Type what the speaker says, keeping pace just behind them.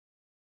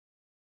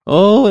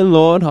Oh, and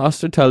Lord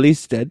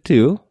Hostertully's dead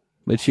too.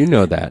 But you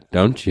know that,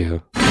 don't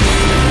you?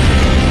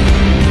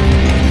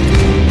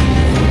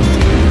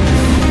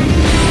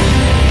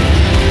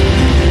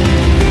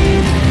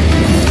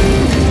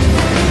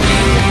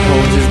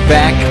 Holmes is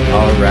back.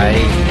 All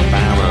right.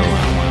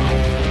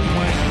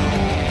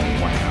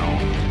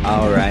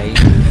 All right.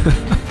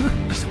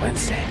 It's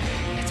Wednesday.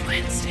 It's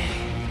Wednesday.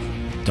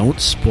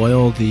 Don't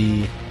spoil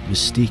the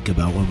mystique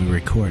about when we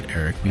record,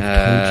 Eric. We've told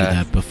you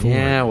that before.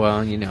 Yeah,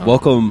 well, you know.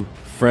 Welcome,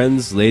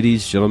 friends,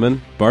 ladies,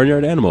 gentlemen,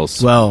 barnyard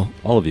animals. Well,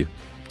 all of you.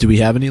 Do we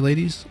have any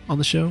ladies on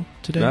the show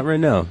today? Not right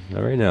now.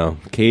 Not right now.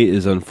 Kate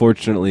is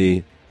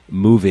unfortunately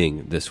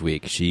moving this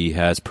week. She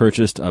has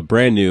purchased a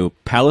brand new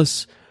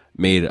palace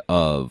made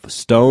of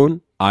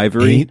stone,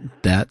 ivory.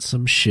 Ain't that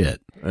some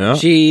shit? Yeah.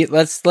 She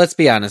let's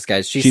be honest,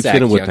 guys. She She's sacked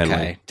gonna whip Young Kai,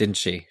 Henley. didn't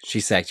she? She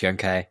sacked Young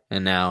Kai,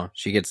 and now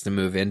she gets to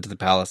move into the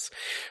palace.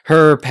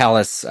 Her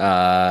palace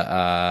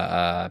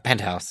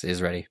penthouse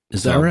is ready.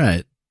 Is that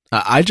right?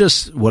 I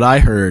just, what I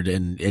heard,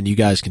 and you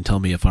guys can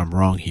tell me if I'm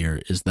wrong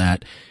here, is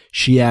that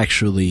she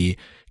actually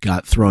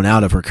got thrown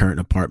out of her current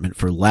apartment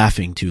for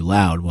laughing too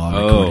loud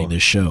while recording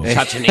this show.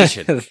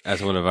 Chatination,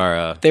 as one of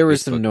our there were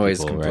Facebook some noise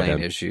people, complaint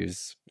right?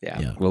 issues.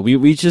 Yeah. Well,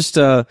 we just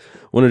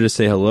wanted to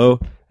say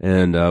hello,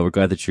 and we're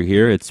glad that you're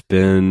here. It's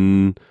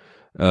been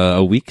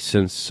a week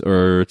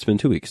it's been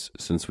 2 weeks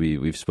since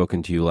we've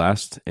spoken to you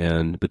last,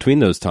 and between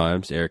those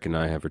times, Eric and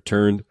I have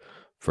returned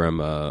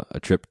from a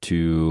trip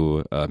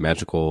to a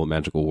magical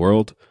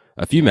world,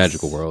 a few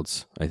magical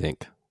worlds, I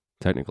think,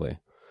 technically.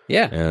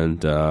 Yeah.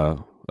 And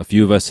a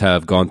few of us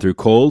have gone through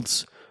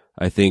colds.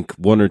 I think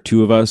one or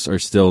two of us are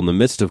still in the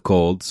midst of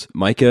colds.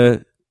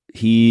 Micah,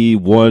 he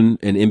won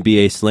an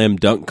NBA slam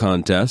dunk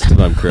contest, if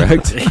I'm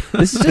correct.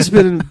 This has just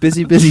been a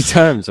busy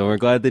time, so we're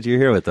glad that you're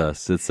here with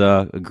us. It's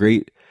a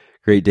great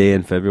day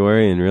in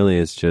February, and really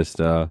it's just,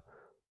 we're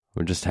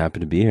just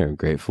happy to be here. I'm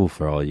grateful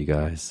for all you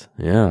guys.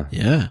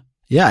 Yeah.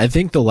 Yeah, I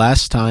think the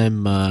last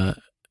time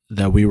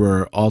that we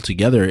were all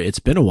together, it's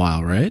been a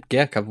while, right?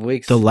 Yeah, a couple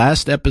weeks. The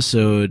last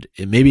episode,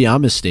 maybe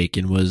I'm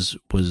mistaken, was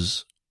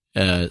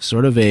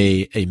sort of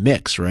a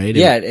mix, right?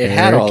 Yeah, it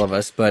had all of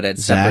us, but at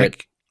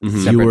separate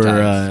you were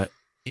times.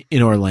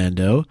 In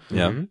Orlando,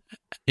 Yeah.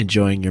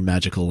 enjoying your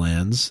magical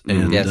lands,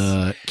 and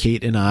Yes.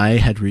 Kate and I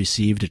had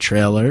received a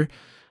trailer,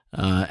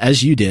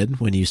 as you did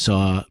when you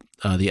saw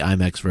the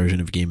IMAX version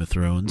of Game of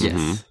Thrones.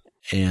 Yes.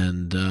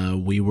 And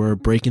we were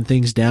breaking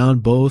things down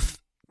both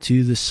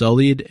to the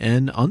sullied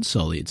and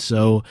unsullied.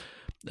 So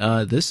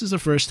this is the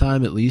first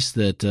time, at least,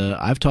 that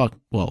I've talked.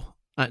 Well,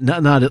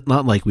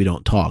 not like we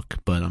don't talk,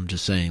 but I'm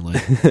just saying,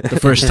 like the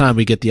first time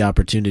we get the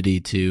opportunity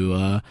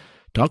to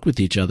talk with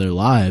each other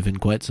live in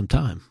quite some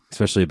time.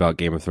 Especially about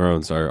Game of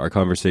Thrones. Our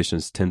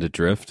conversations tend to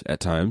drift at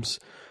times,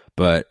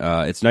 but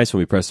it's nice when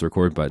we press the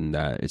record button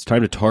that it's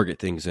time to target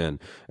things in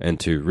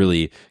and to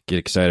really get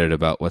excited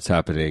about what's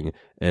happening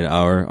in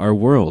our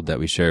world that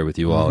we share with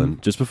you all. And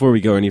just before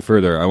we go any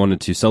further, I wanted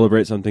to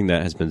celebrate something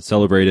that has been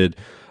celebrated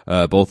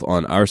both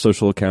on our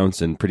social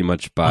accounts and pretty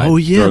much by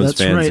Thrones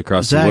fans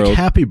across Zach, the world.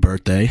 happy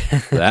birthday.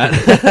 That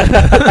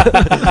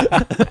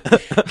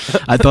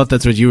I thought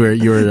that's what you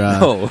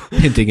were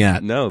hinting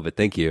at. No, but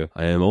thank you.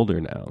 I am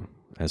older now,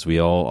 as we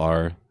all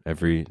are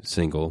every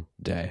single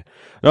day.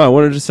 No, I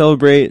wanted to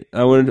celebrate.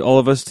 I wanted all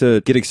of us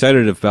to get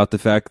excited about the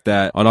fact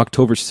that on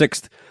October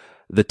 6th,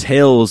 the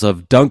Tales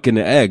of Dunk and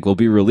Egg will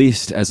be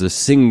released as a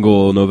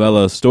single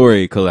novella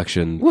story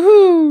collection.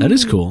 Woohoo! That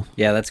is cool.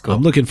 Yeah, that's cool.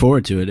 I'm looking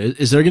forward to it.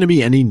 Is there going to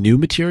be any new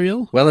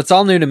material? Well, it's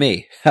all new to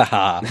me.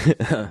 Haha.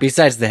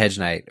 Besides the Hedge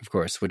Knight, of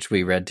course, which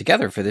we read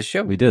together for this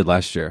show. We did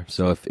last year.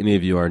 So if any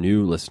of you are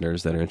new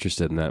listeners that are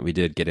interested in that, we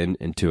did get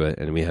into it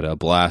and we had a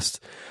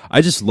blast.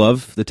 I just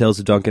love the Tales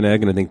of Dunk and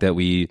Egg, and I think that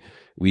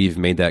we've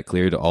made that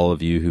clear to all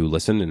of you who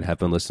listen and have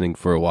been listening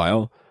for a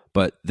while.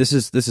 But this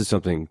is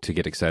something to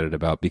get excited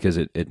about because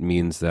it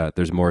means that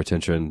there's more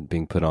attention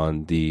being put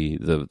on the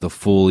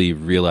fully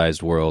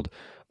realized world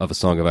of A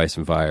Song of Ice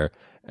and Fire,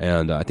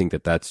 and I think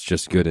that that's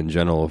just good in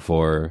general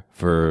for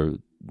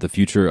the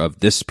future of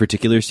this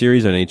particular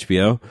series on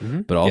HBO,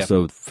 but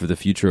also for the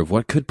future of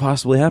what could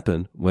possibly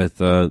happen with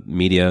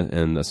media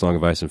and A Song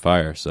of Ice and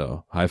Fire.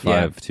 So high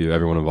five to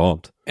everyone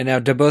involved. And now,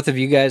 do both of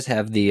you guys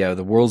have the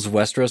Worlds of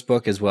Westeros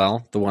book as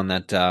well? The one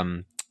that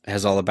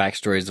has all the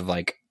backstories of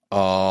like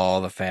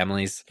all the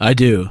families. I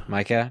do.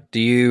 Micah,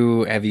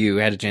 have you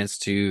had a chance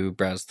to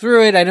browse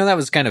through it? I know that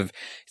was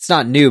it's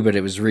not new, but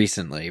it was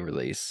recently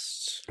released.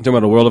 You're talking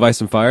about A World of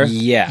Ice and Fire?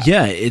 Yeah.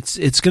 Yeah,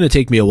 it's going to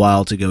take me a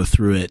while to go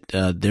through it.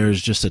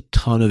 There's just a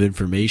ton of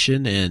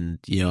information, and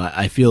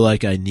I feel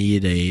like I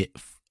need a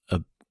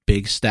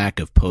big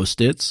stack of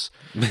Post-its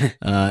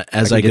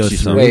as I go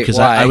through, because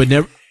I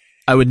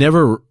would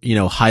never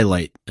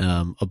highlight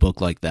a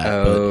book like that.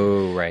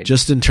 Oh, but right.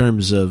 Just in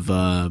terms of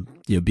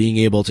being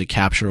able to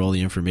capture all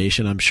the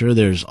information, I'm sure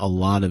there's a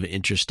lot of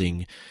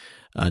interesting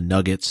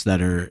nuggets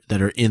that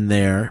are in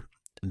there.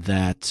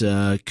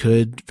 that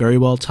could very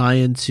well tie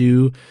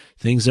into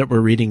things that we're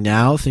reading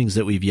now, things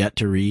that we've yet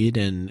to read,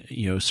 and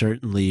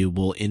certainly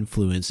will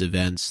influence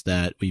events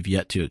that we've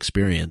yet to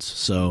experience.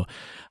 So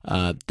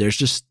there's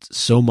just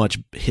so much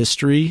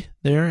history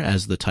there,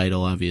 as the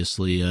title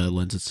obviously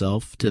lends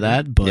itself to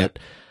that. But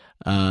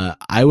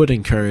I would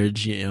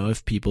encourage,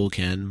 if people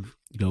can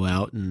go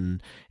out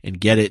and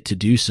get it, to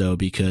do so,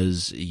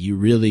 because you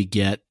really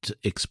get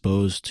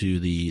exposed to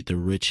the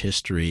rich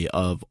history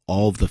of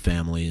all of the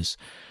families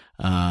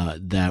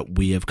that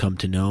we have come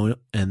to know,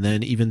 and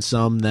then even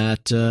some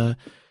that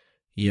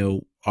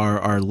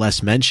are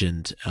less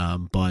mentioned.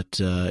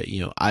 But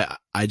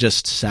I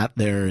just sat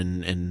there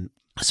and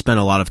spent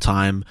a lot of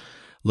time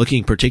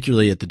looking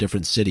particularly at the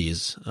different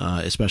cities,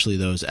 especially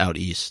those out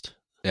east.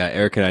 Yeah,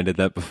 Eric and I did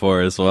that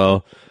before as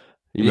well.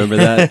 You remember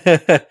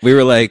that? We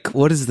were like,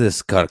 what is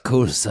this?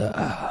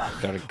 Carcosa.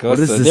 What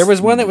is this? There was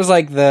one that was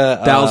like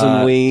the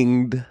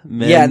thousand-winged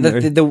men.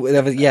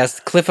 Yeah, yes,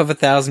 Cliff of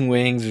 1,000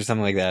 Wings or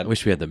something like that. I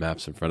wish we had the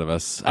maps in front of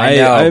us. I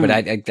know, but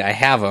I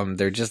have them.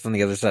 They're just on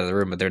the other side of the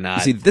room, but they're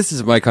not. See, this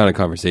is my kind of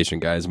conversation,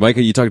 guys.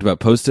 Micah, you talked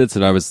about Post-its,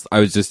 and I was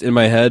just in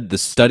my head, the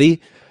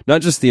study, not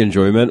just the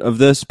enjoyment of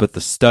this, but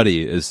the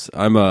study is,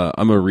 I'm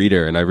a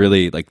reader, and I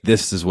really, like,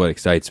 this is what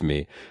excites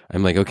me.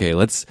 I'm like, okay,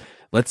 let's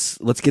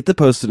get the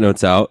Post-it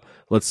notes out.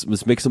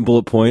 Let's make some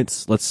bullet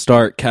points. Let's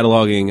start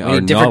cataloging our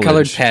different knowledge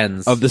colored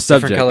pens of the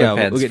subject. Different colored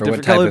pens we'll get for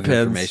different what type colored of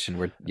pens,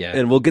 information.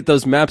 and we'll get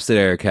those maps that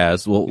Eric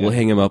has. We'll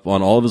hang them up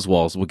on all of his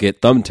walls. We'll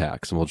get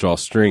thumbtacks, and we'll draw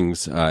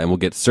strings, and we'll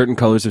get certain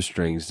colors of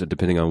strings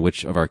depending on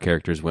which of our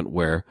characters went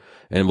where,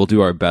 and we'll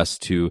do our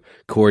best to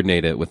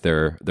coordinate it with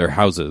their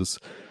houses.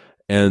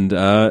 And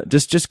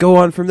just go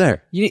on from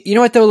there. You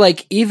know what though?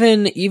 Like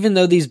even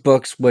though these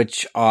books,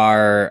 which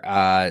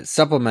are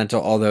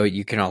supplemental, although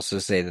you can also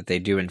say that they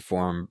do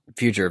inform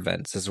future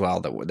events as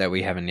well that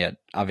we haven't yet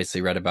obviously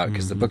read about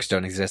because the books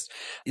don't exist.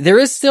 There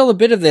is still a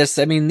bit of this.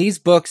 I mean, these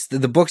books,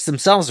 the books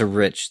themselves are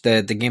rich.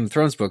 The Game of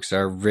Thrones books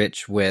are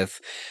rich with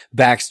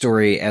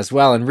backstory as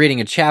well. And reading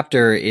a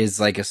chapter is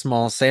like a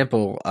small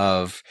sample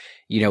of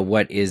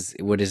what is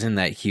in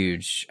that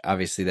huge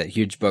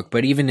book.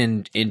 But even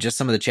in just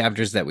some of the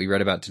chapters that we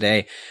read about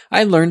today,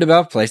 I learned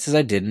about places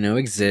I didn't know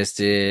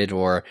existed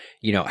or,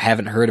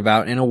 haven't heard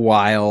about in a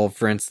while.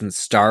 For instance,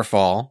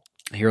 Starfall.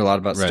 I hear a lot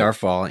about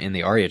Starfall in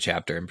the Arya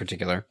chapter in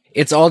particular.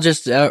 It's all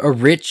just a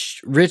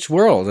rich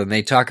world. And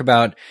they talk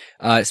about,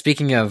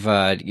 speaking of,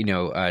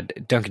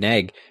 Duncan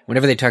Egg,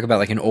 whenever they talk about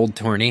like an old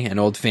tourney, an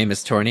old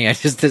famous tourney, I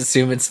just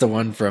assume it's the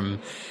one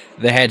from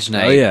the Hedge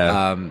Knight. Oh,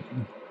 yeah.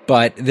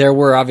 But there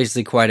were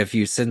obviously quite a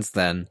few since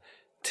then,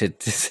 to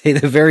say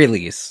the very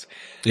least.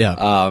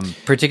 Yeah.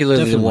 Particularly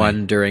Definitely. the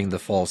one during the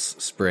False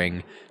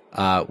Spring,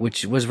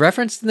 which was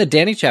referenced in the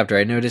Dany chapter.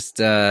 I noticed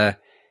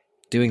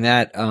doing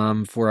that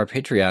for our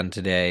Patreon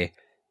today.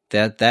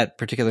 That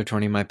particular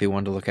tourney might be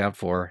one to look out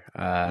for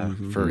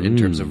in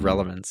terms of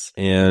relevance.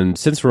 And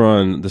since we're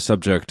on the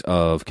subject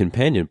of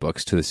companion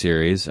books to the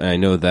series, I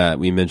know that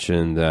we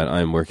mentioned that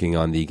I'm working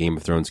on the Game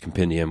of Thrones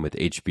compendium with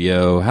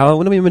HBO.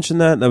 When did we mention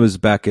that? That was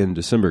back in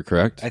December,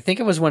 correct? I think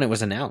it was when it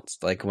was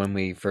announced, like when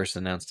we first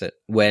announced it,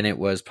 when it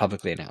was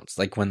publicly announced,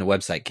 like when the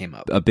website came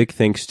up. A big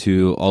thanks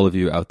to all of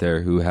you out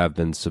there who have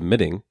been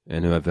submitting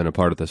and who have been a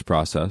part of this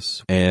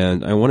process.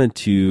 And I wanted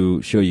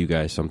to show you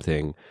guys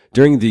something.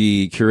 During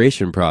the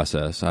curation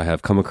process, I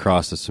have come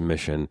across a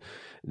submission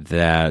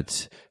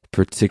that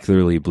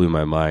particularly blew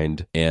my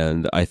mind,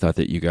 and I thought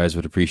that you guys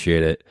would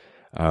appreciate it.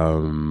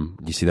 Do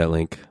you see that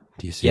link?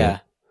 Do you see it?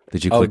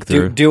 Did you click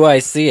through? Do I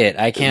see it?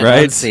 I can't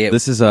unsee it.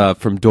 This is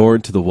From Door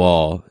to the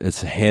Wall.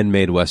 It's a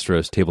handmade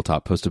Westeros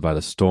tabletop posted by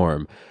The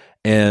Storm.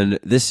 And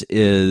this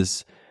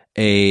is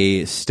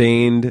a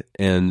stained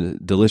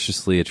and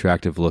deliciously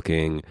attractive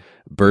looking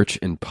birch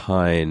and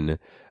pine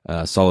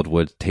solid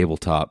wood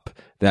tabletop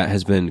that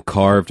has been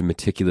carved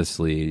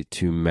meticulously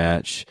to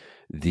match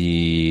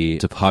the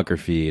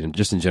topography and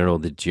just in general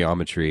the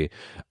geometry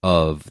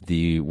of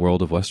the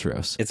world of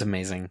Westeros. It's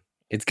amazing.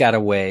 It's got to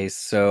weigh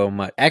so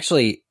much.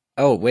 Actually,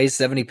 it weighs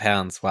 70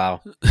 pounds.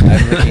 Wow.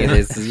 I'm looking at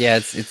this. Yeah,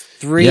 it's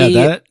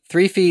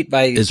 3 feet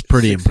by is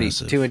pretty 6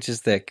 impressive. Feet, 2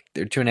 inches thick,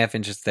 or 2.5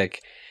 inches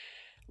thick.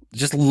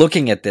 Just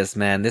looking at this,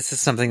 man, this is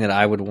something that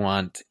I would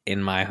want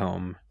in my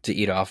home to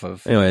eat off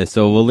of. Anyway,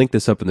 so we'll link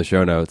this up in the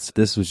show notes.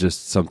 This was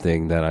just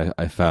something that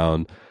I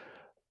found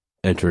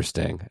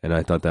interesting, and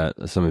I thought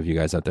that some of you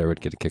guys out there would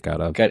get a kick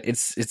out of. God,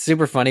 it's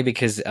super funny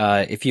because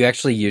if you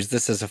actually use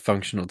this as a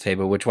functional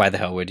table, which why the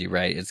hell would you,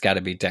 right? It's got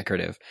to be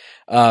decorative.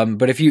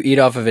 But if you eat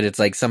off of it, it's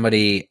like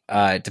somebody,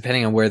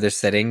 depending on where they're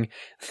sitting,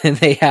 then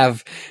they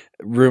have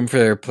room for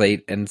their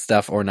plate and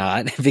stuff or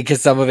not,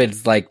 because some of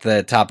it's like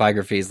the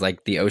topography is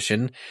like the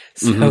ocean,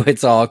 so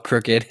it's all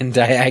crooked and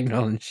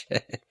diagonal and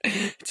shit.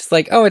 Just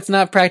like, it's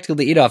not practical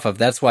to eat off of.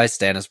 That's why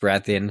Stannis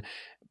Baratheon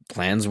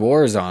plans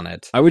wars on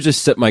it. I would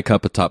just sip my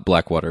cup atop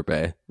Blackwater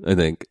Bay, I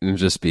think, and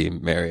just be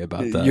merry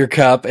about that. Your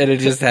cup, and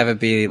just have it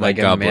be like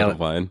goblet of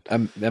wine.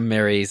 A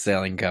merry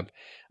sailing cup.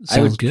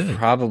 Sounds good.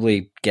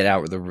 Probably get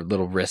out with the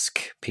little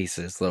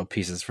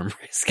pieces from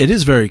Risk. It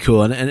is very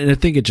cool, and I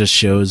think it just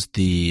shows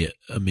the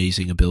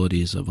amazing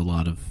abilities of a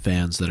lot of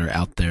fans that are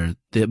out there.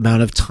 The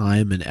amount of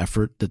time and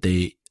effort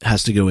that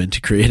has to go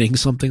into creating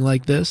something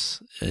like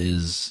this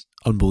is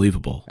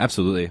unbelievable.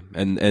 Absolutely.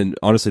 And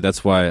honestly,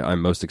 that's why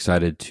I'm most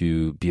excited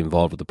to be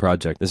involved with the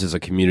project. This is a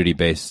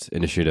community-based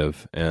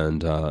initiative,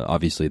 and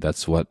obviously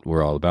that's what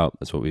we're all about.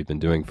 That's what we've been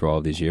doing for all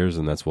of these years,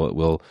 and that's what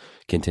we'll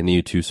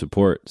continue to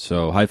support.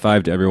 So high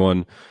five to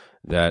everyone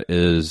that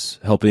is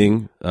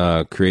helping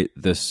create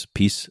this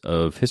piece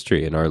of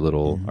history in our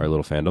little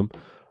fandom.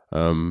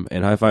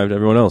 And high five to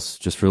everyone else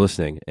just for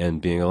listening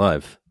and being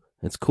alive.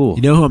 It's cool.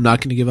 You know who I'm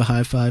not going to give a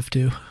high five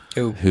to?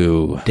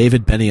 Who?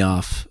 David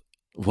Benioff.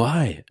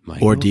 Why,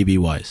 Michael? Or D.B.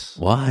 Weiss.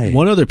 Why?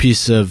 One other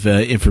piece of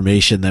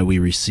information that we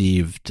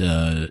received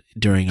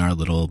during our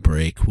little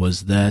break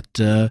was that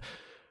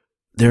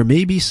there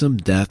may be some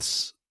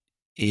deaths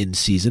in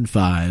season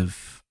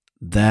 5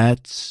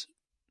 that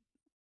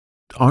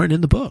aren't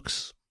in the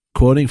books.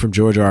 Quoting from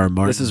George R. R.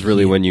 Martin. This is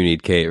really when you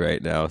need Kate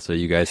right now, so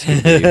you guys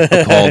can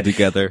be called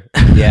together.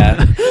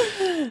 Yeah.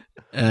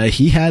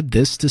 He had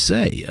this to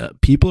say,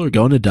 people are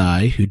going to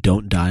die who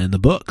don't die in the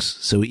books,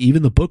 so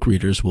even the book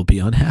readers will be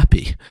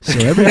unhappy. So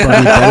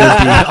everybody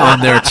better be on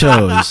their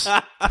toes.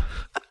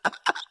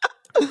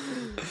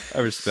 I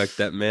respect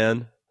that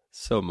man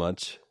so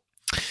much.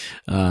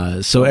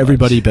 So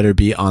everybody better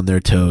be on their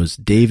toes.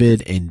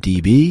 David and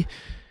DB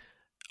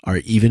are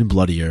even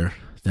bloodier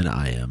than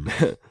I am.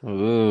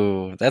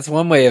 Ooh, that's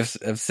one way of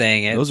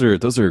saying it.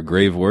 Those are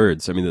grave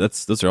words. I mean,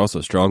 those are also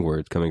strong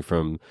words coming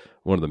from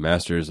one of the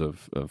masters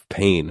of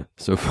pain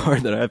so far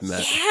that I've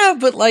met. Yeah,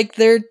 but like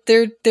they're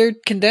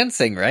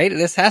condensing, right?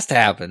 This has to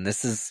happen.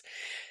 This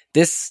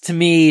to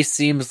me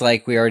seems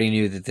like we already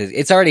knew that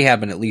it's already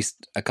happened at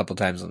least a couple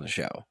times on the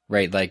show,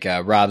 right? Like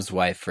Rob's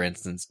wife, for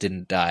instance,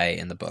 didn't die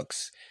in the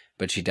books,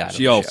 but she died.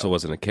 She on the also show.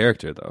 wasn't a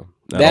character though.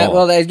 Yeah,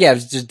 it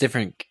was just a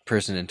different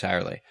person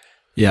entirely.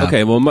 Yeah.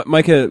 Okay. Well,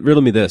 Micah,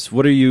 riddle me this: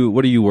 What are you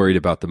worried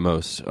about the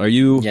most? Are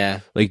you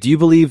do you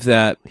believe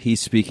that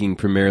he's speaking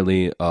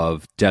primarily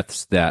of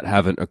deaths that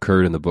haven't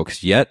occurred in the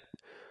books yet,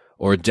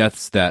 or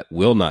deaths that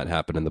will not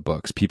happen in the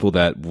books? People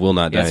that will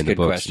not die in the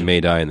books question.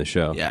 May die in the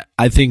show. Yeah,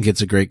 I think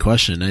it's a great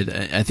question.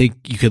 I think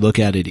you could look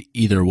at it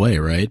either way,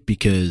 right?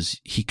 Because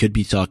he could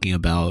be talking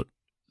about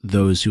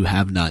those who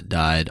have not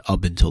died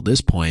up until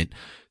this point.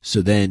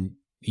 So then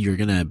you're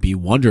going to be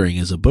wondering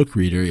as a book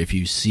reader, if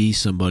you see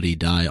somebody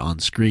die on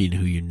screen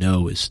who you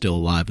know is still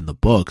alive in the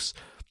books,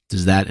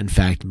 does that in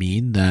fact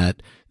mean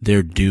that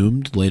they're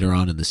doomed later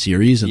on in the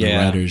series and the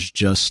writers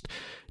just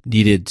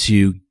needed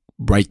to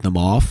write them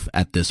off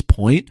at this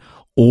point?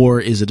 Or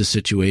is it a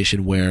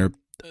situation where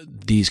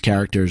these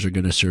characters are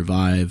going to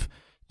survive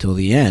till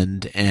the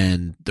end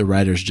and the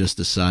writers just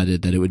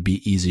decided that it would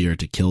be easier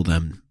to kill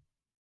them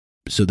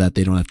so that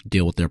they don't have to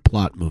deal with their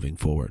plot moving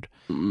forward?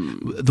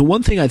 The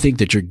one thing I think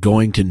that you're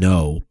going to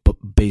know,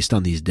 but based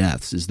on these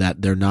deaths, is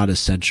that they're not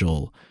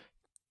essential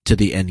to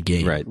the end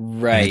game. Right.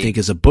 And I think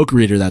as a book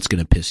reader, that's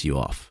going to piss you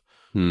off.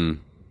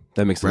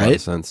 That makes a lot of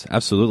sense.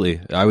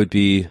 Absolutely. I would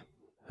be,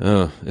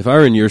 if I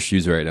were in your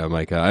shoes right now,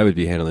 Micah, I would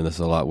be handling this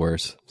a lot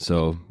worse.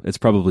 So it's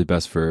probably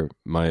best for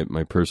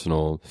my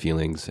personal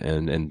feelings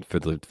and for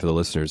the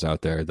listeners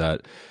out there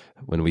that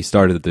when we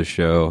started this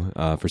show,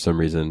 for some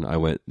reason, I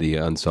went the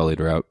Unsullied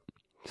route.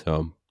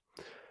 So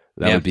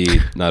that would be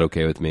not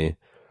okay with me.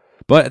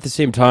 But at the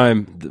same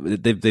time,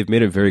 they've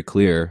made it very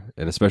clear,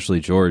 and especially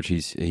George,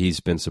 he's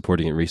been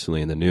supporting it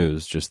recently in the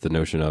news, just the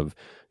notion of,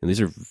 and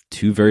these are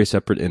two very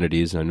separate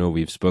entities, and I know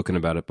we've spoken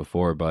about it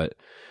before, but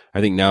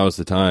I think now is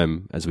the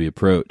time, as we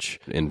approach,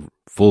 in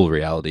full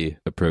reality,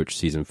 approach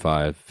season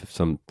 5,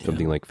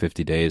 something like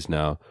 50 days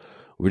now,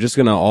 we're just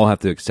going to all have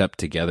to accept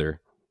together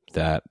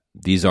that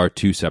these are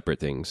two separate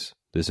things.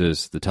 This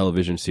is the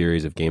television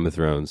series of Game of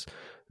Thrones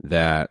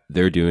that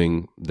they're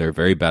doing their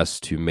very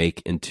best to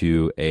make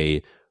into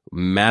a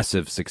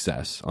massive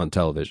success on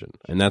television.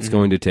 And that's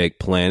going to take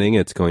planning.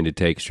 It's going to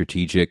take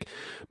strategic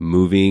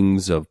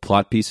movings of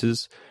plot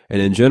pieces.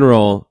 And in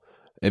general,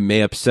 it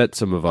may upset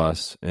some of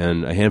us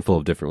in a handful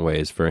of different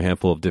ways for a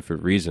handful of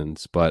different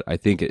reasons. But I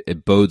think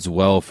it bodes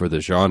well for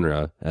the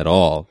genre at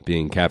all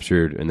being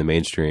captured in the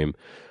mainstream.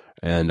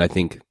 And I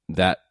think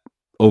that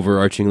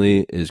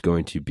overarchingly is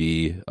going to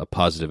be a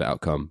positive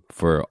outcome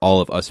for all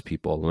of us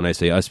people. When I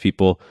say us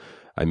people,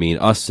 I mean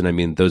us, and I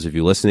mean those of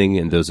you listening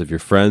and those of your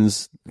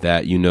friends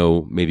that you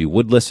know maybe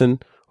would listen,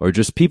 or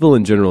just people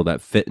in general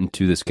that fit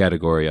into this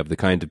category of the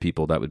kind of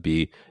people that would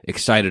be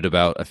excited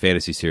about a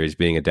fantasy series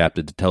being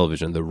adapted to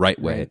television the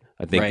right way.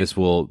 I think this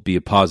will be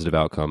a positive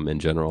outcome in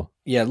general.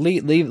 Yeah,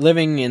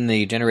 living in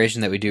the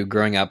generation that we do,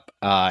 growing up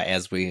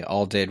as we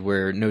all did,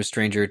 we're no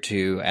stranger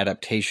to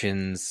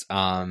adaptations.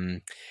 I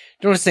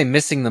don't want to say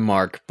missing the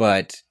mark,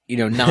 but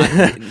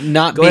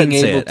not being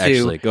able to.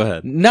 Actually, go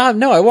ahead.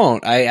 No, I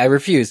won't. I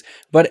refuse.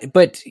 But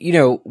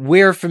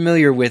we're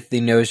familiar with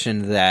the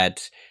notion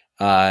that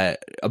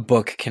a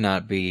book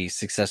cannot be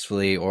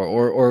successfully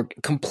or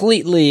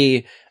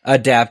completely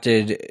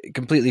adapted,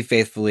 completely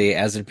faithfully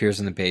as it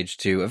appears on the page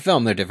to a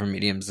film. They're different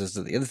mediums. This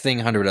is the other thing,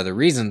 100 other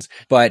reasons.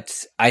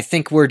 But I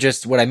think what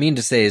I mean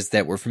to say is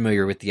that we're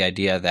familiar with the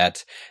idea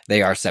that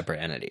they are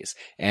separate entities.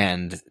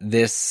 And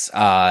this,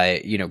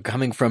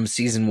 coming from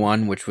season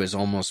 1, which was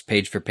almost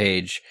page for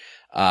page,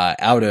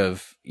 out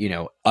of,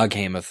 a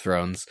Game of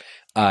Thrones,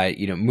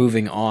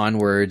 moving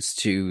onwards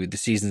to the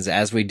seasons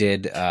as we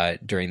did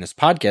during this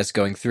podcast,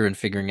 going through and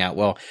figuring out,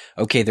 well,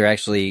 okay, they're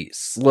actually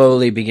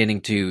slowly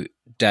beginning to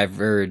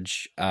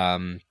diverge.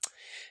 And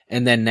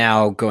then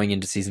now going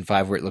into season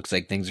 5, where it looks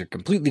like things are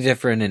completely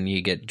different, and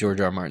you get George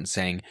R. R. Martin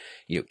saying,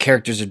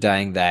 characters are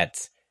dying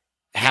that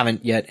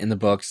haven't yet in the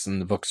books, and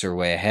the books are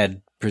way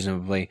ahead,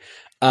 presumably.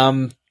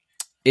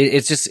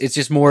 It's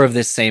just more of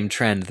this same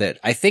trend that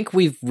I think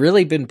we've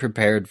really been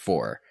prepared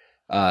for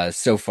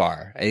so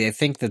far. I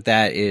think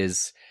that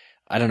is,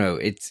 I don't know,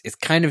 it's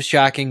kind of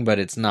shocking, but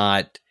it's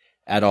not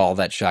at all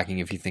that shocking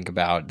if you think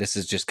about this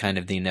is just kind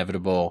of the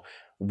inevitable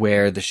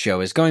where the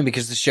show is going,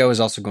 because the show is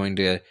also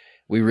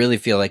we really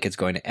feel like it's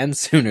going to end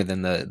sooner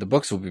than the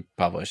books will be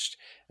published.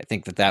 I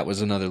think that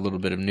was another little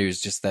bit of news,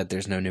 just that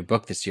there's no new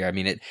book this year. I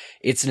mean,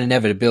 it's an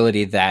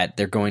inevitability that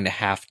they're going to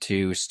have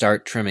to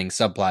start trimming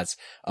subplots,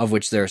 of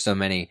which there are so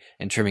many,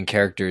 and trimming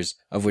characters,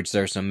 of which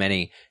there are so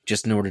many,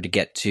 just in order to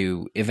get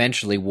to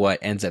eventually what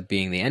ends up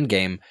being the end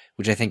game,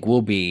 which I think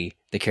will be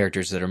the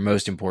characters that are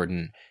most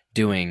important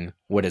doing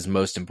what is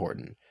most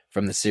important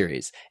from the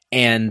series.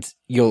 And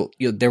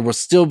there will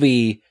still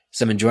be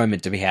some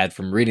enjoyment to be had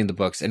from reading the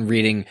books and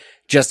reading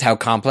just how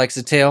complex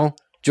a tale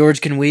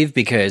George can weave,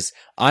 because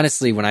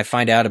honestly, when I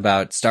find out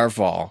about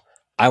Starfall,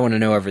 I want to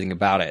know everything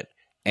about it.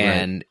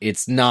 And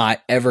It's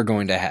not ever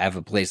going to have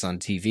a place on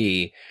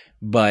TV,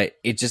 but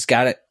it just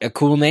got a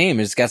cool name.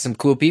 It's got some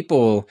cool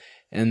people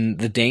and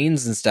the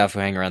Danes and stuff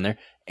who hang around there.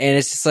 And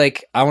it's just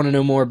like, I want to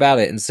know more about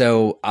it. And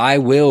so I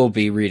will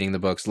be reading the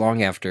books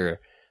long after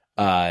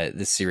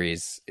the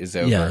series is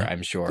over,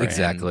 I'm sure.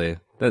 Exactly.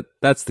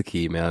 That's the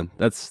key, man.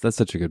 That's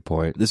such a good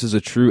point. This is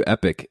a true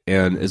epic,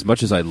 and as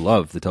much as I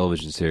love the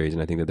television series,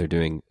 and I think that they're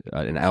doing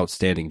an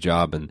outstanding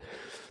job, and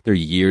they're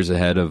years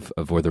ahead of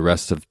where the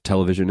rest of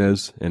television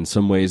is. In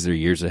some ways, they're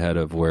years ahead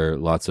of where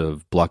lots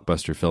of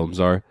blockbuster films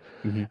are.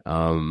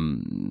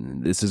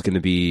 Mm-hmm. This is going to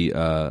be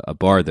a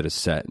bar that is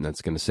set, and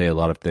that's going to say a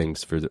lot of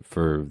things for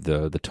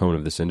the tone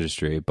of this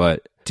industry.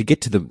 But to get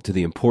to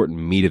the important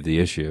meat of the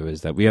issue is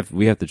that we have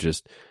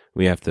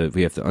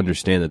to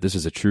understand that this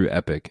is a true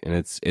epic, and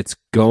it's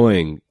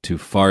going to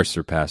far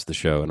surpass the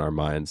show in our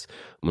minds.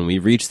 When we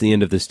reach the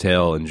end of this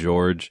tale and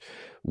George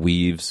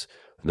weaves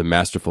the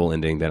masterful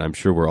ending that I'm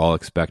sure we're all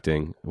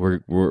expecting,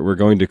 we're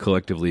going to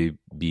collectively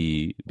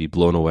be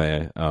blown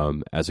away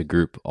as a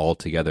group all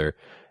together.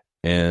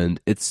 And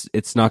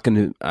it's not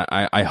going to,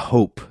 I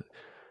hope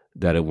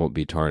that it won't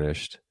be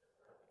tarnished.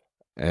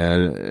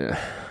 And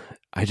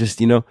I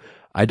just,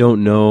 I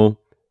don't know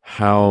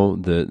how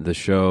the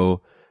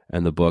show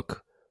and the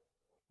book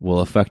will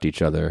affect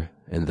each other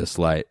in this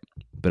light.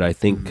 But I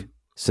think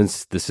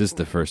since this is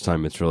the first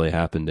time it's really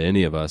happened to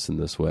any of us in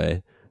this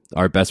way,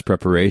 our best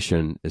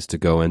preparation is to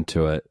go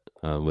into it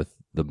with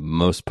the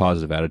most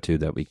positive attitude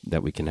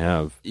that we can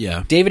have.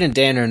 Yeah. David and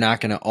Dan are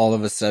not going to all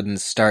of a sudden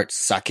start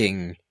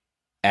sucking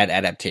at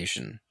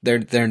adaptation.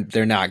 They're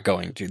not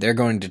going to. They're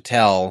going to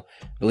tell,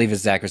 I believe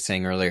as Zach was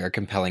saying earlier, a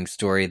compelling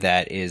story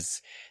that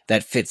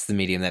fits the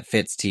medium, that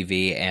fits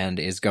TV, and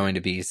is going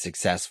to be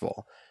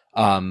successful.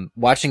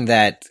 Watching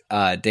that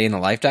Day in the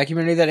Life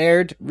documentary that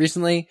aired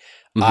recently,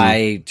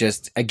 I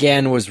just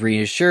again was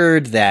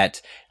reassured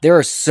that there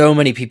are so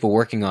many people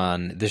working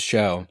on this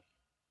show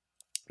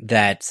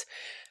that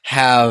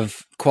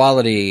have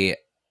quality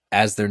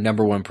as their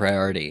number one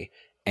priority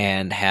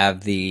and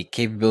have the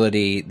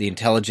capability, the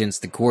intelligence,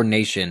 the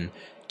coordination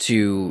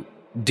to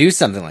do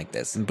something like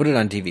this and put it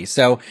on TV.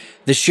 So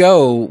the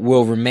show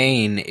will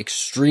remain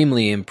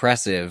extremely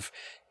impressive.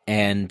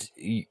 And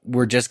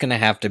we're just going to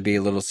have to be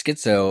a little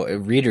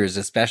schizo, readers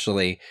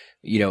especially,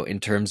 in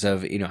terms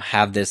of,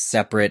 have this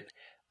separate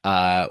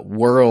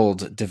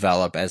world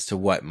develop as to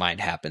what might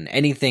happen.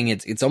 Anything,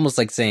 it's almost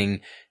like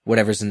saying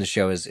whatever's in the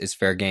show is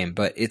fair game,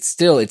 but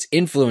it's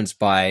influenced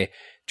by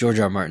George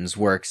R. R. Martin's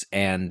works,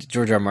 and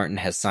George R. R. Martin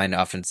has signed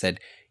off and said,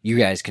 you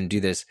guys can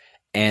do this.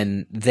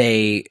 And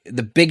the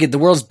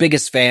world's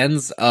biggest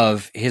fans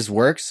of his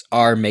works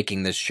are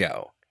making this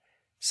show.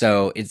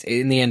 So it's,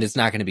 in the end, it's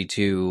not going to be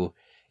too...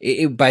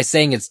 by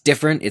saying it's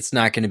different, it's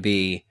not going to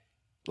be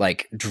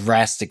like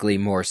drastically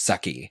more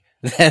sucky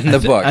than the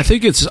book. I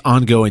think it's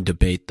ongoing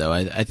debate, though.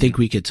 I think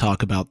we could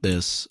talk about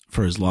this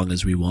for as long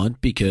as we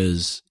want,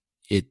 because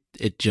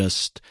it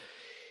just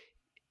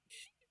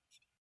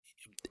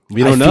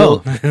we don't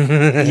know.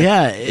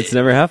 Yeah, it's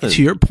never happened.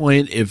 To your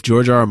point, if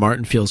George R. R.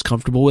 Martin feels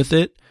comfortable with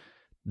it,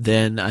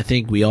 then I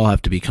think we all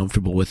have to be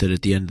comfortable with it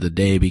at the end of the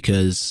day,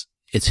 because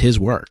it's his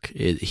work.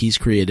 He's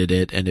created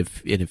it, and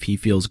if he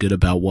feels good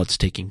about what's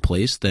taking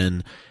place,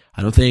 then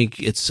I don't think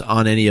it's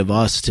on any of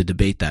us to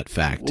debate that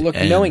fact. Look,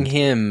 knowing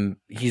him,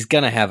 he's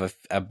going to have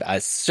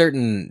a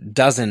certain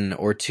dozen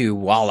or two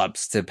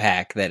wallops to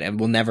pack that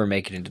will never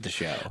make it into the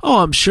show.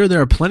 Oh, I'm sure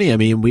there are plenty. I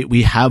mean,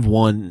 we have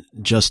one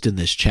just in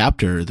this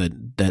chapter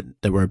that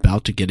we're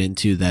about to get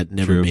into that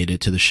never made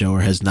it to the show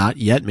or has not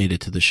yet made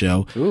it to the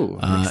show. Ooh,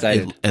 I'm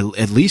excited.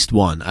 At least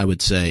one, I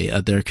would say.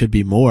 There could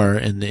be more,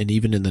 and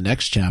even in the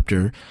next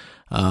chapter,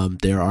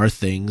 there are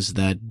things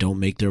that don't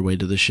make their way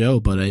to the show,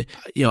 but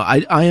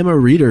I am a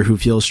reader who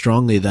feels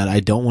strongly that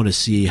I don't want to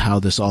see how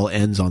this all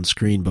ends on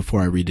screen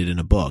before I read it in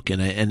a book.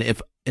 And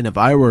if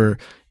I were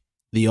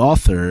the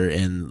author,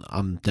 and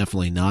I'm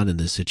definitely not in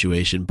this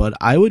situation, but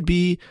I would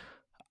be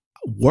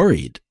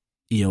worried.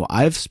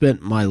 I've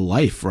spent my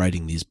life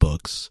writing these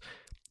books.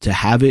 To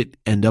have it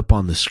end up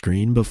on the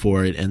screen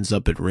before it ends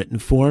up in written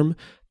form,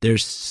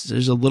 there's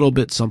a little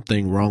bit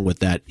something wrong with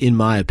that, in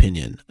my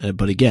opinion.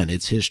 But again,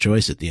 it's his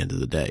choice at the end of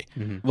the day.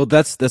 Mm-hmm. Well,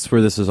 that's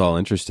where this is all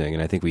interesting,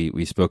 and I think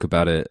we spoke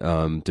about it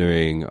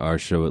during our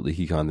show at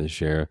LeakyCon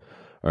this year,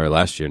 or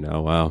last year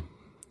now. Wow,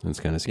 that's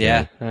kind of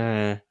scary.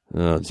 Yeah.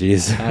 Oh,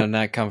 geez. I'm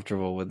not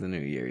comfortable with the new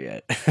year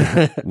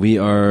yet. We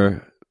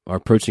are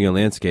approaching a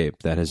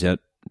landscape that has yet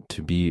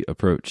to be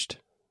approached,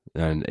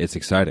 and it's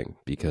exciting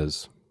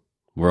because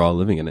we're all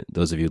living in it.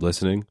 Those of you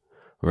listening,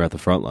 we're at the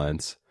front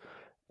lines,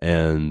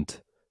 and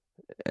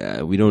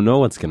we don't know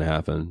what's going to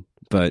happen.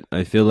 But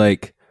I feel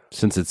like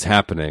since it's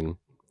happening,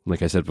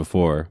 like I said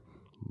before,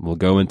 we'll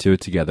go into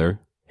it together,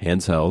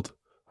 hands held,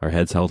 our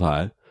heads held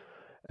high,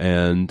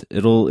 and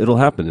it'll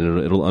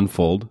happen. It'll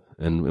unfold,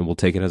 and we'll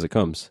take it as it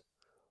comes.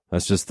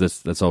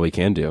 That's all we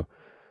can do.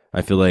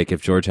 I feel like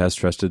if George has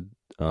trusted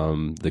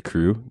the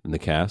crew and the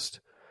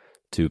cast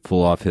to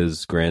pull off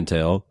his grand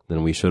tale,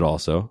 then we should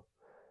also.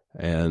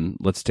 And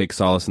let's take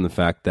solace in the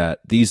fact that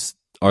these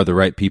are the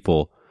right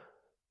people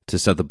to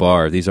set the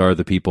bar. These are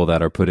the people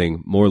that are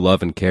putting more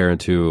love and care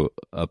into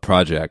a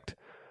project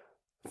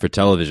for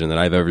television than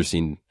I've ever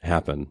seen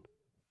happen.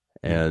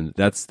 And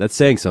that's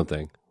saying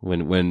something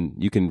when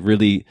you can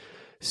really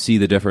see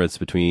the difference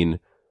between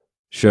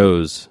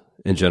shows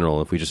in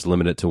general. If we just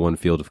limit it to one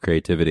field of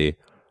creativity,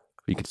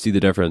 you can see the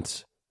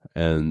difference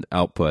and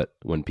output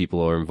when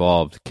people are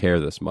involved care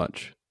this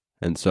much.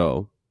 And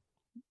so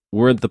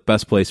we're at the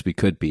best place we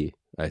could be,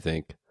 I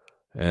think.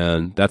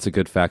 And that's a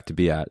good fact to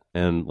be at.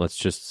 And let's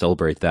just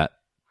celebrate that.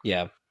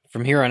 Yeah.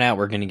 From here on out,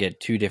 we're going to get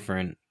two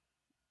different,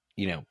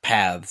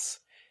 paths.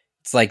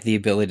 It's like the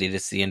ability to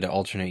see into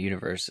alternate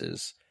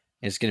universes.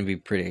 It's going to be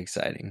pretty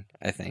exciting,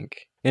 I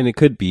think. And it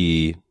could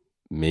be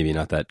maybe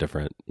not that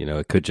different.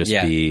 It could just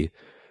be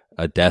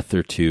a death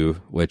or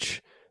two,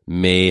 which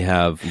may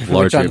have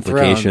larger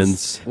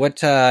implications.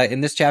 What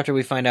in this chapter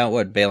we find out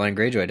what Balon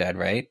Greyjoy died,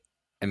 right?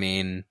 I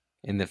mean,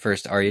 in the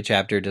first Arya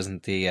chapter,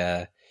 doesn't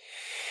the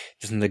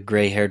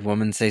gray-haired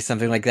woman say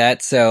something like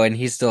that? So, and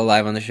he's still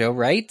alive on the show,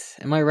 right?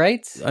 Am I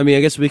right? I mean,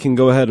 I guess we can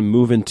go ahead and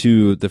move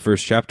into the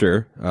first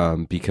chapter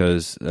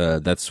because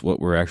that's what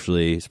we're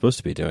actually supposed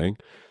to be doing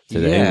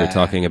today. Yeah. We're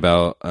talking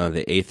about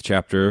the 8th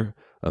chapter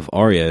of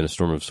Arya in A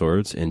Storm of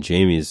Swords and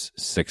Jaime's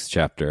 6th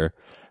chapter.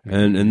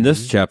 And in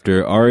this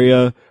chapter,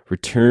 Arya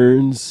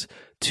returns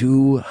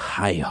to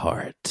High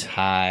Heart.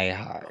 High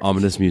Heart.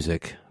 Ominous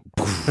music.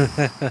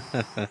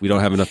 We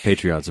don't have enough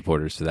Patreon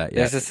supporters to that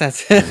yet. There's a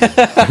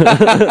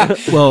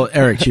sense. Well,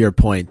 Eric, to your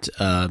point,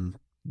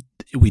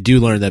 we do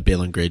learn that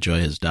Balon Greyjoy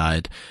has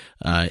died.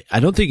 I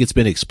don't think it's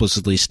been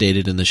explicitly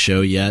stated in the show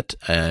yet.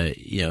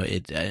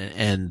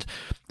 And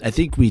I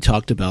think we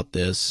talked about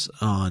this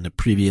on a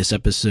previous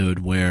episode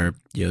where,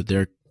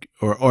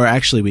 or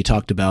actually we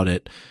talked about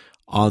it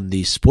on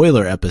the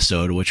spoiler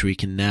episode, which we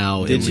can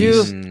now Did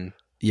you?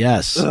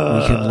 Yes, we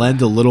can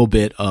lend a little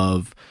bit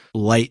of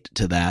light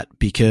to that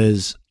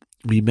because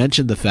we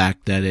mentioned the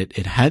fact that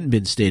it hadn't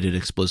been stated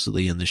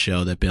explicitly in the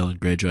show that Balon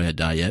Greyjoy had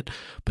died yet.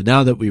 But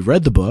now that we've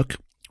read the book,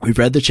 we've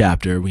read the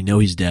chapter, we know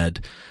he's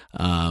dead.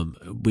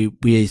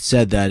 We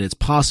said that it's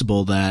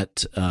possible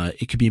that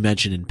it could be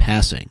mentioned in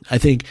passing. I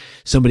think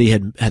somebody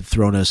had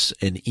thrown us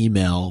an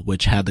email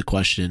which had the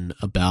question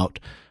about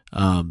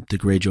the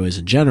Greyjoys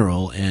in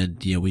general, and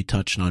we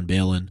touched on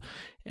Balon.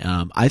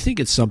 I think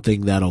it's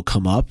something that'll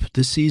come up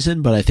this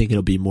season, but I think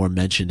it'll be more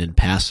mentioned in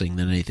passing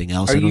than anything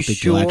else. I don't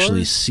think you'll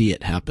actually see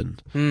it happen.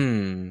 I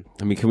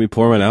mean, can we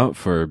pour one out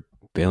for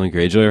Balon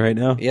Greyjoy right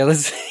now? Yeah,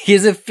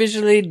 he's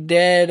officially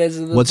dead as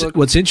of the book.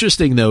 What's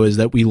interesting though is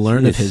that we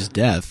learn of his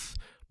death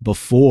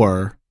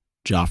before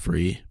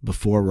Joffrey,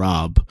 before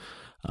Robb,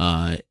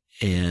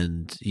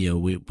 and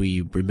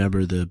we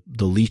remember the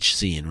leech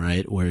scene,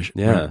 right, where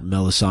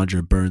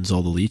Melisandre burns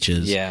all the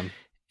leeches. Yeah,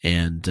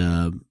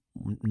 and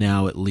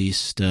now at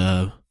least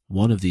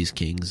one of these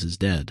kings is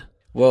dead.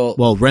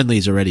 Well,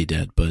 Renly's already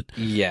dead, but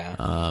yeah,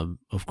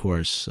 of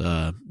course,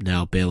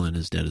 now Balon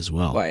is dead as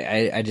well. Well,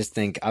 I just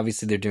think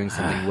obviously they're doing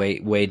something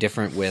way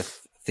different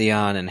with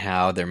Theon and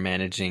how they're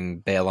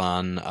managing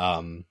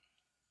Balon,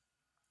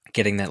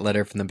 getting that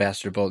letter from the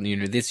Bastard Bolton.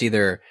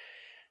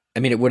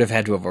 It would have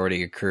had to have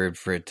already occurred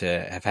for it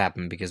to have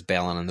happened because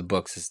Balon in the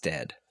books is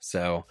dead.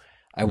 So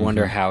I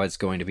wonder how it's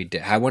going to be.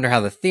 I wonder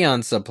how the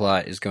Theon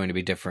subplot is going to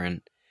be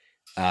different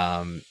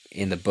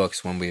in the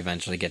books when we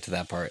eventually get to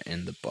that part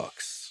in the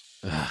books.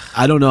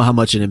 I don't know how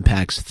much it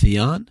impacts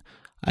Theon.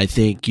 I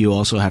think you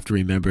also have to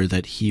remember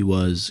that he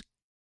was,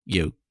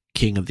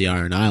 king of the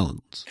Iron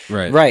Islands.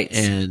 Right.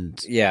 And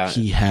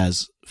he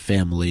has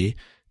family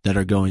that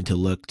are going to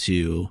look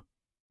to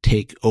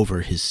take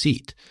over his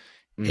seat.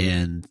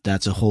 And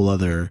that's a whole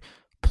other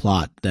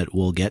plot that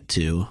we'll get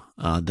to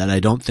that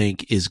I don't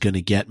think is going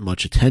to get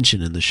much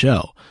attention in the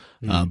show.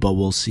 But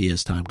we'll see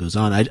as time goes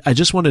on. I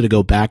just wanted to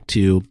go back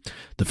to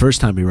the first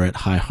time we were at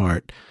High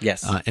Heart.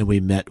 Yes. And we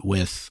met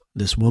with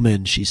this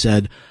woman. She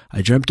said,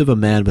 I dreamt of a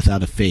man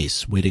without a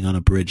face waiting on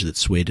a bridge that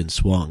swayed and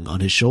swung. On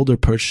his shoulder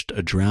perched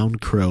a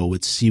drowned crow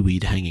with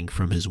seaweed hanging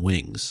from his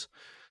wings.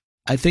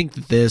 I think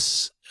that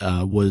this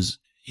was,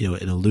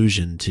 an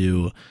allusion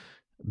to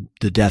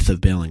the death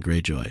of Balin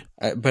Greyjoy.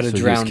 But a so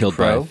drowned he was killed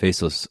crow? by a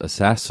faceless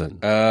assassin.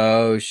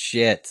 Oh,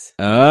 shit.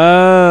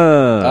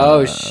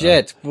 Oh,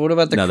 shit. What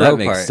about the crow that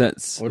makes part?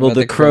 sense. What Well, about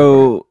the the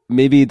crow,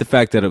 maybe the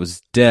fact that it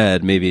was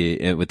dead,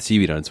 maybe with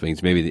seaweed on its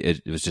wings, maybe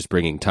it was just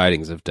bringing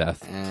tidings of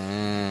death.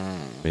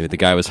 Maybe the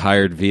guy was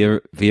hired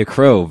via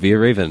crow, via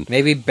raven.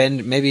 Maybe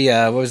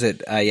what was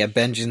it?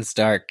 Benjen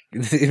Stark,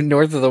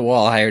 north of the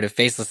wall, hired a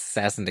faceless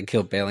assassin to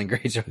kill Balin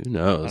Greyjoy. Who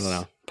knows? I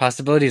don't know.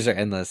 Possibilities are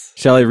endless.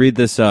 Shall I read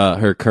this,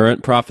 her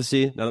current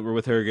prophecy, now that we're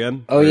with her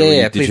again? Oh, Or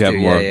yeah, Did you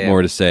have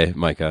more to say,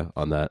 Micah,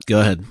 on that? Go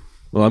ahead.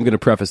 Well, I'm going to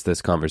preface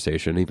this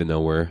conversation, even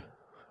though we're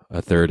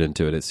a third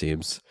into it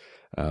seems,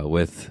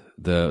 with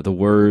the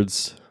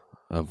words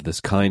of this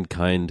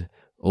kind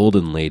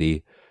olden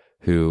lady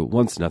who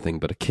wants nothing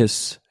but a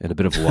kiss and a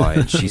bit of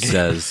wine. She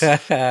says,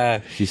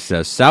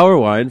 sour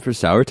wine for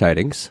sour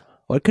tidings.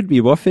 What could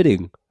be more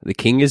fitting? The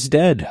king is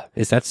dead.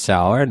 Is that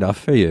sour enough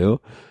for you?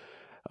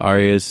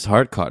 Arya's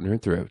heart caught in her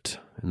throat,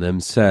 and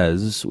then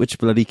says, which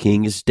bloody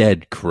king is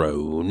dead,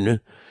 crone?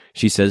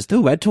 She says, the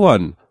wet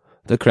one,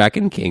 the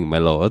Kraken King, my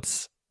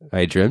lords.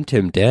 I dreamt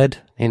him dead,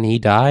 and he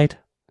died.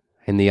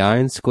 And the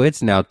iron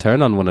squids now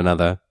turn on one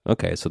another.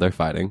 Okay, so they're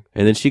fighting.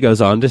 And then she goes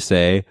on to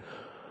say,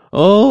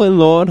 oh, and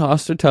Lord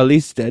Hoster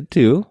Tully's dead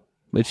too.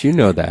 But you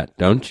know that,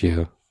 don't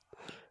you?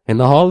 In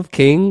the Hall of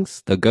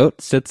Kings, the goat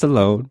sits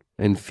alone,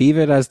 and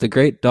fevered as the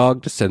great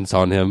dog descends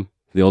on him.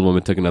 The old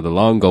woman took another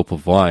long gulp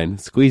of wine,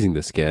 squeezing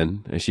the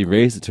skin, as she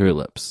raised it to her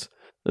lips.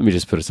 Let me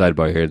just put a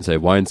sidebar here and say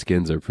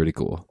wineskins are pretty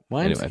cool.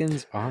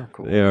 Wineskins are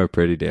cool. They are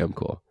pretty damn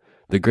cool.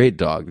 The Great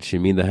Dog, did she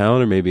mean the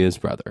Hound or maybe his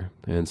brother?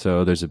 And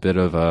so there's a bit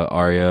of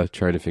Arya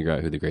trying to figure out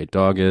who the Great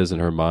Dog is in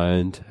her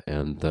mind,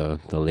 and the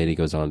lady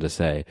goes on to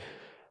say,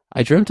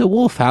 I dreamt a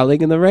wolf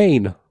howling in the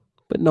rain,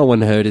 but no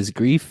one heard his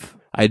grief.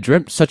 I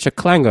dreamt such a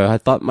clangor I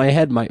thought my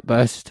head might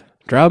burst.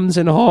 Drums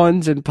and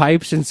horns and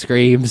pipes and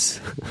screams.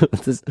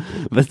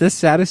 But the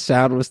saddest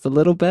sound was the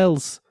little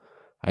bells.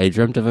 I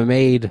dreamt of a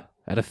maid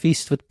at a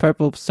feast with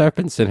purple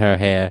serpents in her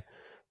hair,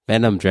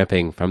 venom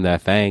dripping from their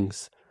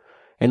fangs.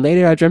 And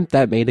later I dreamt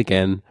that maid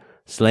again,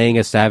 slaying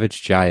a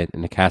savage giant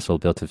in a castle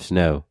built of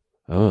snow.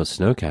 Oh, a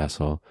snow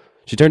castle.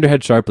 She turned her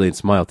head sharply and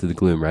smiled through the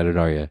gloom right at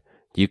Arya.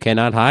 You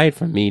cannot hide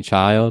from me,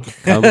 child.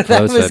 Come closer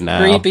that was now.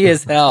 Creepy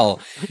as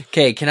hell.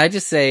 Okay, can I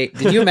just say,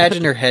 did you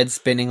imagine her head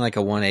spinning like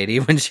a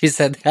 180 when she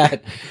said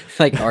that?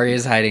 Like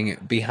Arya's hiding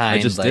behind.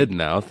 I just did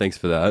now. Thanks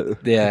for that.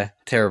 Yeah,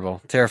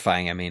 terrible.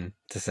 Terrifying, I mean,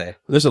 to say.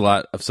 There's a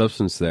lot of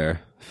substance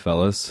there,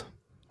 fellas.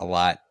 A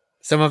lot.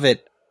 Some of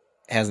it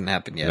hasn't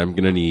happened yet. And I'm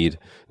going to need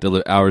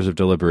hours of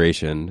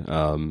deliberation.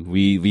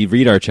 We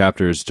read our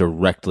chapters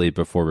directly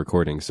before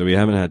recording, so we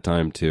haven't had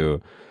time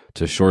to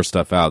shore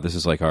stuff out. This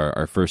is like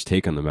our first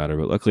take on the matter,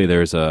 but luckily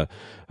there's a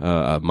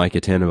Micah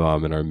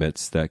Tannenbaum in our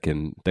midst that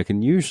can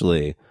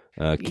usually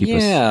keep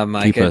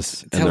Micah,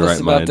 us in the tell right us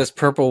about mind. this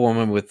purple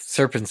woman with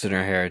serpents in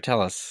her hair.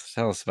 Tell us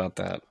about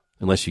that.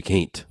 Unless you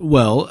can't.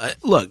 Well,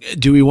 look,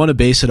 do we want to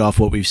base it off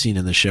what we've seen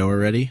in the show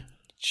already?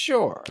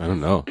 Sure. I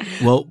don't know.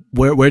 Well,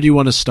 where do you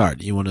want to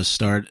start? You want to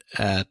start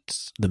at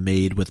the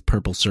maid with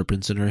purple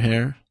serpents in her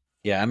hair?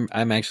 Yeah,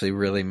 I'm actually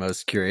really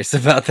most curious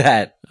about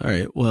that. All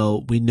right.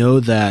 Well, we know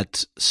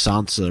that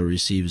Sansa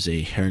receives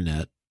a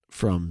hairnet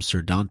from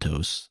Ser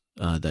Dantos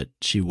that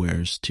she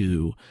wears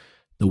to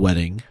the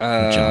wedding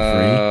of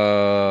Joffrey.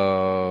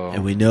 Oh.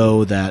 And we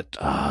know that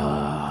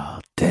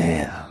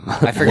Damn.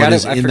 I forgot it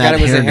was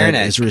a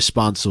hairnet. Is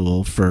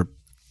responsible for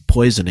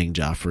poisoning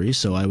Joffrey,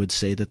 so I would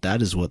say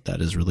that is what that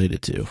is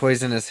related to.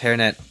 Poisonous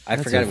hairnet.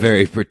 That's a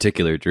very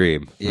particular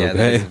dream. Yeah, okay?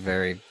 that is a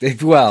very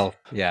well.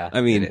 Yeah, I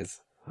mean, it is.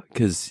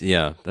 Because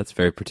that's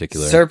very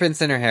particular.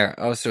 Serpents in her hair.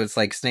 Oh, so it's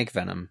like snake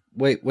venom.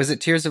 Wait, was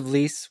it Tears of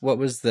Lys? What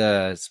was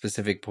the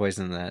specific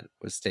poison that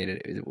was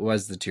stated? It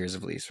was the Tears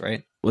of Lys,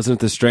 right? Wasn't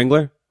it the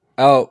Strangler?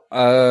 Oh,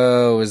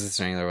 it was the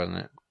Strangler, wasn't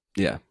it?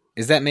 Yeah.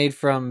 Is that made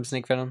from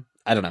snake venom?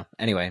 I don't know.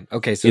 Anyway,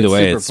 okay. So either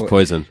way, it's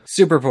poison.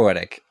 Super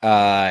poetic.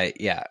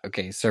 Yeah.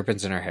 Okay.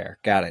 Serpents in her hair.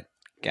 Got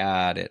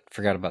it.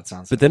 Forgot about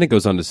Sansa. But then it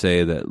goes on to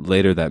say that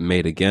later that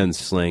maid again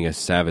slaying a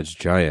savage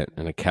giant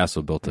in a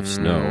castle built of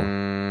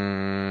snow.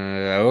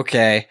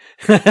 Okay.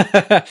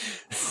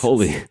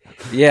 Holy.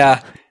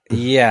 Yeah.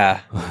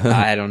 Yeah,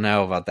 I don't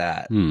know about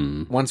that.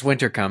 Hmm. Once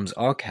winter comes,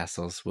 all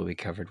castles will be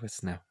covered with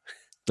snow.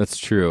 That's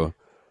true.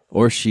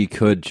 Or she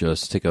could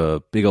just take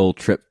a big old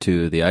trip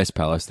to the ice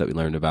palace that we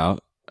learned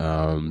about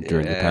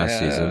during the past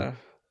season,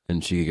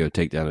 and she could go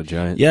take down a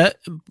giant. Yeah,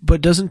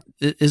 but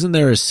isn't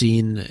there a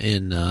scene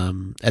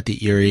in at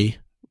the Erie?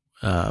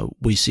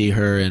 We see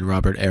her and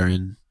Robert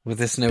Aaron with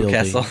the snow building,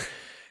 castle.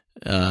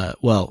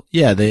 Well,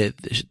 yeah,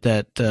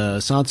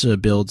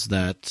 Sansa builds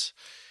that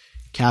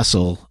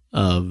castle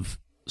of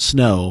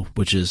snow,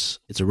 which it's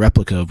a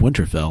replica of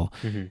Winterfell,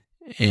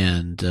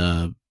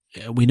 and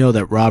we know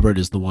that Robert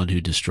is the one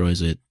who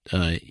destroys it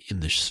in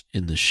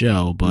the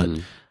show. But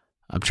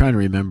I'm trying to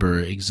remember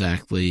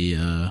exactly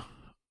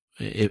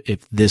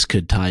if this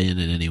could tie in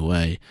any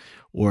way,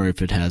 or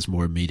if it has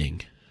more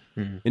meaning.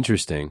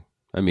 Interesting.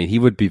 I mean, he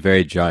would be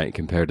very giant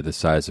compared to the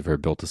size of her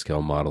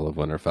built-to-scale model of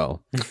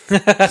Winterfell.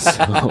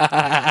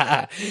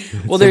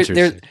 Well,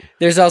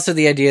 there's also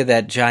the idea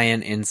that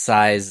giant in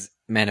size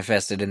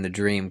manifested in the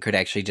dream could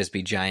actually just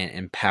be giant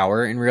in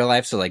power in real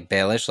life. So like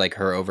Baelish, like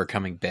her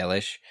overcoming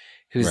Baelish,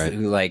 who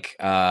like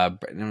I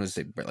don't want to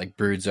say like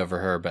broods over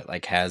her, but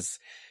like has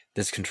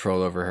this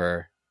control over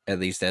her,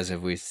 at least as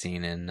we've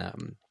seen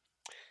in.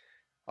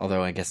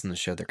 Although I guess in the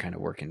show they're kind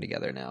of working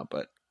together now,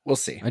 but we'll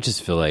see. I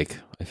feel like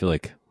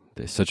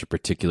there's such a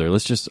particular.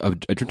 I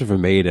dreamt of a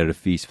maid at a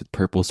feast with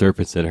purple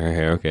serpents in her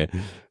hair. Okay,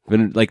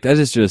 but like that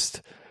is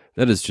just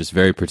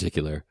very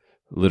particular.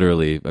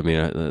 Literally, I mean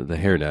the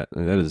hairnet.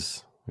 That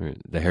is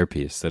the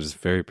hairpiece. That is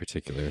very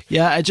particular.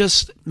 Yeah, I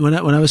just when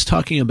I was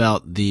talking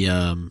about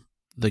the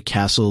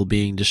castle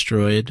being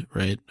destroyed,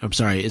 right? I'm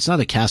sorry, it's not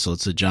a castle;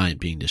 it's a giant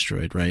being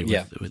destroyed, right?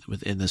 Yeah,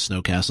 within the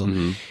snow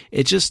castle.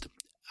 It just.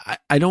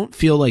 I don't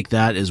feel like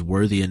that is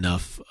worthy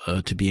enough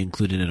to be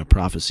included in a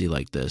prophecy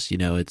like this. You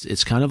know,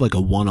 it's kind of like a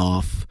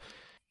one-off.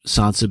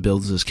 Sansa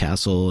builds this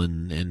castle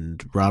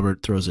and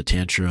Robert throws a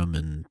tantrum,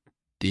 and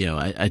you know,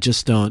 I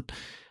just don't.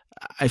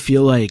 I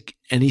feel like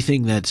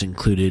anything that's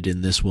included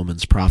in this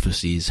woman's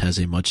prophecies has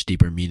a much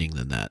deeper meaning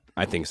than that.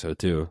 I think so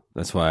too.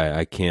 That's why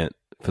I can't,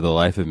 for the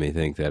life of me,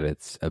 think that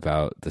it's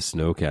about the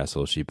snow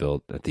castle she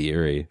built at the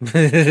Erie.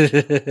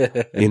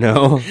 You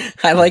know,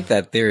 I like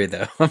that theory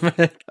though.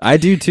 I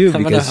do too,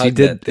 because she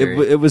did.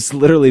 It was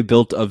literally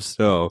built of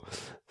snow.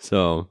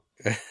 So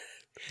I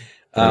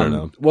don't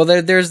know. Well,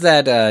 there's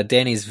that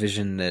Dany's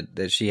vision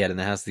that she had in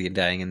the House of the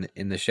Undying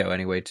in the show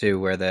anyway too,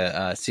 where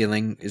the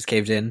ceiling is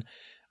caved in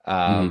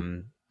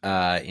the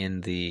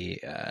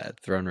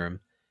throne room.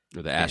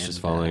 Or the ash is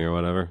falling or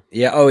whatever.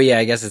 Yeah. Oh, yeah.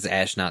 I guess it's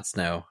ash, not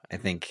snow. I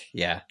think.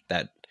 Yeah.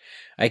 That.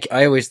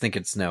 I always think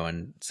it's snow,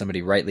 and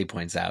somebody rightly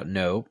points out,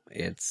 no,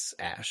 it's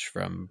ash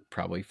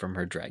probably from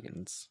her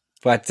dragons.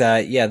 But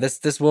yeah,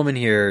 this woman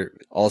here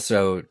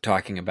also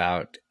talking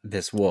about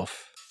this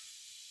wolf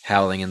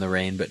howling in the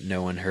rain, but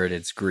no one heard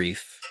its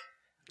grief.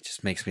 It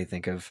just makes me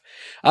think of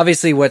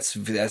obviously what's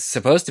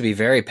supposed to be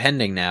very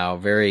pending now,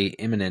 very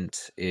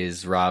imminent,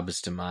 is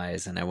Robb's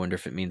demise, and I wonder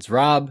if it means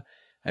Robb.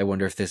 I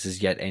wonder if this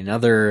is yet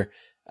another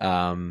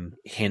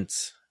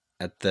hint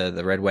at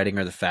the Red Wedding,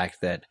 or the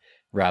fact that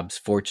Robb's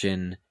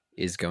fortune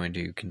is going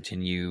to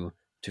continue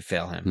to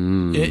fail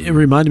him. It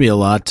reminded me a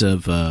lot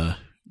of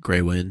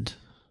Grey Wind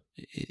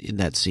in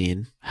that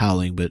scene,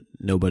 howling, but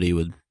nobody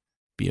would,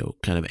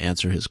 kind of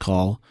answer his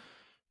call.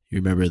 You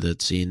remember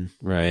that scene?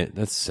 Right,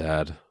 that's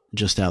sad.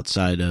 Just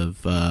outside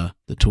of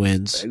the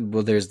twins.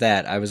 Well, there's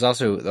that. I was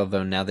also,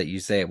 although now that you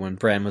say it, when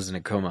Bran was in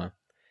a coma,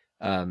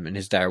 and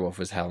his direwolf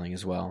was howling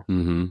as well.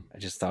 I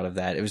just thought of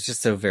that. It was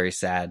just so very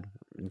sad.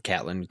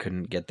 Catelyn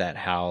couldn't get that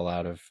howl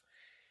out of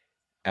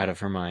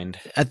her mind.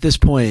 At this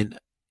point,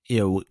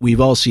 we've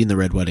all seen the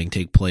Red Wedding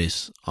take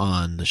place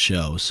on the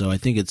show, so I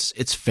think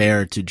it's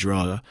fair to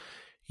draw,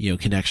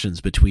 connections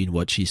between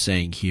what she's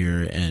saying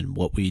here and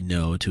what we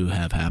know to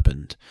have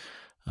happened.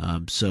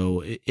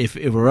 So if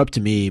it were up to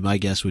me, my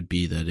guess would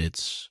be that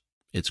it's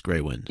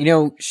Grey Wind.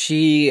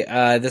 She,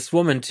 this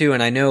woman too,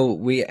 and I know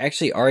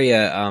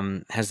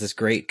Arya, has this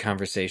great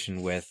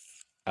conversation with,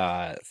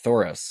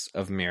 Thoros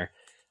of Myr,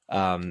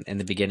 in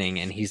the beginning,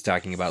 and he's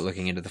talking about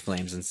looking into the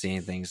flames and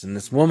seeing things. And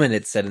this woman,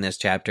 it's said in this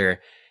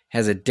chapter,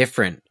 has a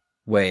different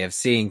way of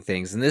seeing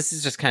things. And this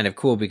is just kind of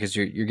cool because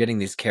you're getting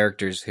these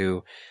characters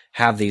who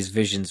have these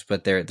visions,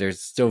 but they're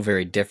still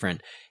very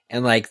different.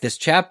 And like this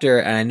chapter,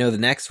 and I know the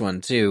next one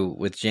too,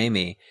 with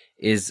Jaime,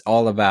 is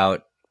all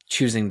about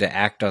choosing to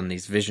act on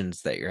these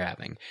visions that you're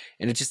having.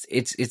 And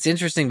it's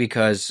interesting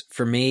because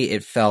for me,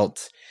 it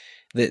felt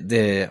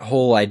the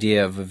whole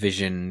idea of a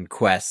vision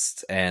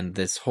quest and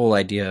this whole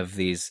idea of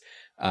these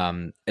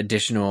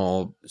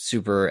additional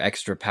super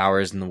extra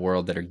powers in the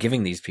world that are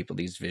giving these people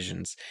these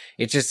visions.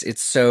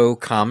 It's so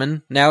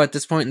common now at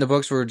this point in the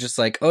books where we're just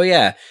like, oh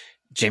yeah,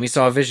 Jaime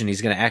saw a vision,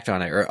 he's going to act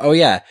on it. Or, oh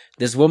yeah,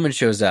 this woman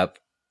shows up.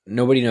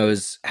 Nobody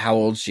knows how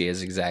old she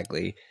is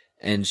exactly.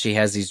 And she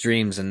has these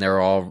dreams, and they're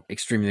all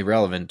extremely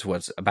relevant to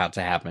what's about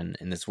to happen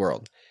in this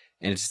world.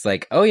 And it's just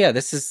like, oh yeah,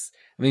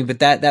 but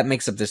that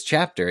makes up this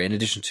chapter, in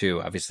addition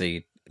to,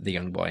 obviously, the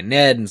young boy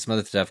Ned and some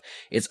other stuff.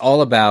 It's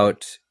all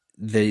about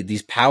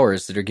these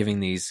powers that are giving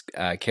these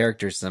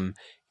characters some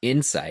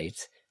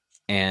insight.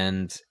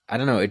 And I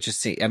don't know, it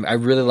just I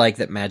really like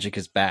that magic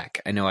is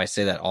back. I know I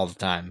say that all the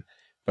time,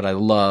 but I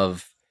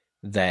love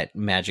that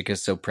magic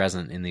is so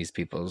present in these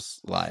people's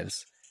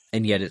lives,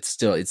 and yet it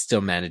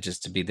still manages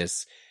to be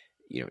this,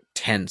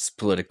 tense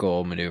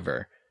political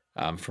maneuver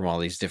from all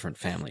these different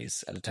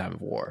families at a time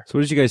of war. So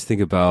what did you guys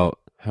think about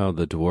how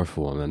the dwarf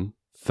woman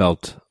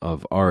felt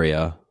of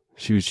Arya?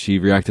 She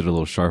reacted a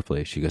little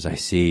sharply. She goes, "I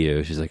see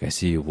you." She's like, "I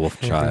see you, wolf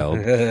child."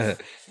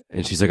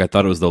 And she's like, "I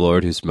thought it was the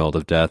Lord who smelled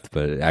of death,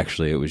 but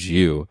actually it was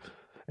you."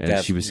 And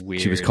That's she was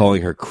weird.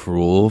 calling her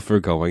cruel for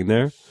going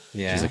there.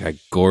 Yeah. She's like, "I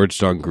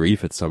gorged on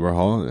grief at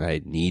Summerhall, and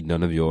I need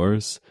none of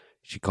yours."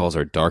 She calls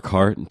her Dark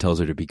Heart and tells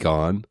her to be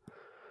gone.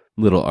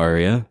 Little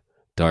Arya,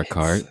 Dark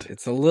Heart.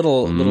 It's a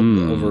little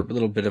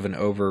bit of an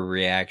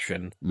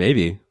overreaction.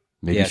 Maybe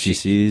Yeah, she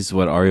sees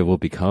what Arya will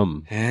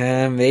become.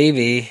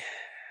 Maybe.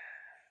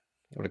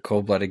 What a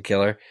cold-blooded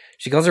killer.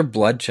 She calls her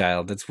Blood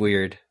Child. That's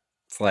weird.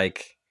 It's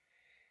like,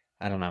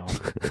 I don't know.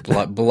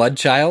 Blood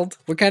Child?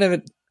 What kind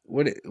of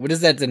what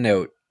does that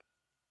denote?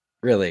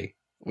 Really?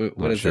 What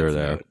Not does sure that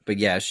there. denote? But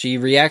yeah, she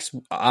reacts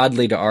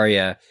oddly to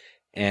Arya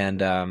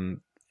and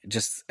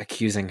just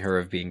accusing her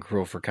of being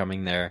cruel for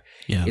coming there.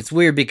 Yeah. It's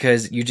weird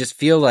because you just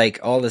feel like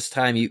all this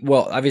time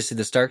obviously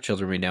the Stark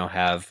children we know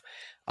have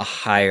a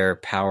higher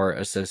power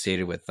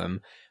associated with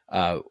them.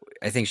 I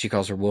think she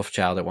calls her Wolf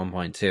Child at one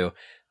point too.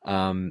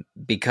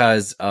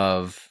 Because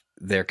of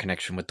their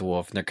connection with the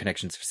wolf and their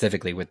connection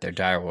specifically with their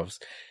direwolves.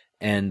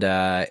 And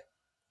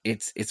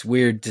it's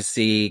weird to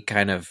see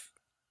kind of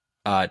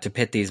to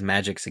pit these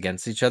magics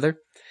against each other.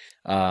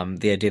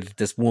 The idea that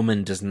this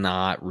woman does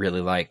not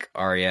really like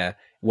Arya,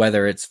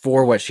 whether it's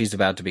for what she's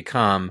about to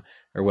become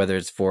or whether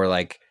it's for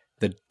like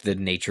the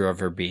nature of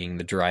her being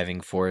the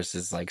driving force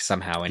is like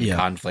somehow in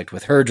conflict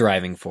with her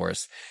driving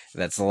force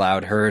that's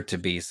allowed her to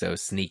be so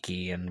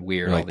sneaky and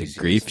weird. Or all like the these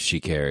grief years. she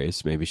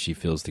carries. Maybe she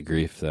feels the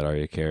grief that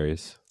Arya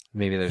carries.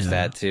 Maybe there's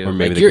that too. Or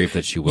maybe Like, the grief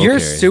that she will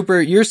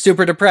carry. You're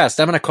super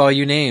depressed. I'm going to call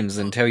you names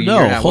and tell you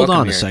you're not hold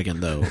welcome on here. a second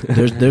though.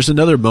 There's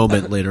another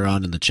moment later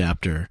on in the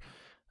chapter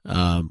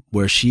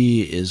where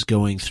she is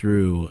going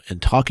through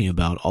and talking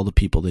about all the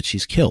people that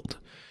she's killed.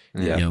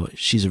 Yeah.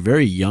 She's a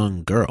very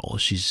young girl.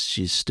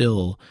 She's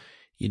still,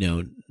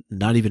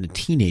 not even a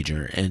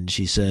teenager. And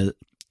she said,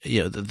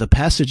 the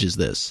passage is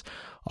this.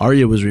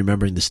 Arya was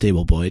remembering the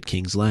stable boy at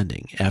King's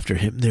Landing. After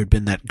him, there'd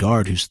been that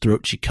guard whose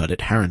throat she cut at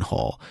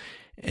Harrenhal,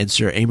 and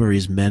Sir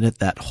Amory's men at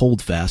that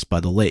holdfast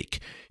by the lake.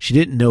 She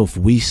didn't know if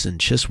Weiss and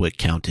Chiswick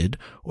counted,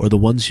 or the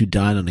ones who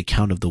died on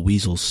account of the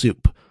weasel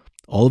soup.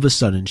 All of a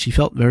sudden, she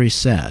felt very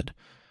sad.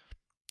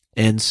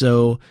 And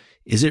so,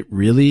 is it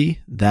really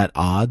that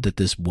odd that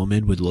this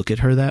woman would look at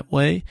her that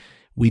way?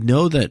 We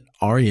know that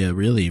Arya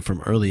really,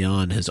 from early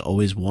on, has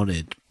always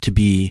wanted to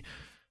be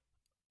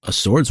a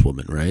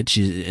swordswoman, right?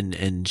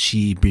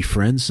 She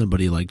befriends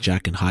somebody like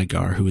Jaqen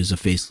H'ghar, who is a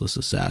faceless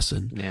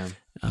assassin. Yeah.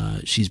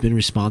 She's been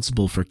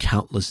responsible for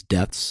countless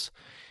deaths,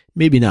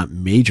 maybe not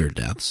major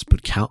deaths,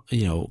 but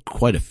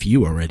quite a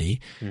few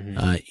already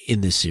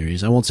in this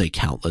series. I won't say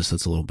countless;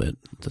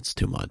 that's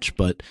too much.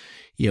 But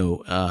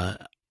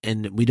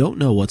and we don't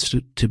know what's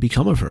to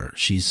become of her.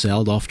 She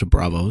sailed off to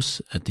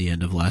Bravos at the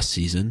end of last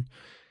season,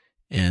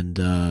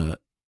 and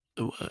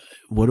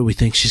what do we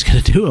think she's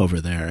going to do over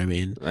there? I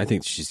mean, I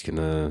think she's going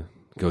to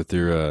go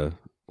through a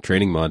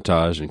training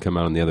montage and come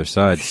out on the other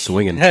side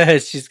swinging.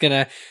 It's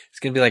gonna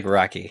be like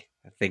Rocky.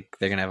 I think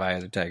they're gonna have Eye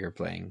of the Tiger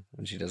playing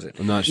when she does it.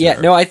 I'm not sure.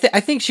 Yeah, no, I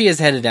think she is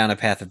headed down a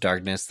path of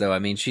darkness, though. I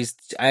mean,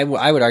 I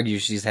would argue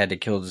she's had to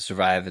kill to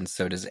survive, and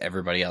so does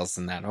everybody else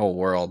in that whole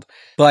world.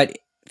 But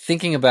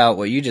thinking about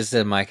what you just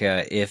said,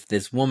 Micah, if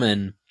this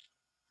woman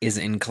is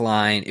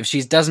inclined, if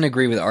she doesn't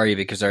agree with Arya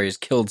because Arya's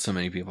killed so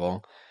many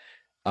people,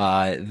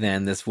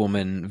 then this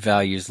woman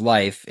values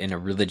life in a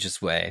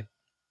religious way.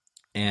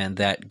 And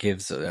that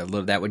gives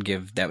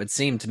that would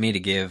seem to me to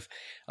give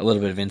a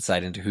little bit of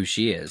insight into who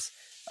she is.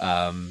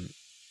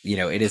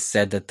 It is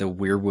said that the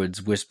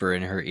weirwoods whisper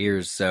in her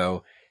ears,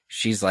 so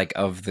she's like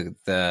of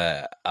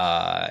the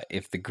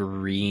if the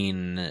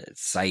green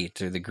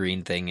sight or the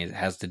green thing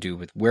has to do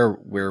with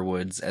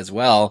weirwoods as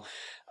well.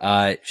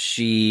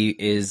 She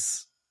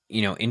is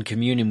in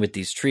communion with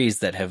these trees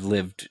that have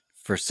lived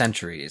for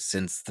centuries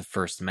since the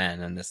first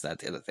men and this, that,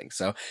 the other thing.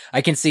 So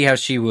I can see how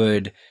she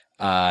would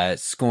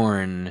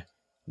scorn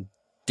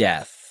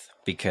death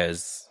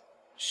because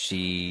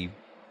the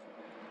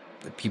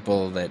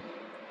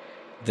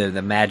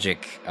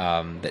magic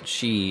that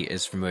she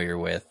is familiar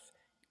with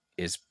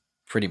is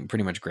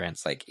pretty much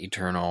grants like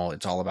eternal.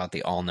 It's all about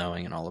the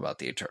all-knowing and all about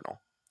the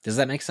eternal. Does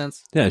that make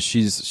sense? Yeah,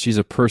 she's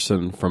a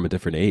person from a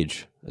different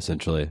age,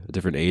 essentially, a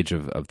different age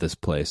of this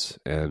place,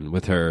 and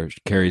with her she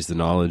carries the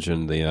knowledge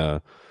and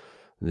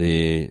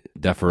the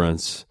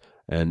deference,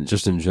 and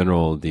just in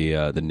general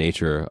the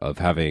nature of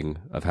having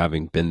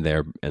been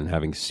there and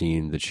having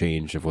seen the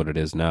change of what it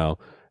is now,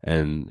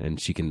 and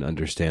she can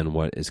understand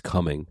what is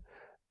coming,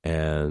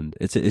 and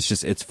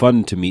it's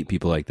fun to meet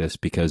people like this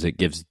because it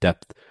gives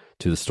depth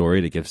to the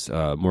story. It gives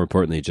more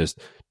importantly just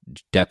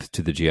depth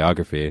to the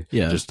geography,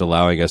 Yeah. just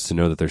allowing us to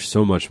know that there's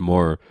so much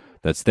more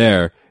that's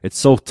there. It's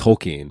so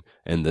Tolkien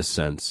in this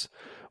sense,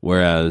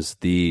 whereas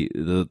the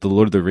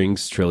Lord of the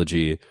Rings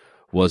trilogy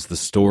was the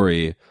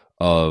story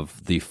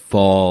of the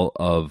fall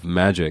of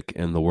magic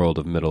in the world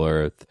of Middle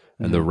Earth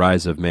and the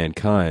rise of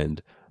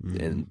mankind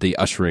and the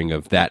ushering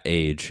of that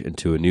age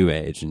into a new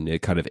age, and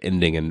it kind of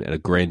ending in a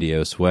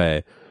grandiose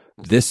way.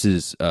 This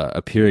is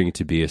appearing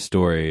to be a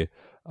story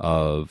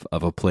of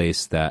a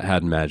place that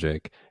had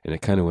magic, and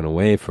it kind of went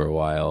away for a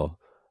while,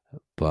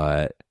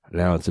 but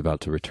now it's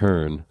about to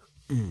return.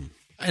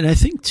 And I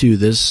think, too,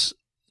 this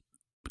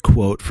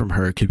quote from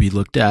her could be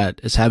looked at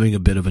as having a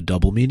bit of a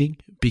double meaning,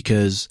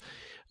 because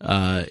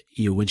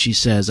when she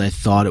says, "I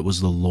thought it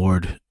was the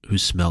Lord who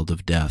smelled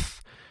of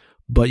death,"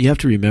 but you have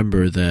to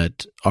remember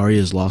that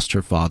Arya's lost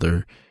her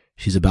father.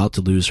 She's about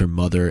to lose her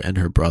mother and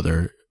her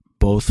brother.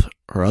 Both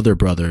her other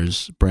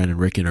brothers, Bran and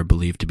Rickon, are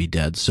believed to be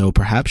dead. So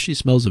perhaps she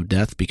smells of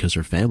death because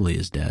her family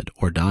is dead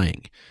or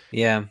dying.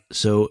 Yeah.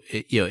 So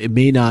it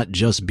may not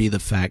just be the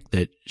fact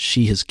that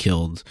she has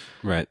killed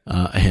Right.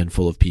 a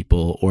handful of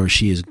people, or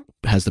she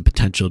has the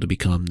potential to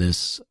become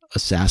this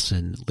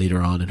assassin later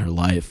on in her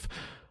life,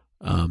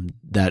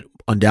 that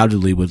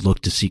undoubtedly would look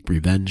to seek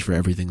revenge for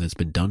everything that's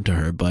been done to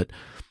her. But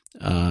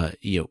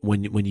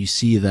when you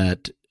see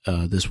that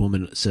this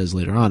woman says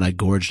later on, "I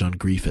gorged on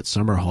grief at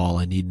Summerhall.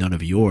 I need none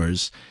of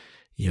yours."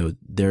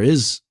 There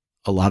is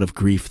a lot of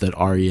grief that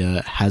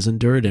Arya has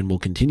endured and will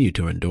continue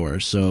to endure.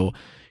 So,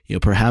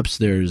 perhaps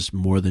there's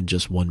more than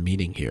just one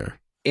meaning here.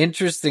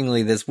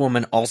 Interestingly, this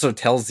woman also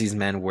tells these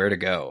men where to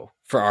go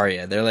for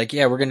Arya. They're like,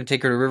 "Yeah, we're going to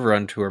take her to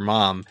Riverrun to her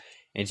mom."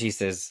 And she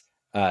says,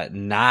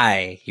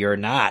 "Nah, you're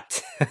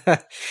not."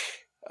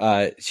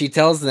 She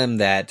tells them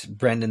that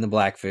Brendan the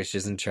Blackfish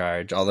is in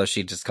charge, although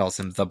she just calls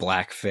him the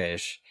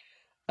Blackfish.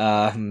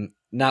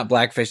 Not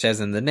Blackfish as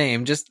in the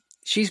name,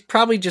 she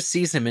probably just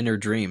sees him in her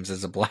dreams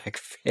as a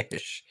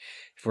blackfish,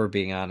 if we're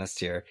being honest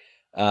here.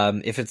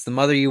 If it's the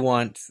mother you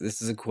want,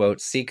 this is a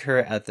quote, "Seek her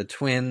at the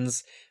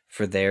twins,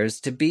 for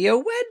there's to be a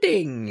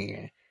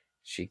wedding."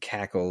 She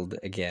cackled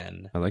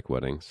again. I like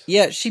weddings.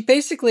 Yeah, she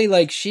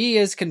basically, she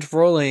is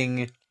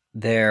controlling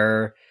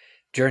their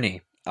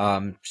journey.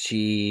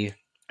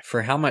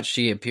 For how much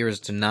she appears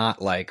to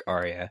not like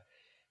Arya,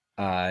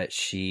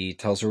 she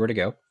tells her where to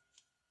go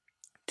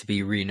to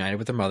be reunited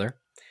with her mother.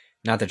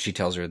 Not that she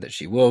tells her that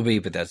she will be,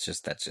 but that's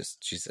just,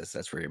 she says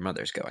that's where your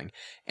mother's going.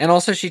 And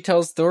also she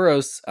tells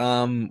Thoros,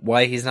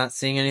 why he's not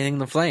seeing anything in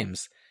the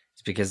flames.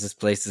 It's because this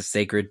place is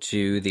sacred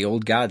to the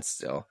old gods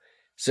still.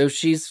 So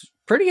she's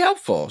pretty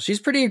helpful.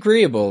 She's pretty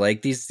agreeable.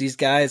 Like these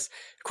guys,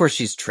 of course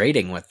she's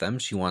trading with them.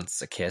 She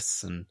wants a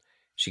kiss and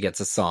she gets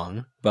a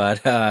song,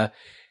 but,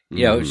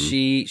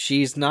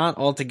 she's not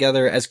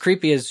altogether as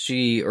creepy as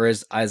she, or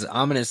as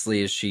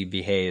ominously as she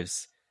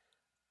behaves.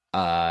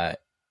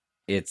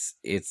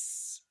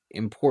 It's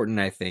important,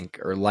 I think,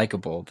 or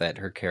likable that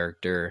her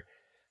character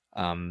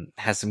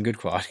has some good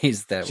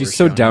qualities that she's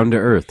so down to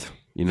earth,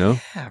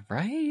 Yeah,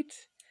 right?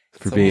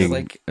 For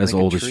being as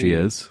old as she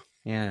is.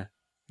 Yeah,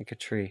 like a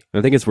tree.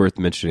 I think it's worth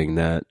mentioning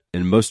that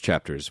in most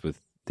chapters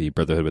with the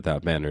Brotherhood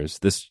Without Banners,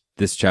 this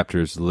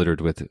chapter is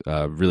littered with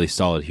really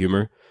solid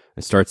humor.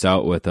 It starts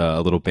out with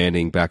a little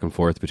banding back and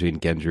forth between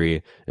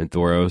Gendry and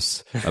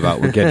Thoros about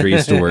where Gendry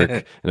used to work,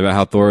 and about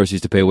how Thoros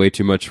used to pay way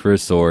too much for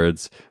his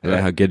swords, and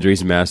about how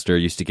Gendry's master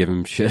used to give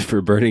him shit for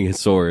burning his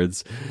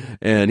swords.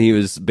 And he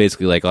was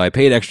basically like, "Well, I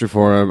paid extra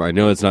for him. I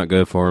know it's not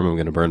good for him. I'm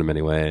going to burn him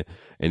anyway."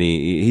 And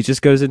he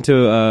just goes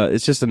into,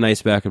 it's just a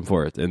nice back and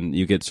forth, and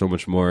you get so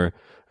much more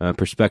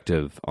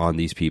perspective on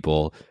these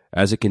people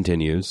as it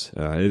continues.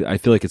 I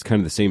feel like it's kind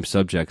of the same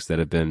subjects that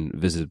have been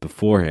visited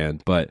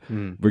beforehand, but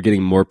we're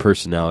getting more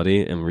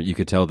personality, and you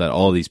could tell that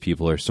all these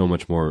people are so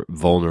much more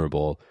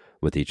vulnerable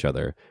with each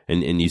other.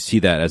 And you see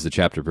that as the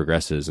chapter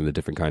progresses and the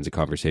different kinds of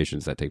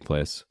conversations that take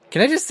place.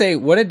 Can I just say,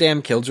 what a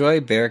damn killjoy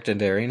Beric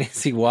Dondarrion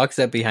is. He walks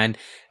up behind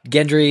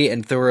Gendry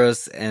and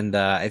Thoros, and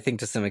I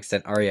think to some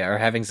extent Arya are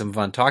having some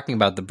fun talking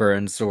about the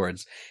burned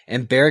swords.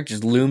 And Beric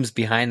just looms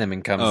behind them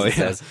and comes and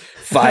says,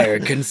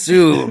 "Fire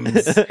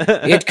consumes.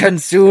 It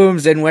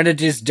consumes, and when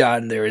it is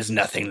done, there is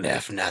nothing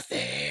left,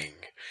 nothing."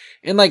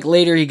 And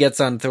later he gets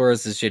on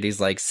Thoros' shit.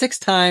 He's like, 6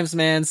 times,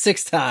 man,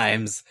 6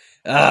 times.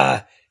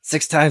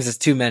 6 times is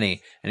too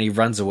many. And he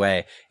runs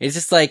away. It's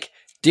just like,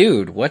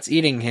 dude, what's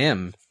eating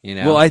him?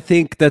 Well, I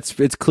think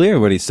it's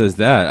clear when he says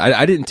that.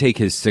 I didn't take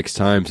his 6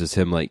 times as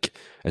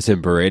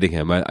him berating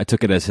him. I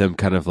took it as him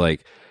kind of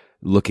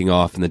looking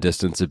off in the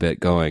distance a bit,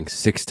 going,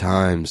 6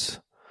 times.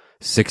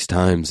 6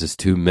 times is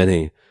too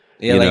many.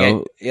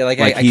 Yeah,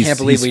 I can't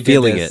believe we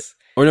did this. It.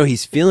 Or no,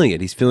 he's feeling it.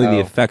 He's feeling the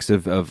effects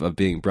of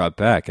being brought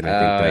back. And I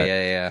think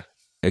that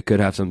it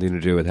could have something to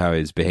do with how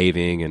he's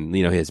behaving, and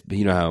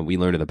how we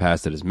learned in the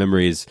past that his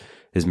memory's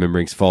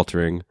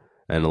faltering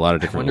in a lot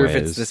of different ways. I wonder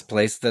if it's this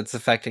place that's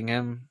affecting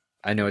him.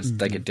 I know it's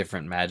like a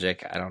different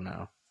magic. I don't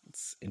know.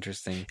 It's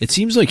interesting. It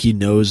seems like he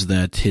knows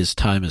that his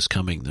time is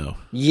coming, though.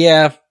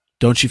 Yeah.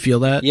 Don't you feel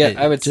that? Yeah,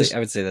 I would say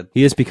that.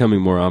 He is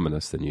becoming more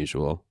ominous than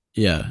usual.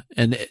 Yeah,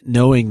 and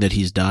knowing that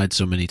he's died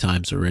so many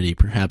times already,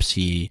 perhaps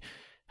he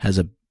has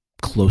a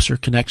closer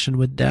connection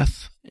with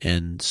death,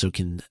 and so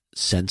can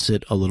sense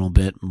it a little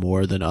bit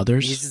more than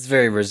others. He's just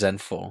very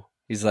resentful.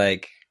 He's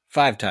like,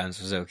 5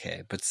 times was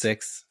okay, but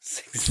 6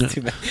 is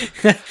too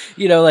bad.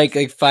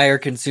 Like fire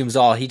consumes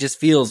all. He just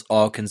feels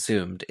all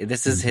consumed.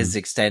 This is his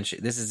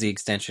extension. This is the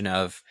extension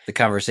of the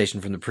conversation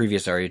from the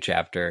previous Arya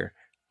chapter,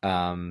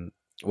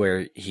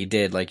 where he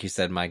did, like you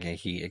said, Micah,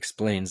 he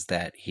explains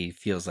that he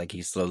feels like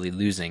he's slowly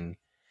losing.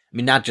 I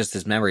mean, not just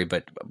his memory,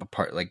 but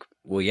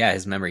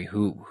his memory,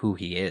 who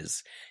he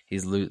is.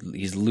 He's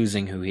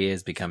losing who he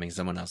is, becoming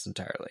someone else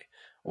entirely,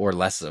 or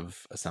less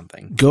of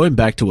something. Going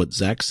back to what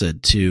Zach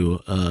said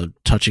too,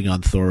 touching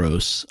on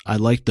Thoros, I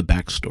like the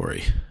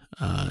backstory.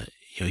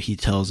 He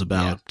tells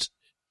about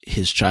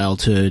his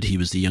childhood. He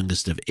was the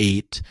youngest of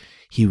 8.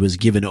 He was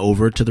given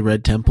over to the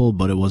Red Temple,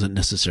 but it wasn't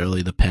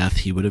necessarily the path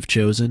he would have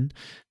chosen.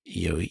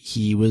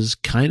 He was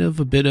kind of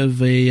a bit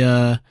of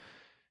a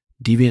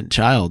deviant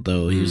child,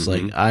 though. He was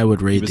like, I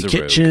would raid the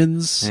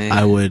kitchens.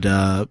 I would,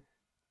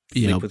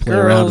 play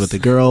around with the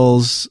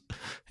girls.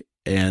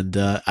 And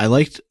I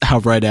liked how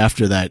right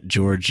after that,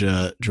 George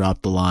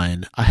dropped the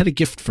line, I had a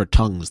gift for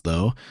tongues,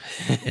 though.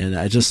 And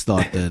I just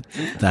thought that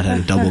had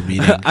a double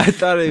meaning. I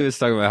thought he was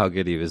talking about how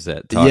good he was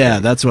at talking. Yeah,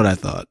 that's what I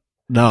thought.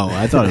 No,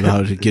 I thought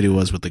about how good he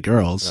was with the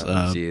girls.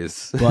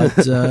 Jeez.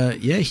 But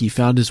he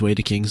found his way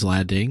to King's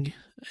Landing,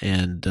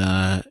 and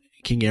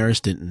King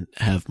Aerys didn't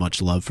have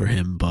much love for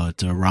him,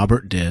 but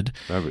Robert did.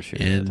 Robert sure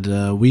and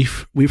did.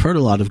 We've heard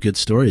a lot of good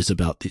stories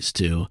about these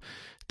two.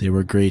 They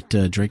were great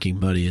drinking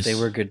buddies. They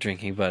were good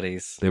drinking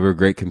buddies. They were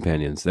great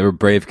companions. They were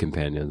brave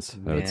companions,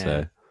 I would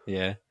say.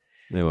 Yeah.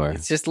 They were.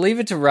 It's just leave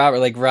it to Robert.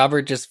 Like,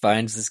 Robert just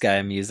finds this guy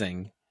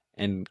amusing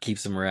and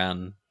keeps him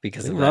around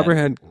because of that. Robert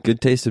had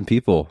good taste in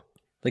people.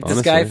 Like,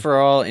 honestly. This guy, for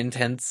all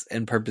intents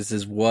and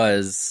purposes,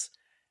 was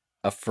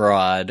a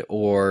fraud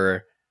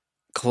or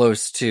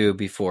close to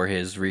before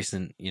his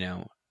recent,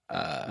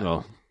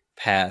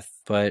 path.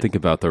 But think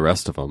about the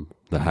rest of them,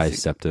 the High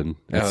Septon,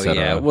 etc. Oh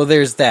yeah, well,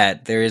 there's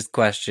that. There is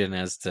question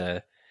as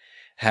to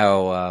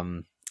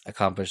how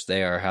accomplished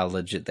they are, how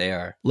legit they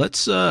are.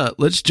 Let's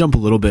jump a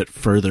little bit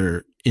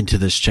further into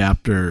this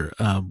chapter.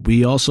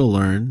 We also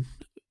learn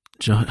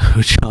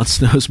who Jon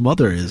Snow's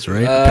mother is,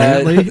 right?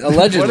 Apparently,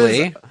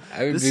 allegedly.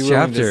 I would this be willing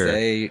chapter, to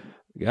say,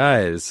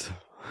 guys.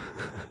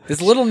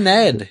 This little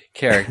Ned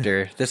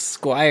character, this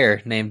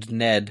squire named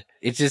Ned.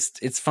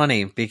 It's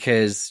funny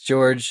because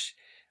George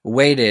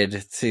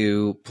waited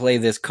to play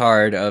this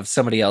card of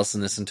somebody else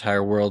in this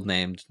entire world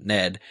named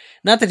Ned.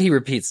 Not that he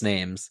repeats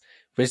names,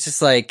 but it's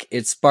just like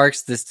it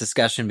sparks this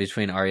discussion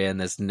between Arya and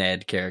this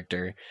Ned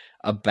character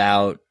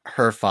about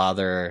her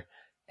father,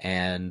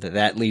 and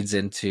that leads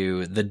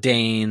into the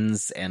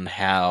Danes and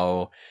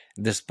how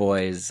this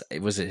boy's,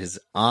 was it his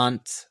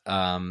aunt?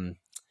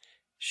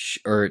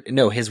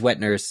 His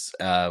wet nurse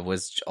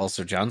was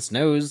also Jon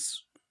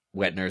Snow's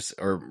wet nurse,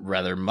 or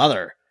rather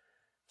mother.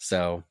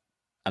 So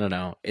I don't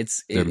know.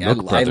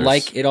 I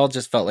like it. All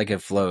just felt like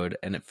it flowed,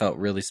 and it felt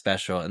really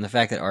special. And the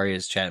fact that Arya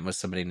is chatting with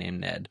somebody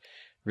named Ned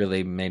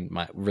really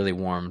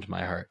warmed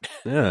my heart.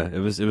 Yeah, it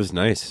was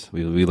nice.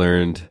 We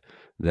learned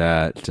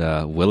that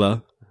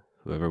Willa,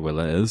 whoever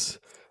Willa is,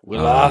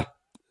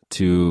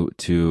 to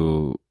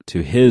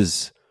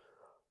his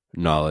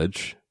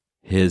knowledge,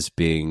 his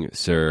being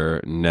Sir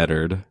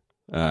Neddard.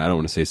 I don't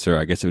want to say Sir.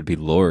 I guess it would be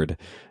Lord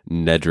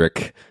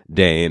Nedrick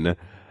Dane.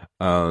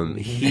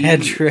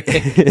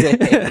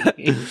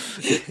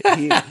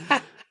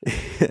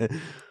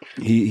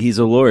 He's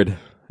a lord,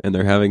 and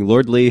they're having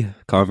lordly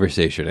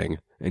conversationing,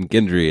 and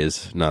Gendry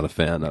is not a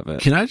fan of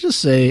it. Can I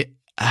just say,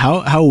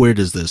 how weird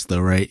is this,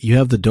 though, right? You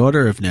have the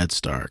daughter of Ned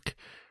Stark,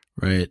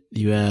 right?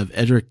 You have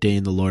Edric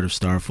Dane, the Lord of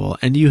Starfall,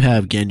 and you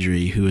have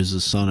Gendry, who is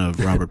the son of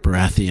Robert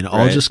Baratheon,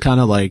 all just kind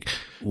of like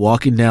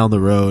walking down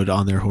the road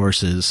on their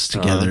horses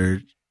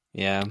together.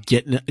 Yeah,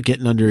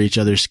 getting under each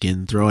other's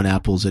skin, throwing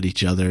apples at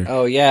each other.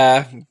 Oh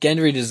yeah,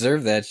 Gendry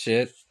deserved that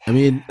shit. I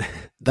mean,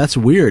 that's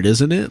weird,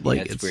 isn't it?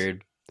 Like, it's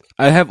weird.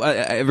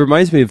 It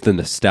reminds me of the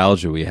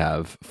nostalgia we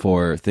have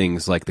for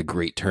things like the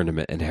Great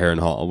Tournament in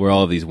Harrenhal, where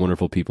all of these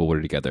wonderful people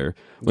were together.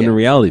 When in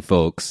reality,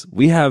 folks,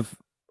 we have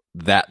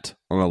that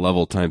on a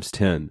level times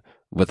 10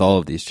 with all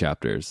of these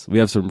chapters. We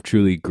have some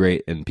truly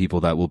great and people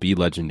that will be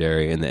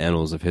legendary in the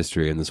annals of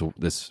history in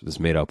this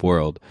made up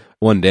world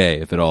one day,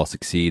 if it all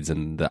succeeds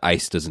and the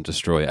ice doesn't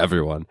destroy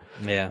everyone.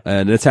 Yeah.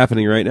 And it's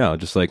happening right now,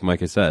 just like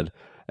Micah said.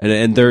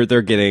 And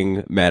they're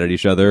getting mad at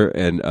each other,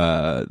 and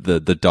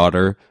the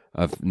daughter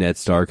of Ned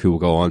Stark, who will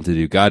go on to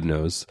do God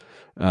knows,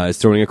 is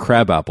throwing a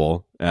crab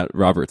apple at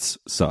Robert's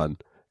son.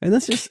 And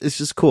it's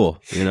just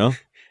cool, you know?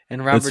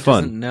 And Robert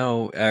doesn't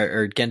know,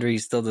 or Gendry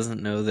still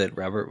doesn't know that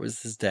Robert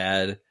was his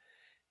dad.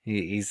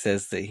 He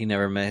says that he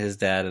never met his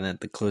dad, and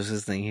that the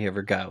closest thing he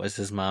ever got was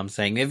his mom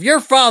saying, "If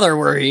your father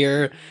were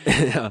here,"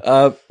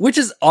 which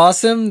is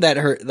awesome. That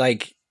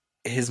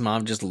his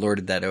mom just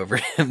lorded that over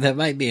him. That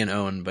might be an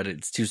own, but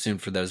it's too soon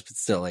for those. But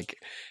still,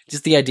 like,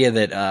 just the idea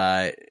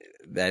that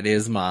that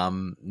his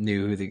mom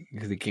knew who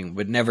the king,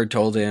 but never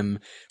told him,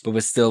 but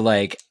was still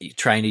like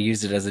trying to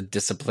use it as a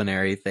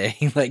disciplinary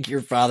thing. Like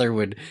you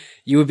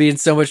would be in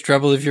so much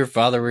trouble if your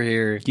father were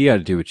here. You got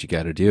to do what you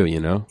got to do, you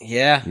know?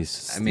 Yeah.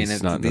 These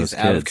These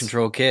out of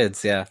control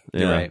kids. Yeah.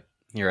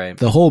 You're right.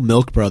 The whole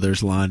Milk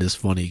Brothers line is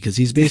funny because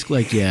he's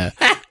basically like, yeah,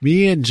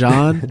 me and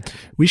John,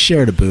 we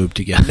shared a boob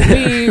together.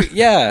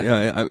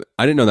 Yeah.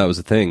 I didn't know that was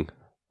a thing.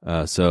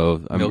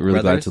 So I'm Milk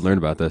really Brothers? glad to learn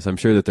about this. I'm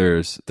sure that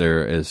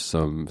there is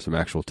some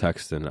actual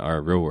text in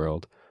our real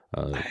world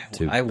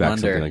to I back wonder.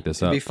 something like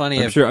this up. It'd be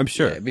funny I'm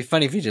sure. Yeah, it'd be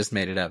funny if you just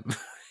made it up.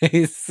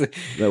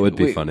 That would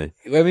be funny.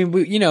 I mean,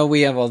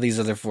 we have all these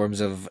other forms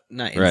of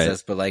not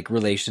incest, but like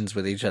relations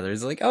with each other.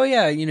 It's like, oh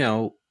yeah,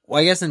 well,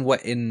 I guess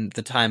in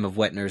the time of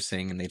wet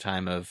nursing, in the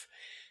time of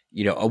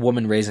a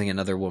woman raising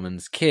another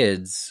woman's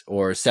kids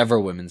or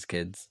several women's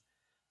kids,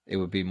 it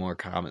would be more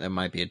common. That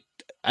might be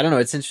I don't know.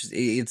 It's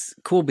interesting. It's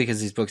cool because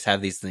these books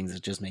have these things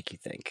that just make you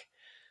think.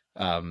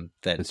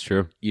 That it's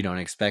true. You don't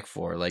expect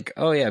for, like,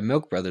 oh yeah,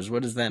 Milk Brothers.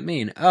 What does that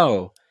mean?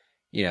 Oh,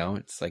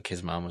 it's like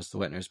his mom was the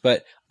wet nurse.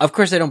 But of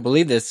course, I don't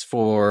believe this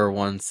for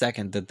 1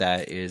 second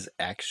that is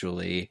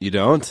actually You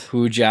don't?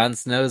 who Jon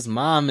Snow's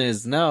mom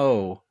is.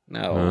 No,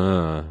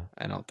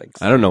 I don't think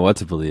so. I don't know what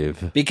to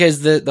believe.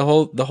 Because the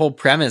whole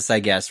premise, I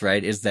guess,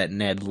 right, is that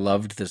Ned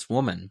loved this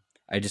woman.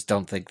 I just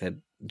don't think that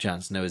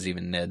Jon Snow is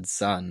even Ned's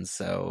son,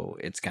 so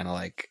it's kind of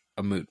like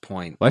a moot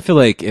point. Well, I feel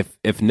like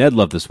if Ned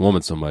loved this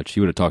woman so much,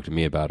 he would have talked to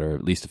me about her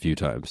at least a few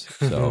times.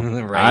 So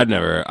Right. I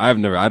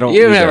don't.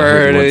 You've need to never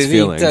hurt heard anyone's of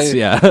feelings.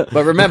 Yeah,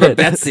 But remember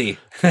Betsy.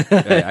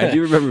 Yeah, I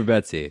do remember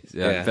Betsy.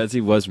 Yeah.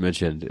 Betsy was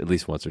mentioned at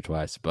least once or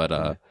twice.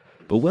 But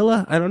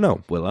Willa, I don't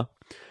know.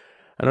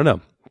 I don't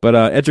know. But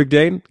Edric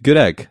Dane, good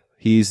egg.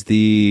 He's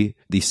the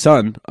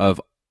son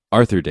of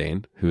Arthur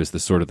Dane, who is the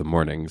Sword of the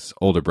Morning's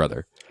older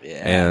brother.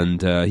 Yeah.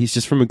 And he's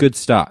just from a good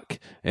stock.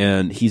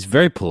 And he's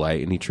very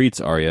polite, and he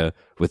treats Arya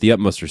with the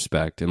utmost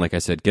respect. And like I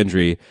said,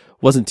 Gendry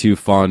wasn't too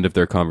fond of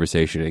their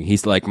conversationing.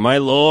 He's like, my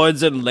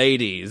lords and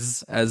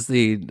ladies, as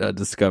he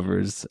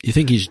discovers. You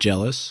think he's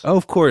jealous? Oh,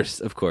 of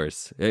course.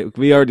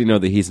 We already know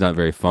that he's not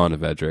very fond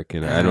of Edric,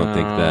 and I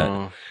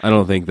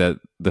don't think that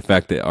the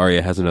fact that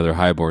Arya has another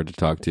highborn to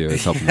talk to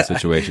is helping the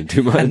situation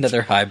too much.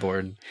 Another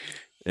highborn.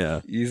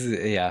 Yeah.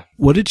 Yeah.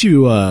 What did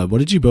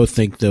you both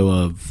think though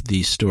of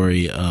the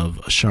story of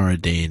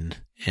Ashara Dane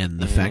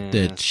and the fact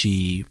that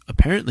she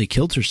apparently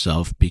killed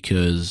herself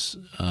because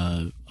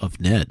of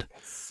Ned?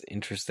 It's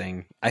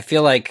interesting. I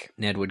feel like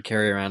Ned would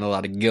carry around a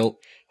lot of guilt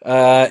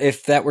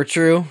if that were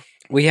true.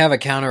 We have a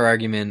counter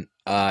argument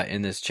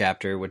in this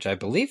chapter, which I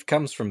believe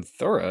comes from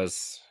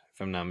Thoros,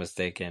 if I'm not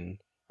mistaken,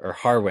 or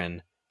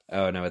Harwin.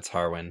 Oh no, it's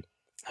Harwin,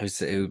 who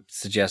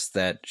suggests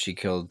that she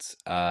killed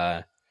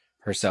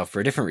herself for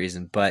a different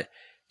reason. But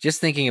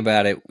just thinking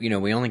about it,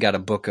 we only got a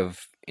book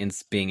of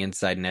being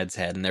inside Ned's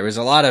head, and there was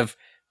a lot of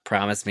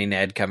promise me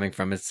Ned coming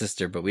from his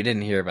sister, but we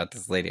didn't hear about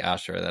this Lady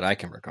Ashara that I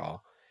can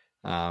recall.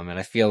 And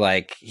I feel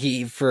like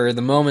for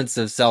the moments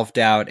of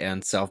self-doubt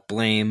and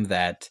self-blame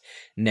that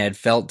Ned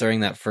felt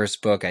during that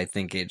first book, I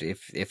think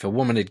if a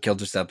woman had killed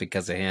herself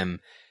because of him,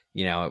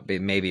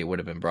 maybe it would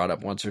have been brought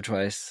up once or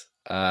twice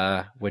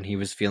when he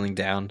was feeling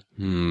down.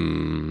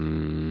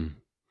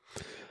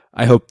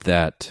 I hope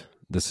that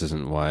this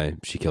isn't why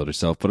she killed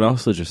herself, but I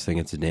also just think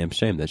it's a damn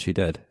shame that she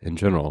did in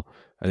general.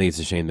 I think it's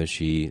a shame that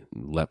she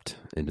leapt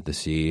into the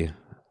sea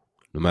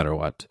no matter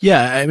what.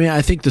 Yeah, I mean,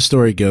 I think the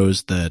story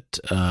goes that,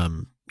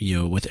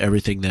 with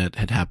everything that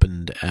had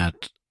happened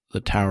at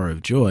the Tower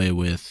of Joy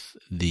with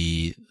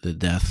the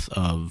death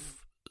of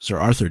Sir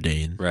Arthur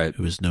Dane, right,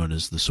 who is known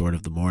as the Sword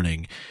of the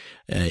Morning,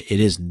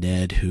 it is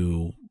Ned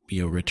who,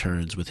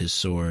 returns with his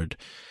sword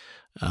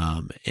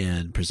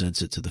and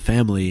presents it to the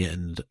family,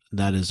 and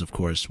that is, of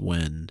course,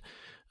 when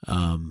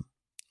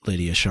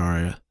Lady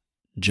Ashara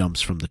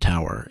jumps from the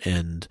tower.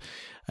 And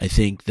I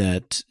think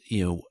that,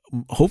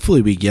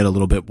 hopefully we get a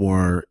little bit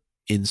more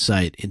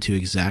insight into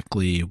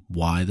exactly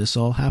why this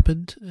all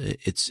happened.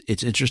 It's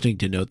interesting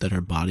to note that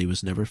her body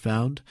was never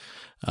found.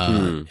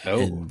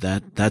 And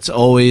that's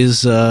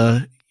always,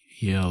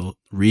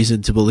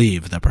 reason to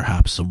believe that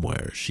perhaps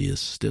somewhere she is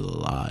still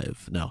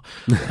alive. No,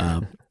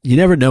 you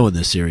never know in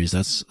this series.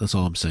 That's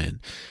all I'm saying.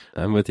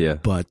 I'm with you.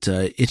 But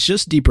it's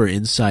just deeper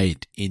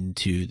insight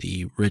into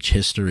the rich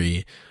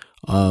history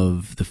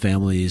of the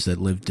families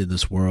that lived in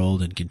this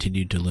world and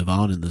continued to live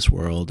on in this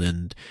world,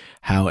 and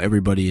how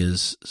everybody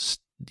is,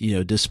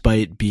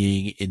 despite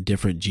being in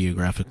different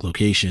geographic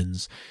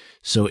locations,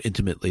 so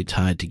intimately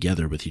tied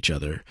together with each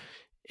other.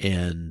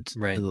 And,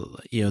 right,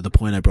 the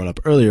point I brought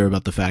up earlier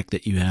about the fact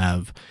that you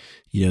have,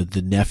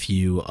 the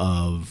nephew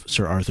of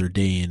Sir Arthur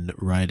Dane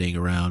riding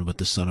around with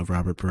the son of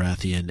Robert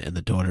Baratheon and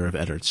the daughter of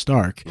Eddard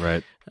Stark.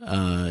 Right.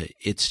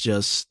 It's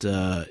just,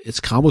 it's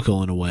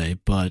comical in a way,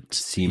 but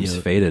seems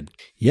fated.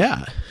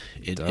 Yeah,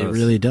 it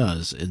really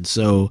does. And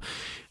so,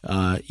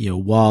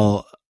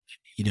 while,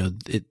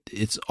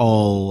 it's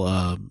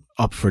all,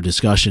 up for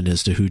discussion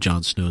as to who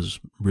Jon Snow's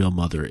real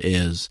mother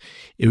is,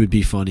 it would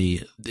be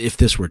funny if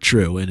this were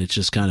true and it's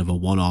just kind of a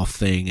one-off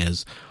thing,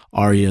 as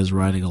Arya is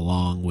riding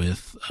along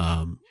with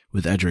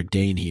Edric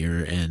Dane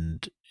here,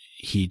 and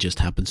he just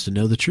happens to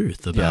know the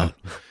truth about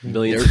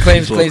millions of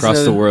people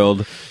across the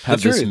world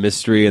have this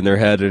mystery in their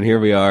head, and here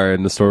we are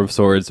in the Storm of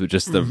Swords with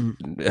just the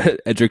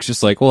Edric's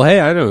just like, well,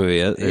 hey, I know who he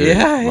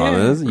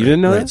is. You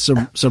didn't know that?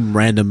 Some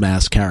random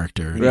mass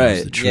character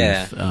knows the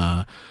truth.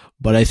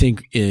 But I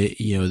think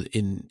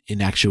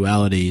in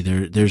actuality,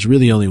 there's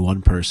really only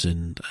one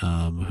person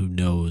who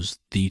knows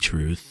the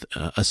truth,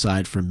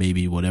 aside from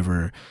maybe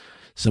whatever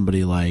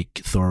somebody like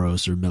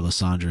Thoros or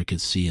Melisandre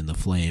could see in the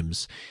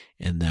flames.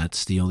 And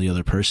that's the only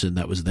other person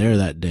that was there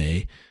that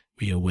day,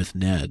 with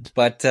Ned.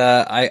 But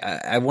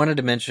I wanted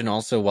to mention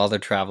also, while they're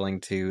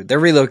traveling they're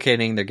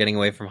relocating, they're getting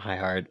away from High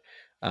Heart,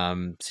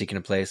 seeking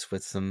a place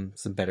with some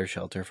better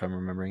shelter, if I'm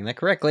remembering that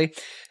correctly.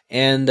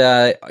 And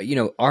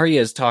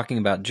Arya is talking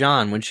about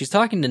Jon. When she's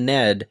talking to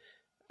Ned,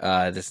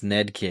 this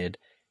Ned kid,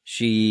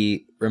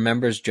 she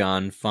remembers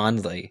Jon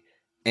fondly.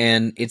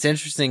 And it's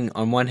interesting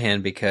on one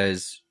hand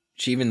because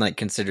she even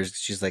considers,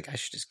 she's like, I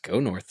should just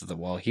go north of the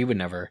wall. He would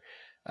never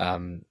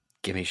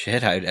give me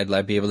shit.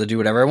 I'd be able to do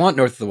whatever I want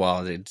north of the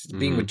wall.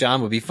 Being with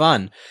Jon would be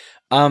fun.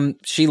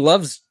 She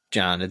loves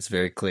Jon. It's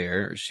very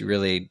clear. She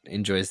really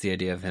enjoys the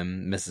idea of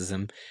him, misses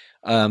him.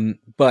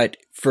 But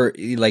for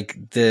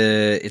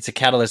it's a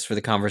catalyst for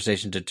the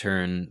conversation to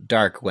turn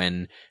dark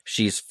when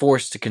she's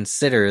forced to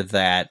consider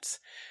that,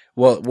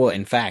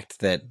 in fact,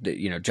 that,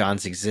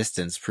 Jon's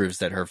existence proves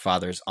that her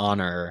father's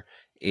honor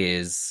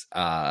is,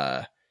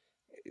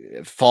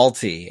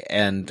 faulty,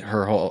 and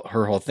her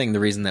whole thing, the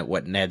reason that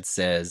what Ned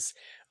says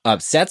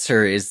upsets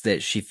her is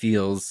that she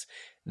feels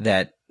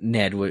that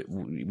Ned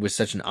was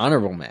such an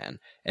honorable man.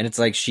 And it's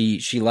like she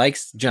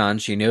likes Jon,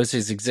 she knows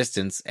his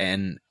existence,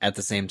 and at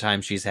the same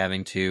time she's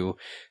having to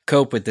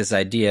cope with this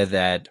idea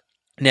that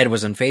Ned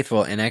was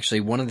unfaithful. And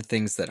actually one of the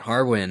things that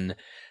Harwin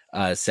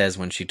says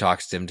when she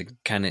talks to him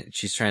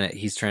he's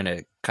trying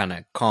to kind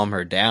of calm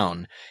her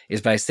down,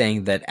 is by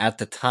saying that at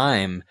the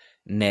time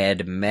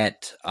Ned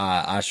met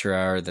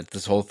Ashura, or that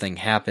this whole thing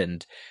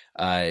happened,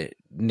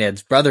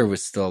 Ned's brother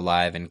was still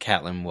alive and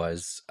Catelyn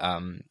was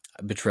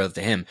betrothed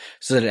to him,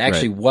 so that it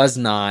actually was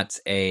not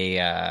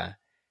a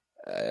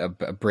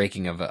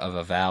breaking of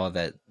a vow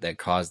that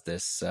caused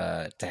this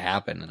to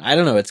happen. And I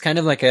don't know, it's kind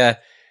of like a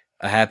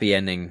happy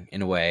ending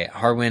in a way.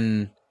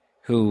 Harwin,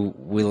 who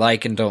we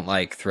like and don't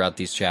like throughout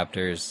these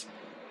chapters,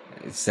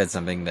 said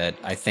something that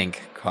I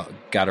think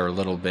got her a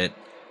little bit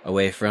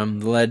away from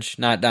the ledge.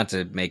 Not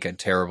to make a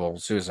terrible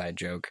suicide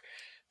joke,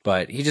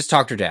 but he just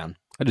talked her down.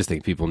 I just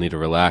think people need to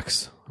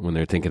relax when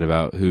they're thinking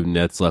about who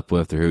Ned slept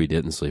with or who he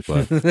didn't sleep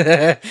with.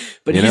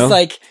 But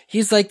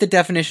he's like the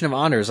definition of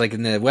honors. Like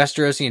in the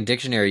Westerosian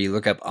dictionary, you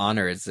look up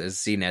honor as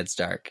see Ned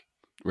Stark.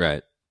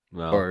 Right.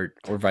 Well,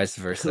 or vice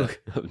versa.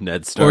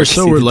 Ned Stark. Or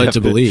so we're led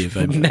to believe.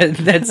 I mean.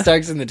 Ned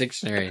Stark's in the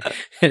dictionary,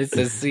 and it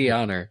says see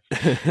honor.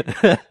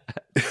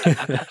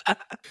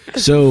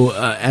 So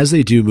as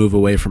they do move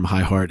away from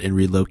High Heart and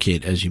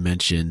relocate, as you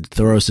mentioned,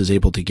 Thoros is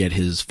able to get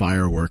his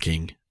fire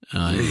working.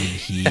 And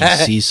he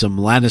sees some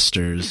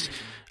Lannisters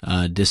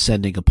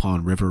descending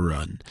upon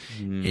Riverrun.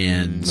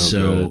 And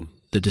so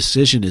the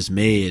decision is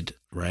made,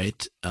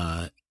 right,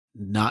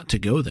 not to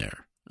go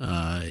there.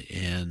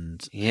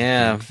 And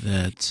I think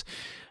that,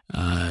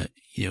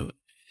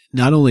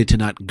 not only to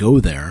not go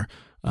there,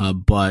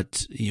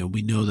 but,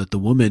 we know that the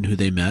woman who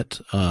they met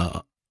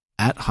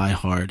at High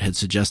Heart had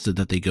suggested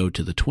that they go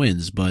to the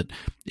Twins, but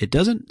it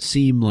doesn't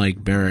seem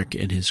like Beric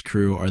and his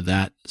crew are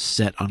that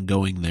set on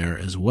going there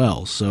as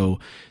well. So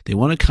they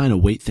want to kind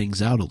of wait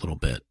things out a little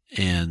bit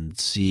and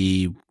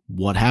see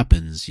what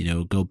happens,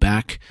 go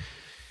back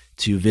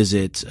to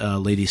visit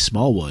Lady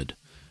Smallwood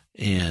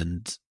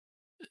and,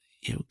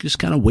 just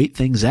kind of wait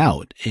things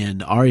out.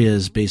 And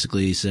Arya's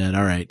basically said,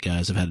 all right,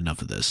 guys, I've had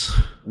enough of this.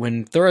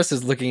 When Thoros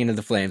is looking into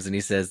the flames and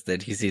he says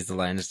that he sees the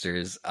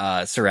Lannisters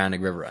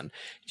surrounding Riverrun,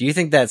 do you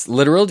think that's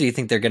literal? Do you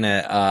think they're going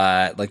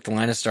to, the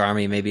Lannister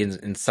army, maybe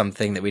in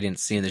something that we didn't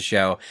see in the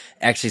show,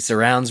 actually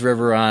surrounds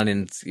Riverrun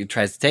and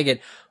tries to take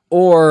it?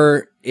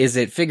 Or is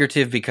it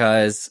figurative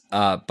because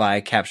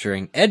by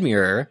capturing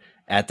Edmure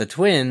at the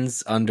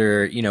Twins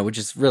under, which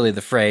is really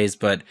the phrase,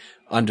 but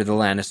under the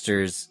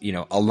Lannisters,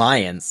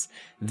 alliance,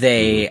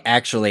 they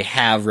actually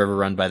have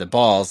Riverrun by the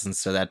balls, and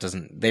so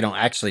they don't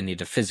actually need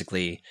to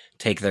physically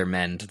take their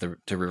men to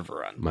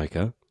Riverrun.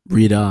 Micah?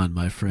 Read on,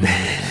 my friend.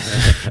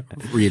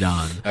 Read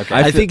on. Okay.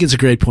 I think it's a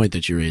great point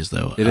that you raised,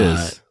 though. It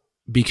is.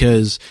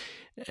 Because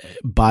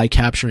by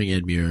capturing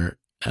Edmure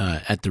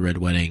at the Red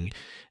Wedding,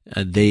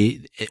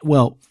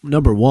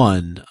 number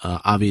one,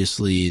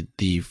 obviously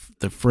the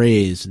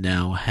Freys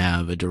now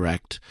have a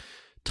direct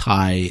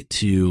tie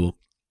to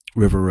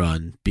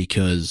Riverrun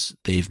because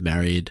they've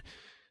married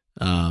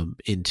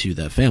into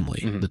that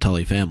family, the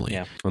Tully family.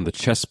 Yeah. On the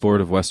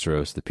chessboard of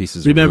Westeros, the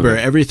pieces. Remember,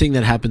 everything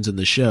that happens in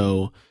the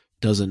show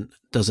doesn't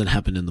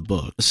happen in the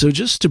book. So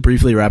just to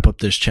briefly wrap up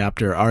this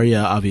chapter, Arya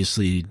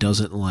obviously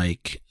doesn't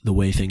like the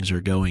way things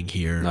are going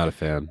here. Not a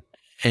fan.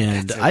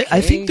 And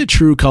I think the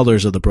true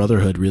colors of the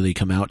Brotherhood really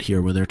come out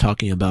here when they're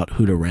talking about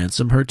who to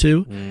ransom her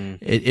to.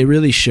 It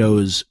really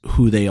shows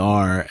who they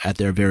are at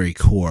their very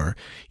core.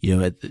 You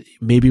know,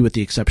 maybe with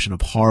the exception of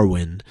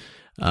Harwin,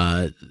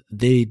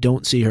 they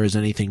don't see her as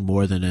anything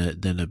more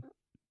than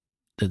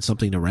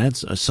something to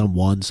ransom,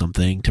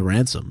 something to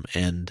ransom.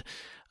 And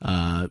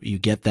you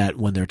get that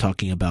when they're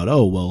talking about,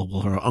 oh, well,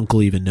 will her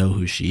uncle even know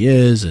who she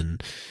is?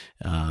 And,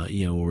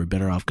 we're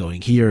better off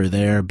going here or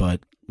there.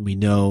 But we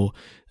know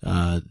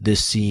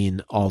this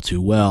scene all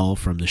too well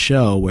from the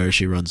show where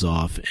she runs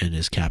off and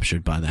is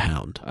captured by the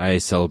Hound. I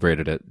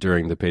celebrated it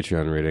during the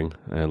Patreon reading.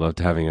 I loved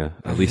having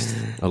at least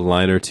a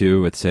line or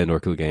two with Sandor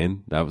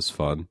Clegane. That was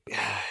fun.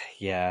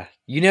 Yeah.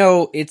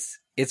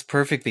 It's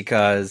perfect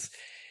because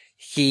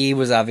he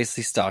was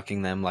obviously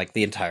stalking them like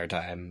the entire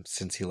time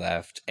since he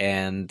left,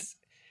 and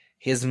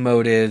his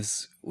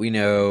motives, we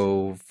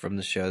know from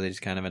the show that he's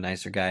kind of a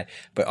nicer guy,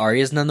 but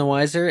Arya's none the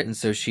wiser, and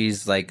so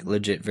she's like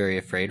legit very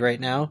afraid right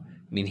now.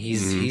 I mean,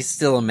 he's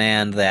still a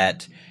man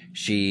that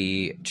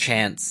she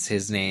chants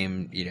his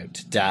name,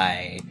 to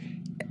die,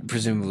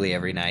 presumably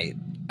every night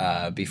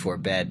before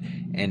bed,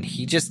 and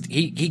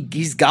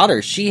he's got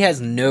her. She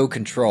has no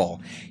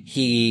control.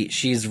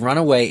 She's run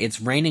away. It's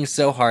raining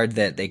so hard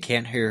that they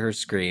can't hear her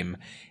scream,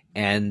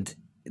 and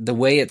the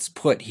way it's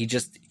put, he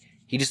just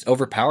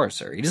overpowers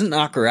her. He doesn't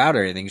knock her out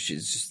or anything.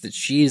 She's just that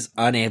she's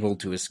unable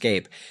to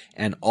escape.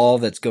 And all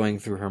that's going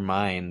through her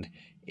mind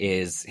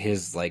is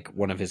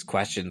one of his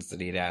questions that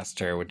he'd asked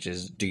her, which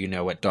is, do you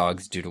know what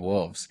dogs do to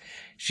wolves?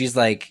 She's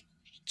like,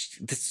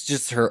 this is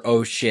just her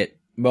oh shit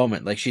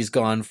moment. Like, she's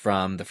gone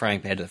from the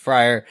frying pan to the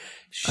fryer.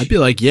 I'd be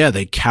like, yeah,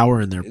 they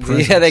cower in their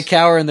presence. Yeah, they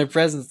cower in their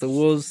presence. The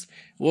wolves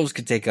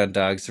could take on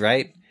dogs,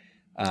 right?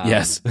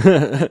 Yes.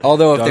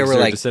 Although if there were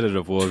like descendant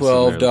of wolves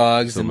 12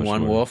 dogs so and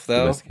one more wolf,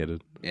 though.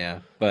 domesticated. Yeah,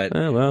 but I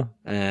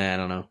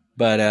don't know.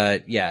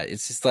 But yeah,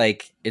 it's just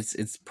like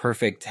it's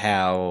perfect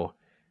how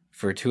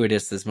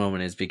fortuitous this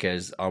moment is,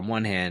 because on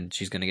one hand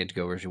she's gonna get to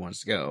go where she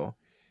wants to go,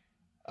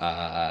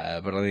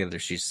 but on the other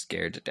she's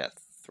scared to death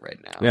right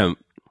now. Yeah,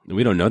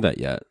 we don't know that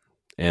yet.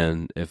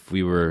 And if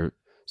we were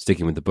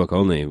sticking with the book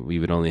only, we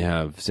would only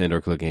have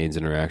Sandor Clegane's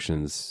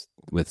interactions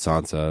with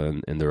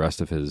Sansa and the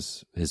rest of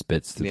his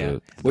bits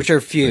to which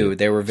are few.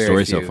 They were very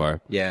story few so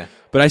far. Yeah,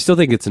 but I still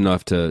think it's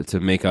enough to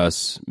make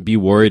us be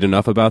worried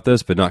enough about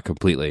this, but not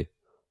completely.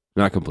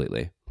 Not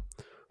completely.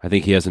 I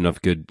think he has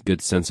enough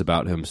good sense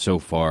about him so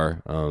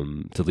far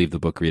to leave the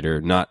book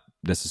reader not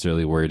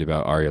necessarily worried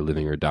about Arya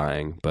living or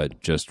dying, but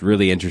just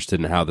really interested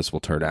in how this will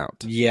turn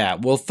out. Yeah,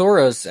 well,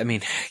 Thoros, I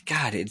mean,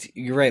 God,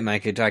 you're right,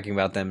 Micah, talking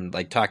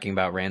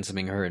about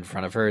ransoming her in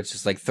front of her. It's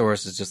just like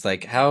Thoros is just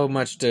like, how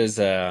much does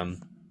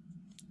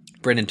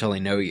Brynden Tully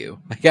know you?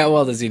 Like, how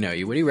well does he know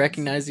you? Would he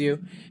recognize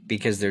you?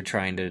 Because they're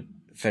trying to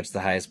fetch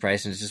the highest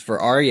price. And it's just for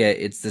Arya,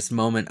 it's this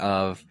moment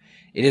of,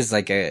 it is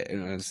like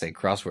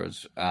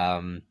crossroads.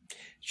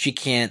 She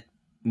can't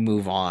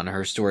move on.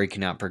 Her story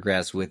cannot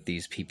progress with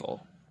these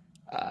people.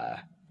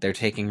 They're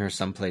taking her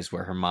someplace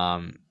where her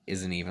mom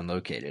isn't even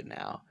located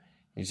now.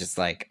 It's just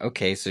like,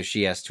 okay, so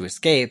she has to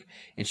escape,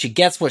 and she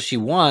gets what she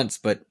wants,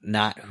 but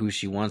not who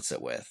she wants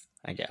it with,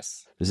 I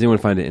guess. Does anyone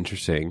find it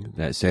interesting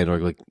that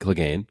Sandor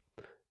Clegane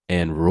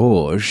and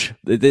Rouge,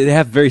 they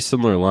have very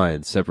similar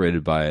lines,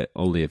 separated by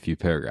only a few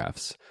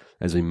paragraphs,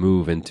 as we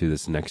move into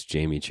this next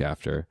Jaime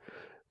chapter?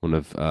 One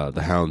of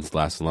the Hound's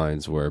last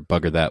lines were,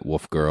 "Bugger that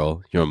wolf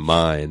girl, you're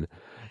mine."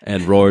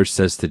 And Rouge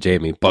says to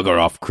Jaime, "Bugger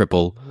off,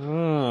 cripple."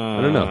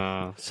 I don't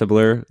know.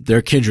 Similar.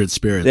 They're kindred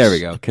spirits. There we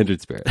go.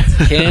 Kindred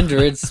spirits.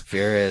 Kindred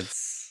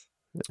spirits.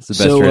 It's the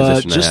best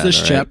transition just I had, this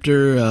right?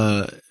 chapter,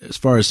 as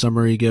far as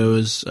summary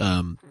goes,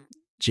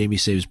 Jaime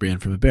saves Bran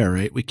from a bear,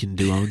 right? We can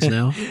do owns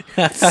now.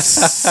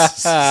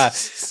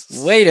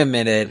 Wait a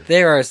minute.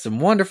 There are some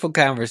wonderful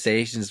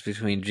conversations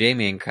between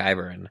Jaime and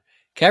Qyburn.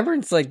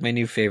 Qyburn's like my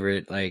new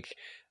favorite,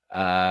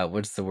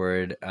 what's the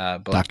word?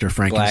 Dr.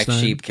 Frankenstein? Black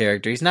sheep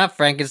character. He's not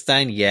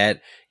Frankenstein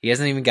yet. He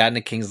hasn't even gotten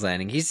to King's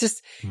Landing. He's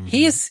just,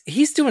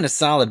 he's doing a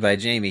solid by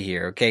Jaime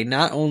here, okay?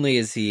 Not only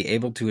is he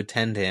able to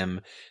attend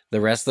him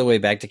the rest of the way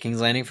back to King's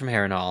Landing from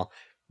Harrenhal,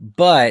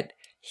 but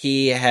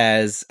he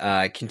has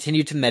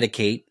continued to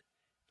medicate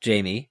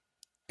Jaime,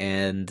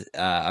 and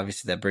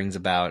obviously that brings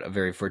about a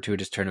very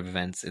fortuitous turn of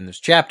events in this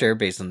chapter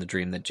based on the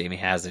dream that Jaime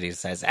has that he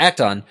decides to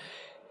act on.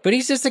 But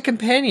he's just a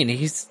companion.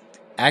 He's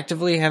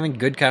actively having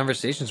good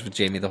conversations with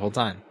Jaime the whole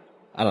time.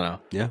 I don't know.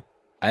 Yeah.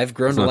 I've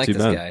grown to like this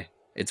guy.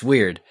 It's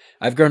weird.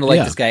 I've grown to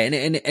like this guy.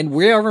 And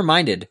we are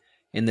reminded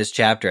in this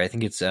chapter, I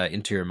think it's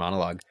interior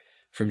monologue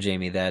from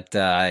Jaime, that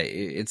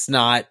it's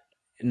not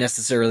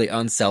necessarily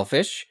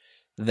unselfish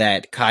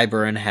that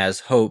Qyburn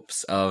has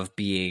hopes of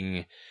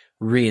being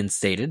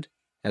reinstated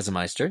as a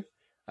Maester,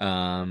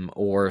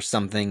 or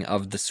something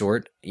of the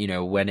sort,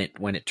 when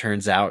it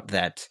turns out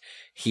that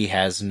he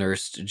has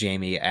nursed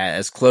Jaime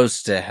as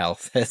close to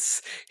health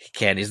as he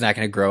can. He's not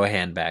going to grow a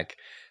hand back.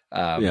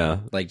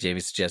 like Jaime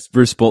suggests.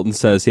 Bruce Bolton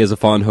says he has a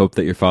fond hope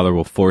that your father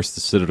will force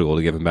the Citadel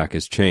to give him back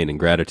his chain in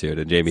gratitude.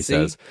 And Jaime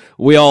says,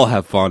 we all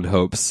have fond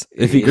hopes.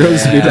 If he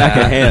grows me back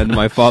a hand,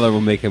 my father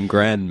will make him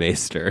Grand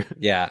Maester.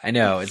 Yeah, I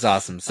know. It's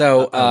awesome.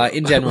 So,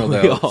 in general,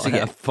 though, we all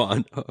have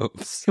fond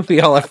hopes.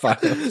 We all have fond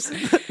hopes.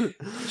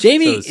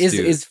 Jaime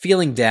is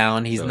feeling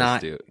down. He's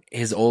not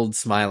his old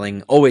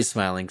always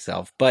smiling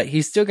self, but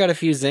he's still got a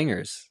few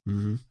zingers.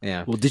 Mm-hmm.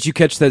 Yeah. Well, did you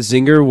catch that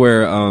zinger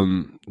where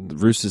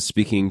Roose is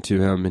speaking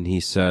to him and he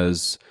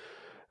says,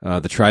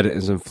 the trident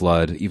is in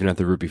flood. Even at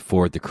the Ruby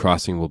Ford, the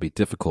crossing will be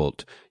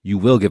difficult. You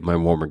will give my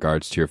warm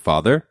regards to your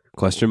father? ?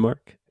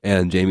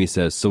 And Jaime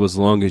says, so as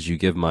long as you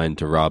give mine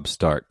to Robb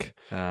Stark.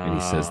 And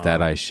he says,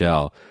 that I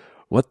shall.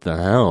 What the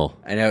hell?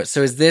 I know.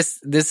 So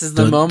this is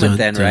the moment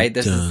then, right?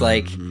 This is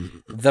like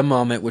the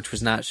moment which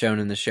was not shown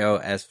in the show,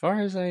 as far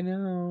as I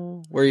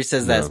know, where he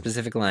says that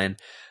specific line.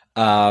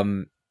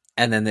 And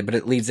then, but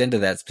it leads into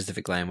that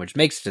specific line, which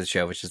makes it to the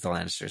show, which is the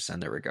Lannisters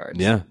send their regards.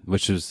 Yeah,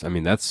 which is, I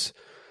mean, that's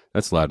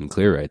loud and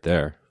clear right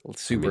there.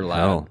 Super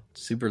loud.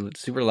 Super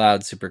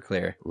loud, super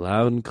clear.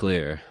 Loud and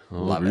clear.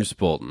 Love Bruce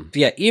Bolton.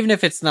 Yeah, even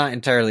if it's not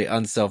entirely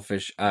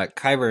unselfish,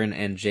 Qyburn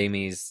and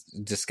Jaime's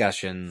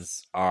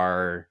discussions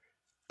are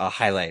a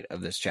highlight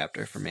of this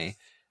chapter for me.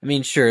 I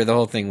mean, sure, the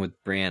whole thing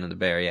with Brienne and the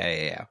bear,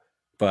 yeah.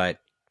 But,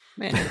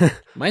 man,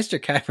 Meister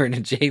Qyburn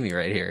and Jaime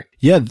right here.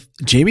 Yeah,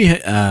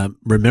 Jaime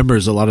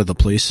remembers a lot of the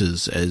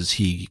places as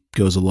he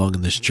goes along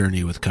in this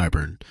journey with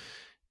Qyburn.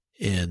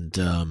 And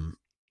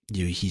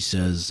he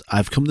says,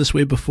 I've come this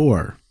way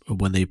before.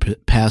 When they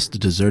passed a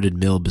deserted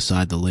mill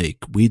beside the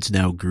lake, weeds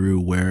now grew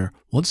where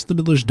once the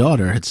miller's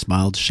daughter had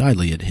smiled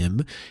shyly at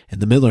him,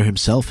 and the miller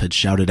himself had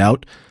shouted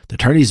out, the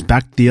tourney's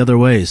back the other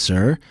way,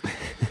 sir.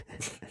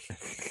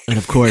 And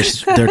of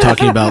course, they're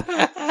talking about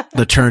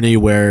the tourney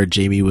where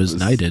Jaime was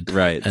knighted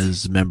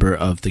as a member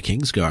of the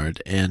Kingsguard.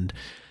 And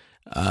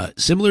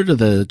similar to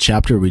the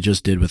chapter we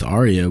just did with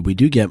Arya, we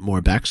do get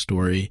more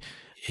backstory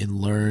and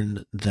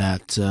learn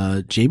that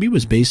Jaime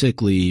was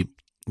basically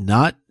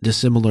not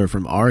dissimilar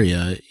from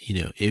Arya,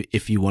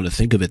 if you want to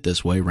think of it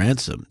this way,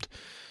 ransomed.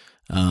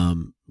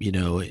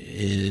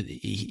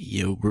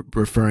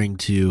 Referring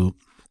to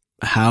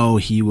how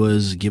he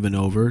was given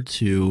over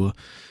to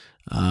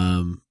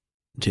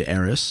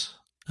Aerys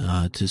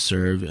to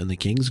serve in the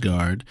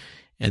Kingsguard.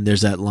 And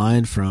there's that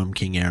line from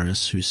King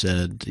Aerys who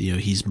said,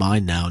 he's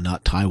mine now,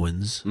 not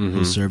Tywin's. Mm-hmm.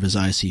 He'll serve as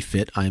I see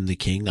fit. I am the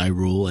king, I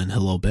rule, and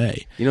he'll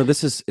obey.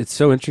 It's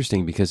so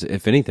interesting because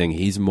if anything,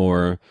 he's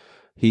more,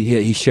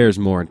 he shares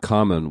more in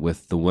common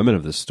with the women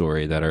of the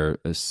story that are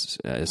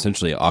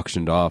essentially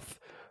auctioned off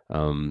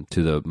to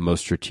the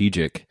most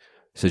strategic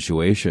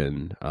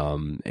situation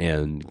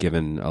and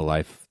given a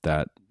life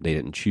that they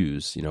didn't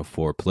choose,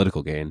 for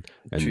political gain.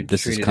 And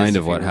this is kind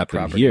of what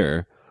happened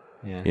here.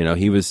 Yeah.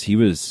 He was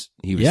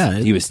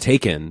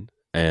taken,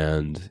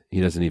 and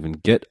he doesn't even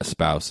get a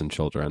spouse and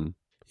children.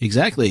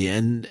 Exactly.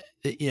 And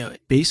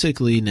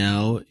basically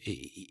now,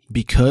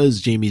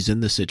 because Jaime's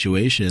in this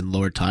situation,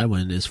 Lord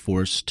Tywin is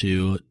forced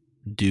to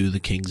do the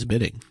king's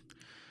bidding,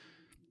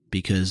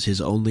 because his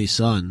only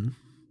son,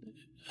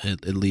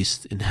 at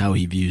least in how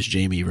he views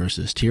Jaime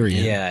versus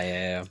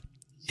Tyrion,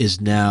 is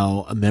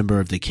now a member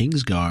of the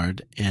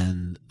Kingsguard,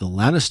 and the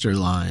Lannister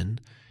line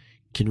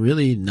can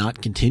really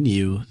not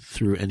continue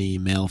through any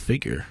male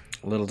figure.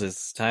 Little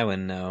does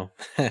Tywin know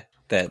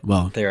that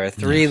there are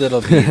three little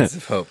beads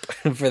of hope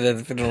for the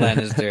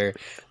Lannister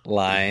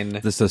line.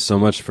 This does so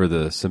much for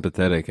the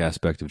sympathetic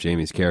aspect of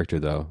Jaime's character,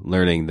 though.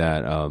 Learning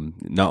that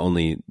not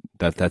only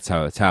that's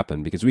how it's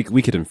happened, because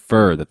we could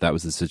infer that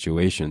was the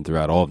situation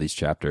throughout all of these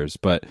chapters,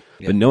 but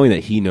knowing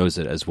that he knows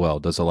it as well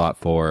does a lot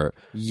for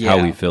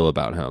how we feel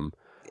about him.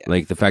 Yeah.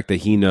 Like the fact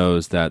that he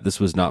knows that this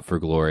was not for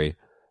glory.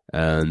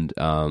 And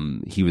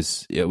it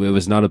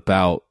was not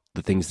about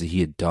the things that he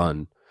had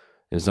done.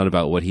 It was not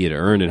about what he had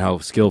earned and how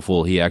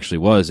skillful he actually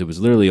was. It was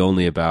literally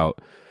only about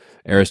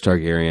Aerys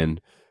Targaryen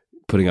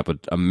putting up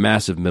a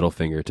massive middle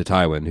finger to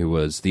Tywin, who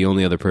was the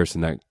only other person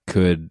that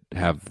could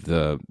have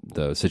the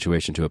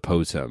situation to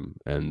oppose him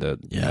and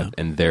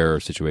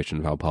their situation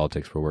of how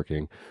politics were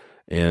working.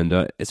 And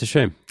it's a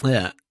shame.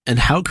 Yeah. And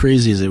how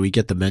crazy is it we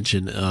get the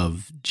mention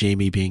of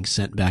Jaime being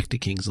sent back to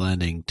King's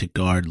Landing to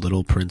guard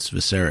little Prince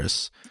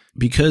Viserys.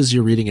 Because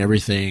you're reading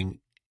everything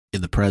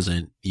in the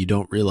present, you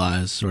don't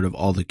realize sort of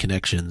all the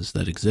connections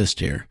that exist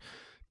here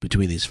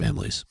between these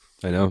families.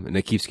 I know, and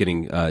it keeps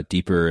getting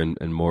deeper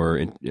and more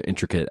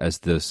intricate as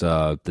this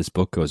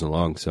book goes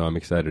along, so I'm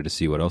excited to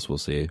see what else we'll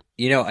see.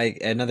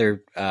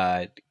 Another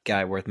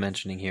guy worth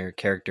mentioning here,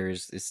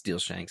 characters, is Steel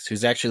Shanks,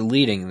 who's actually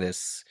leading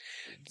this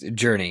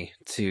journey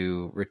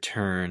to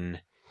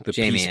return the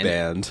Jaime. Peace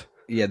Band.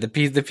 Yeah, the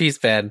Peace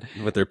Band.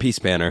 With their peace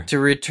banner. To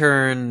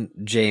return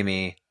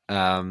Jaime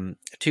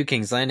to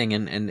King's Landing,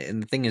 and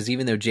the thing is,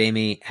 even though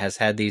Jaime has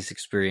had these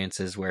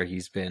experiences where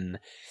he's been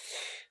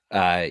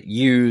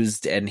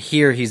used, and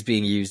here he's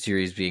being used, here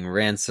he's being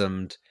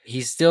ransomed,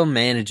 he still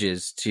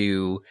manages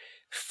to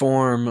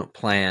form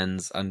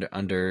plans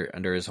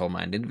under his whole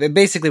mind. And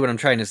basically what I'm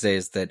trying to say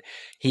is that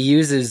he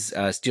uses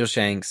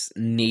Steelshank's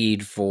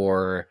need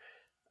for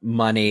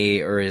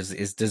money or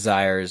his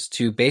desires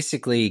to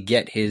basically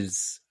get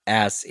his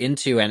ass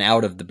into and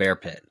out of the bear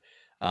pit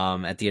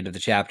at the end of the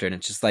chapter. And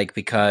it's just like,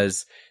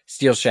 because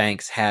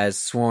Steelshanks has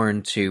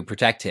sworn to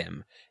protect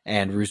him,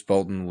 and Roose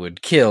Bolton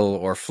would kill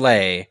or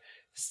flay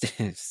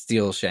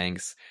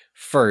Steelshanks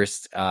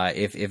first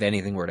if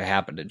anything were to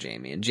happen to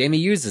Jaime. And Jaime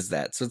uses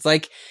that. So it's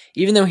like,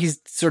 even though he's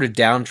sort of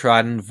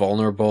downtrodden,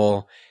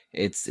 vulnerable,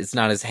 it's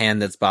not his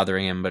hand that's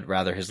bothering him, but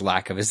rather his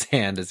lack of his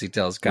hand, as he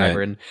tells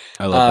Qyburn. Right.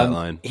 I love that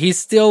line. He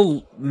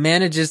still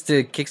manages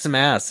to kick some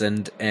ass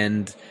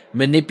and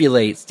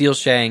manipulate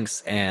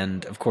Steelshanks,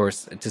 and of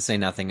course, to say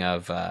nothing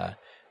of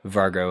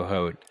Vargo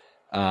Hoat.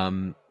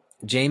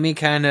 Jaime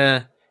kind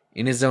of,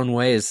 in his own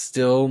way, is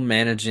still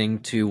managing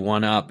to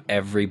one-up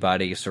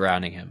everybody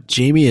surrounding him.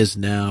 Jaime is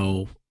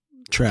now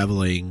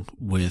traveling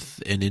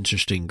with an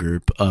interesting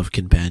group of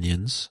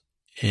companions.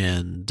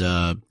 And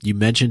you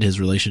mentioned his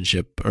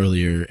relationship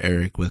earlier,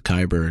 Eric, with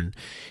Qyburn,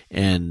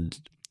 and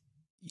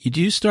you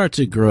do start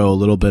to grow a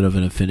little bit of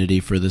an affinity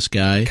for this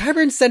guy.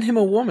 Qyburn sent him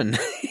a woman.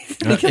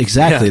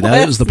 Exactly.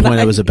 That was the point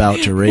I was about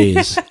to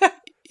raise.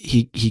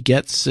 He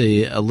gets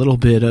a little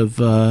bit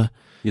of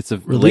it's a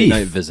relief late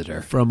night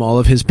visitor from all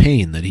of his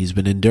pain that he's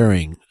been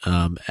enduring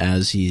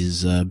as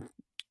he's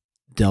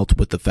dealt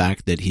with the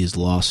fact that he's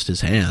lost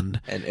his hand.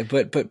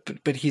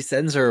 But he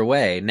sends her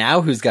away.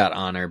 Now who's got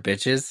honor,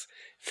 bitches?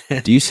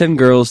 Do you send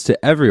girls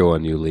to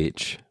everyone, you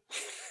leech?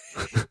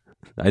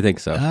 I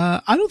think so.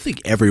 I don't think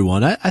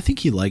everyone. I think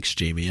he likes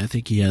Jaime. I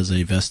think he has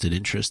a vested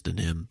interest in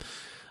him.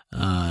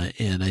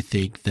 And I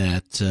think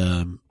that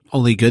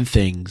only good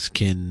things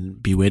can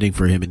be waiting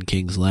for him in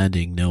King's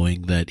Landing,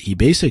 knowing that he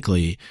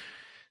basically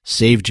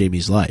saved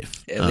Jaime's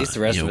life. At least the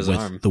rest of his with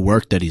arm. The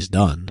work that he's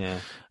done.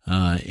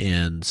 Yeah.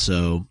 And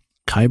so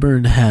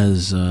Qyburn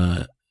has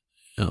a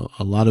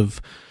lot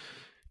of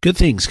good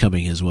things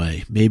coming his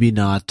way. Maybe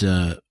not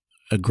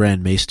a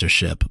Grand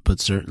Maestership, but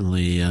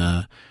certainly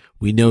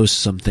we know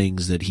some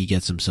things that he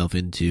gets himself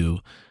into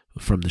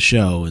from the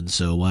show, and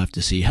so we'll have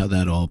to see how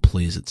that all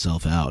plays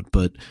itself out.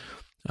 But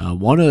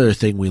one other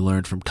thing we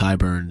learned from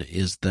Qyburn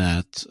is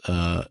that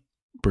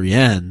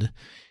Brienne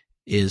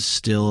is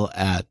still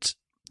at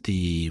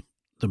the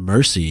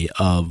mercy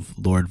of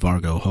Lord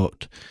Vargo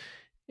Hoat,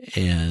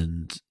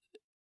 and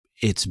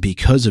it's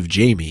because of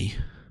Jaime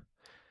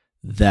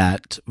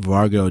that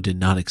Vargo did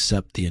not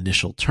accept the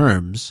initial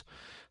terms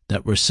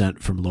that were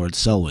sent from Lord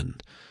Selwyn.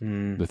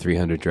 The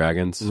 300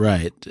 dragons.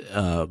 Right.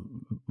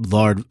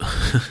 Lord...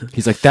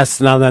 He's like, that's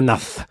not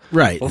enough.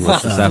 Right. Well,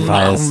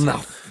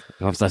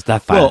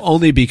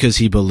 only because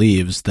he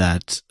believes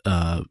that,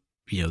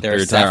 their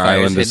entire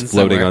island is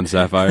floating somewhere on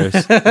sapphires.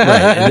 Right.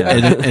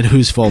 And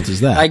whose fault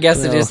is that? I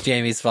guess it is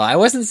Jaime's fault. I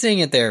wasn't seeing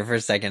it there for a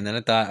second. Then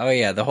I thought, oh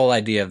yeah, the whole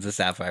idea of the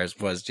sapphires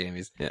was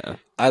Jaime's. Yeah.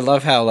 I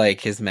love how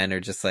his men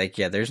are just like,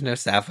 yeah, there's no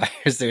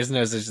sapphires, there's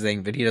no such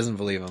thing, but he doesn't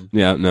believe them.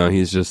 Yeah, no,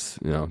 he's just,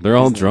 they're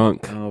all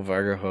drunk. Oh,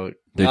 Vargo Hoat.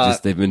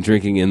 They've been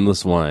drinking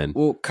endless wine.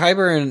 Well,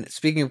 Qyburn,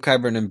 speaking of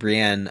Qyburn and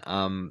Brienne,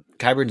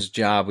 Qyburn's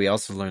job, we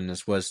also learned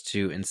this, was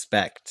to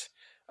inspect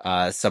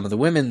some of the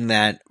women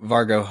that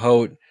Vargo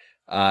Hoat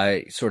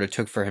sort of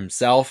took for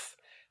himself.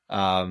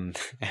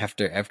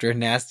 After a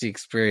nasty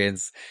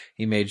experience,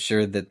 he made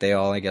sure that they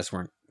all, I guess,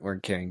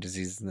 weren't carrying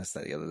diseases and this,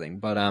 that, the other thing.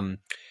 But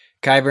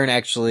Qyburn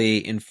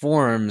actually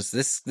informs,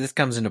 this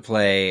comes into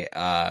play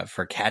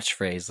for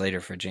catchphrase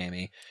later for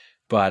Jaime,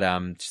 but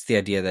just the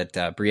idea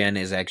that Brienne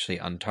is actually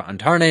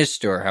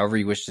untarnished, or however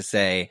you wish to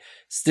say,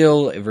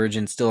 still a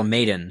virgin, still a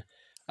maiden,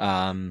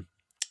 and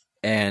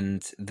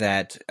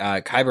that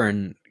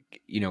Qyburn,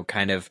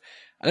 kind of,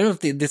 I don't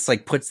know if this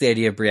puts the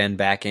idea of Brienne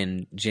back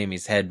in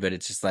Jaime's head, but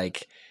it's just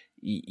like,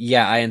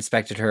 yeah, I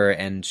inspected her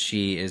and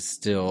she is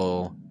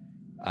still,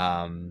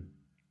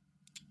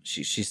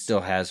 she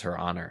still has her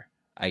honor,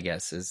 I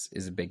guess,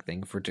 is a big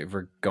thing for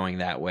going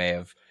that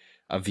way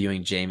of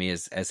viewing Jaime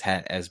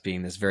as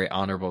being this very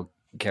honorable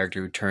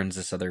character who turns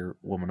this other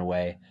woman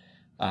away.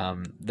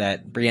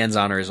 That Brienne's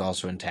honor is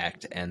also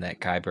intact, and that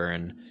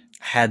Qyburn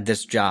had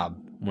this job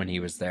when he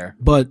was there.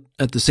 But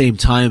at the same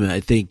time,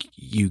 I think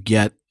you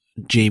get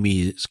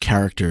Jaime's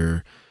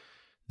character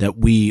that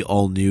we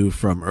all knew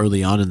from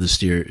early on in the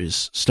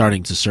series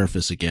starting to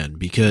surface again,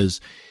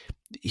 because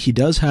he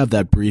does have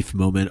that brief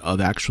moment of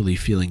actually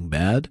feeling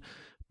bad,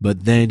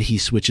 but then he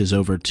switches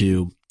over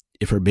to,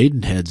 if her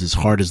maidenhead's as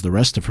hard as the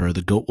rest of her,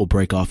 the goat will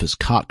break off his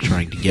cock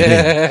trying to get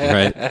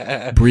in.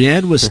 Right.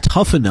 Brienne was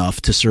tough enough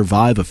to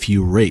survive a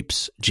few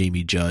rapes,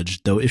 Jaime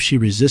judged, though if she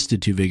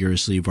resisted too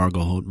vigorously,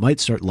 Vargo Hoat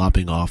might start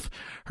lopping off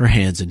her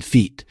hands and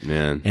feet.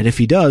 Man. And if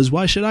he does,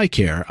 why should I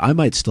care? I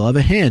might still have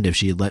a hand if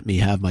she'd let me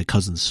have my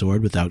cousin's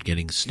sword without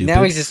getting stupid.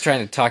 Now he's just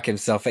trying to talk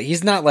himself.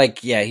 He's not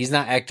he's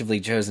not actively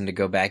chosen to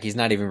go back. He's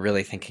not even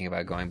really thinking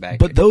about going back.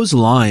 But those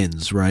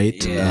lines,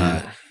 right?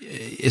 Yeah.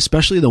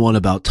 Especially the one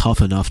about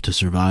tough enough to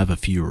survive a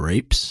few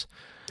rapes.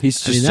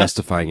 He's just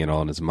justifying it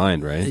all in his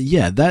mind, right?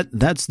 Yeah,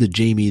 that's the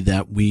Jaime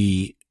that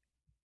we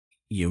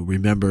you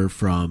remember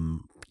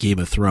from Game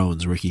of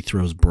Thrones where he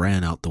throws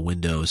Bran out the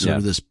window, sort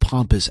of this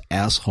pompous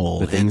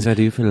asshole. The things I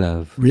do for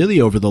love. Really,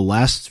 over the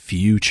last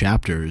few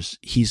chapters,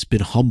 he's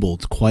been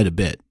humbled quite a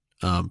bit,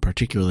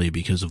 particularly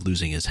because of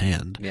losing his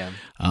hand. Yeah.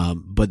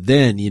 But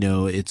then,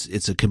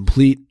 it's a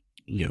complete,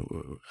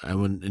 I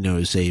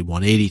wouldn't say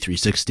 180,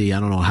 360. I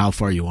don't know how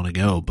far you want to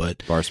go, but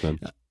Barsman.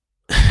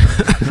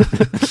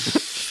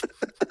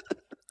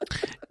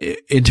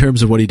 In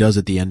terms of what he does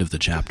at the end of the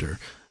chapter.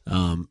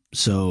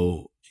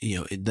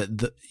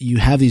 You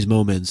have these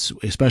moments,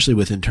 especially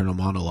with internal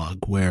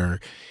monologue, where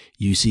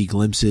you see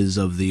glimpses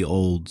of the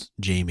old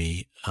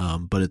Jaime,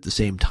 but at the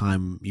same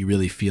time, you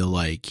really feel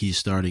like he's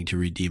starting to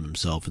redeem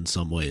himself in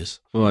some ways.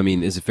 Well, I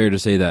mean, is it fair to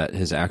say that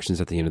his actions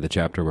at the end of the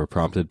chapter were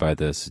prompted by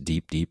this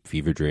deep, deep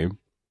fever dream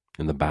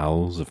in the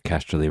bowels of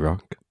Casterly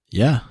Rock?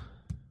 Yeah.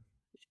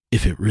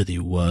 If it really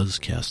was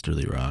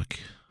Casterly Rock.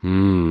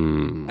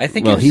 I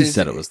think. Well, he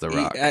said it was the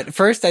Rock. At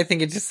first, I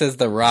think it just says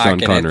the Rock, Sean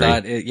and Connery.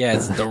 I thought,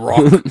 it's the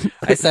Rock.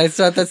 I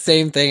thought the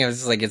same thing. I was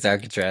just like, it's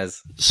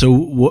Alcatraz.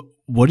 So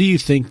what do you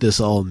think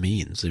this all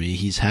means? I mean,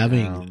 he's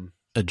having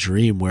a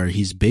dream where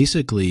he's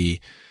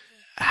basically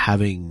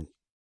having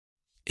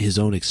his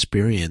own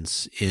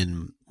experience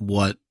in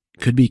what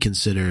could be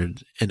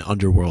considered an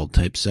underworld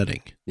type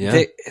setting.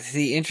 Yeah.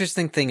 The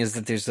interesting thing is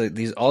that there's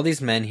all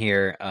these men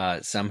here,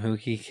 some who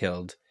he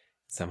killed,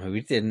 some who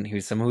he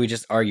didn't, some who he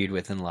just argued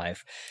with in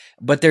life.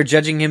 But they're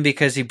judging him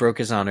because he broke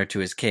his honor to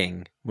his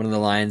king. One of the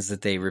lines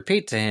that they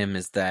repeat to him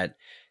is that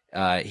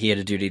he had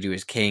a duty to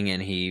his king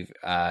and he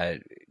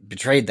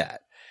betrayed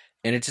that.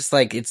 And it's just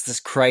like, it's this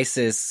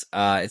crisis.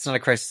 It's not a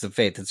crisis of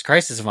faith. It's a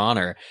crisis of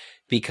honor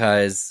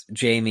because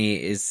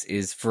Jaime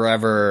is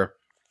forever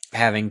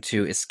having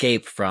to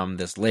escape from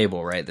this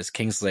label, right? This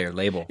Kingslayer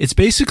label. It's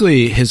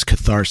basically his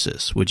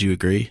catharsis. Would you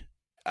agree?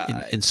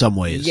 In some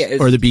ways, yeah,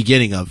 or the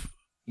beginning of.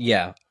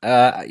 Yeah.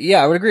 I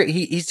would agree.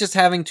 He's just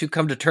having to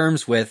come to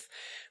terms with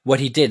what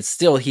he did.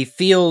 Still, he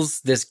feels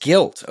this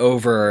guilt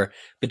over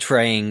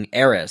betraying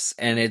Eris,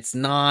 and it's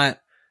not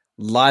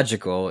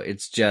logical.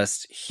 It's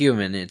just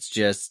human. It's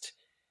just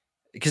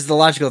because the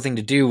logical thing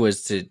to do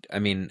was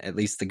at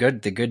least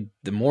the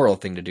moral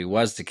thing to do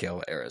was to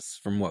kill Eris,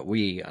 from what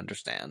we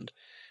understand.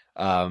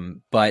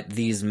 But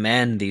these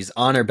men, these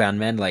honor-bound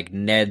men like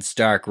Ned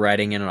Stark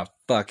riding in on a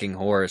fucking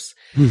horse,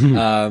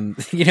 and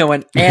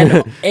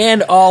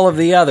all of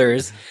the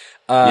others,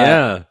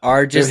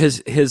 are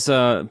just his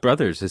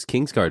brothers, his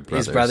Kingsguard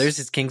brothers.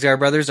 His Kingsguard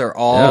brothers are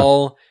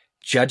all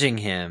judging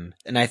him.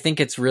 And I think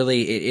it's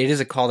really, it is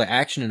a call to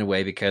action in a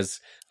way because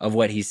of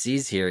what he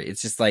sees here.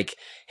 It's just like,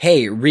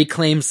 hey,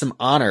 reclaim some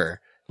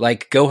honor.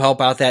 Like, go help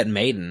out that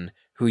maiden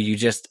who you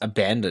just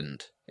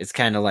abandoned. It's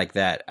kind of like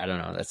that. I don't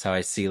know. That's how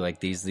I see like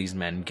these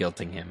men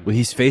guilting him. Well,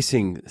 he's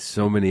facing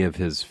so many of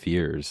his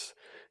fears.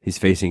 He's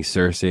facing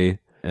Cersei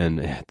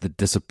and the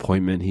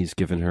disappointment he's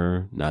given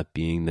her not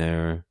being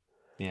there.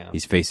 Yeah.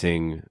 He's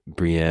facing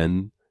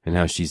Brienne and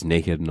how she's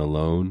naked and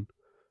alone,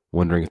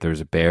 wondering if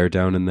there's a bear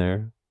down in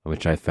there,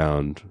 which I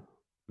found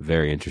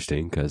very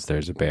interesting because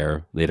there's a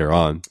bear later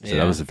on. So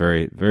that was a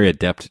very, very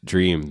adept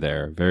dream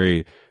there.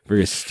 Very,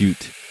 very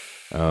astute.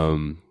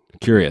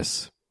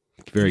 Curious.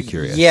 Very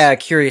curious. Yeah,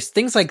 curious.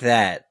 Things like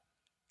that,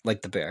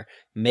 like the bear,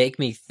 make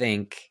me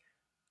think,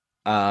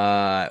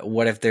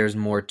 what if there's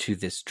more to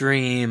this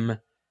dream?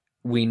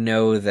 We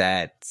know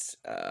that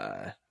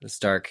the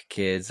Stark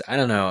kids, I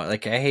don't know,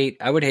 like I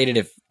would hate it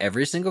if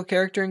every single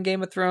character in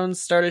Game of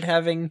Thrones started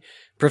having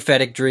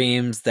prophetic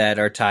dreams that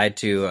are tied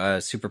to a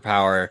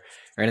superpower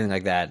or anything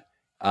like that.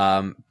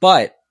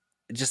 But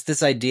just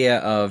this idea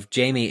of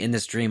Jaime in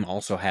this dream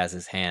also has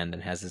his hand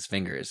and has his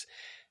fingers.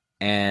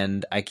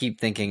 And I keep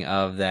thinking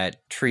of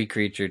that tree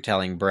creature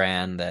telling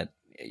Bran that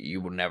you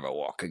will never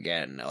walk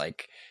again.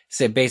 Like,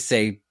 saying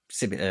basically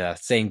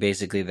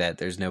that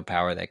there's no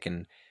power that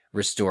can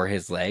restore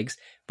his legs.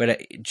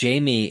 But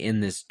Jaime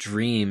in this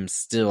dream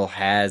still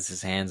has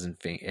his hands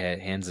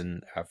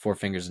and four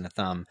fingers and a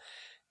thumb.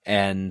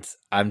 And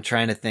I'm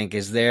trying to think,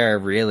 is there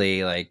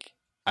really, like,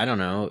 I don't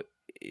know,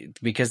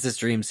 because this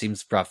dream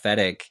seems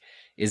prophetic,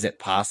 is it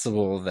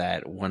possible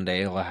that one day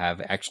he'll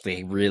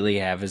really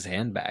have his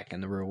hand back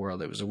in the real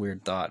world? It was a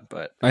weird thought,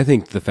 but I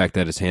think the fact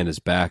that his hand is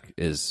back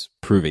is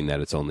proving that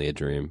it's only a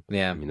dream.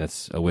 Yeah. I mean,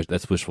 that's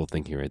wishful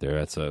thinking right there.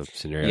 That's a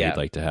scenario you'd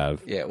like to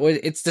have. Yeah. Well,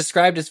 it's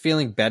described as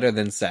feeling better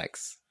than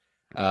sex,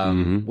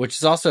 which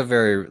is also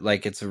very,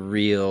 like, it's a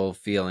real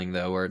feeling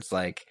though, where it's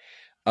like,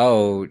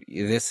 oh,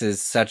 this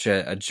is such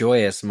a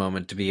joyous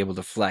moment to be able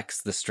to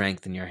flex the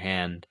strength in your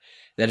hand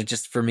that it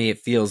just, for me, it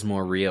feels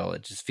more real.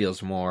 It just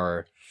feels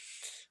more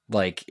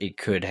like it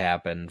could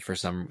happen for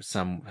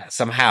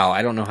somehow.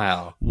 I don't know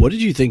how. What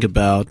did you think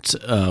about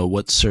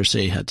what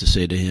Cersei had to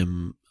say to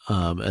him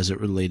as it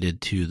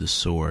related to the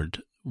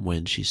sword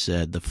when she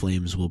said, "The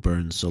flames will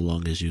burn so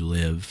long as you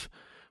live.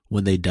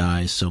 When they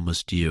die, so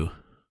must you."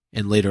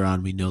 And later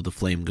on, we know the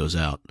flame goes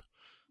out,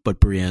 but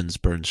Brienne's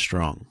burns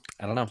strong.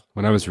 I don't know.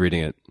 When I was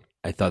reading it,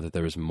 I thought that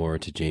there was more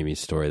to Jaime's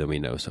story than we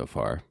know so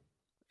far.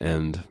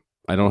 And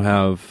I don't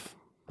have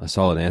a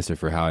solid answer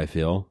for how I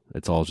feel.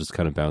 It's all just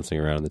kind of bouncing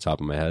around in the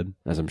top of my head,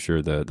 as I'm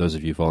sure those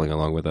of you following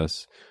along with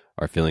us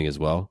are feeling as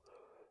well.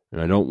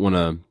 And I don't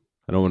want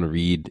to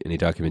read any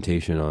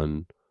documentation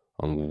on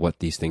what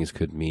these things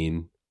could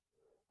mean.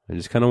 I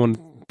just kind of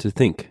want to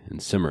think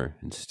and simmer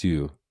and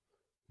stew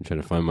and try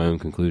to find my own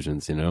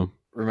conclusions, you know?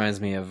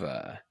 Reminds me of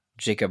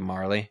Jacob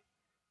Marley,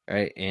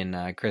 right,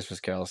 in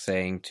Christmas Carol,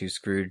 saying to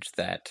Scrooge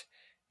that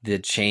the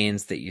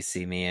chains that you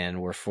see me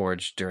in were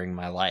forged during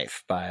my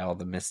life by all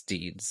the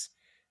misdeeds,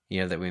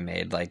 that we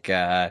made. Like,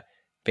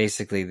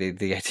 basically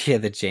the idea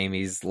that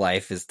Jamie's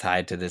life is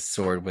tied to this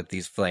sword with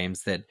these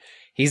flames that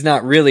he's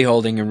not really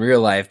holding in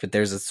real life, but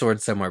there's a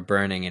sword somewhere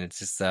burning, and it's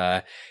just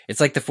it's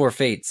like the Four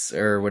Fates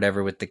or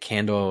whatever with the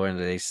candle, and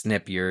they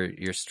snip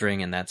your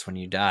string, and that's when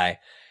you die.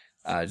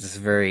 Just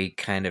very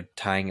kind of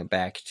tying it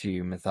back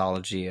to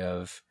mythology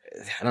of,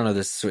 I don't know,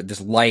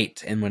 this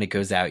light, and when it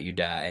goes out, you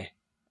die.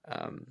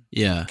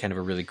 Kind of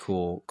a really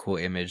cool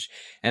image.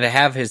 And to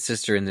have his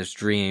sister in this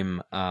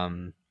dream,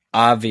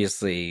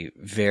 obviously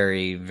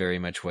very, very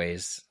much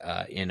weighs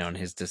in on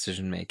his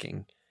decision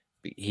making.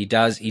 He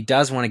does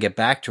want to get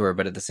back to her,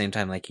 but at the same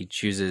time, like, he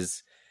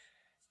chooses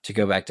to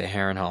go back to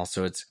Harrenhal.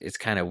 So it's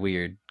kind of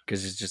weird,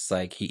 because it's just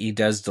like he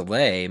does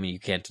delay. I mean, you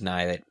can't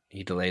deny that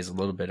he delays a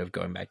little bit of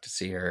going back to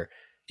see her.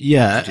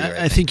 Yeah,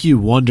 I think you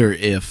wonder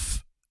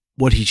if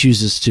what he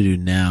chooses to do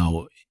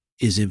now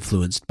is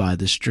influenced by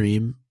this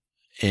dream,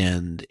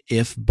 and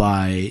if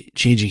by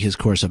changing his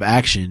course of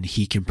action,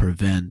 he can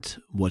prevent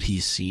what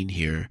he's seen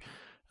here.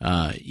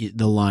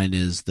 The line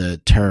is, the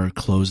terror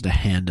closed a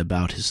hand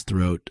about his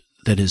throat,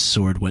 that his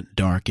sword went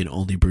dark and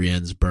only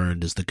Brienne's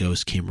burned as the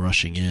ghost came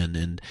rushing in.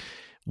 And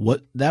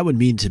what that would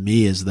mean to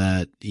me is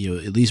that,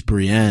 at least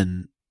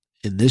Brienne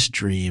in this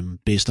dream,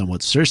 based on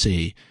what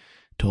Cersei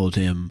told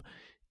him,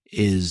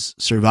 is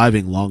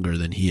surviving longer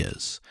than he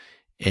is.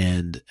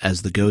 And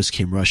as the ghost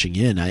came rushing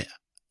in,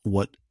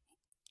 what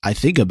I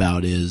think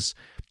about is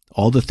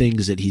all the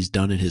things that he's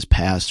done in his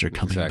past are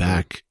coming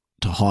back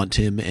to haunt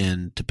him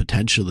and to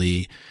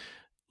potentially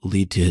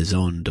lead to his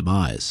own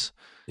demise.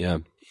 Yeah.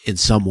 In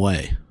some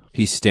way.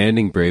 He's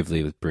standing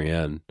bravely with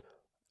Brienne,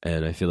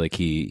 and I feel like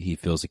he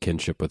feels a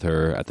kinship with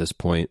her at this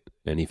point,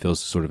 and he feels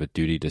sort of a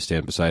duty to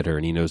stand beside her,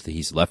 and he knows that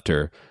he's left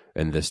her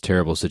in this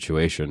terrible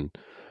situation.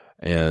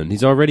 And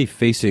he's already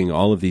facing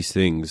all of these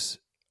things,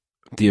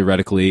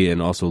 theoretically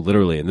and also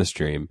literally in this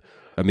dream.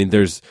 I mean,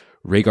 there's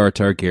Rhaegar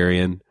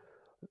Targaryen,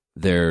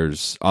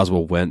 there's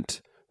Oswald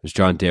Went, there's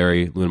Jon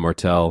Darry, Luna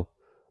Martell,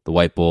 the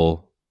White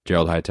Bull,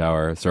 Gerald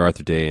Hightower, Sir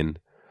Arthur Dayne.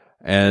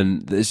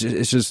 And it's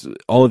just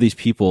all of these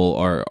people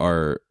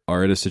are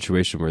in a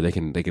situation where they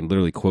can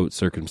literally quote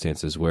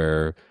circumstances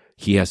where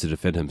he has to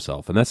defend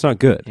himself, and that's not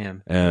good. Yeah.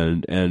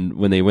 And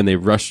when they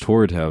rush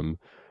toward him,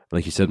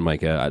 like you said,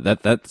 Micah,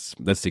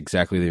 that's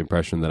exactly the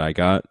impression that I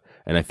got,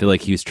 and I feel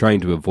like he's trying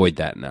to avoid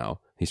that now.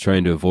 He's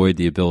trying to avoid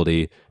the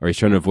ability, or he's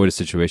trying to avoid a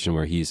situation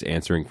where he's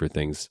answering for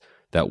things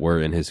that were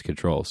in his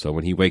control. So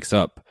when he wakes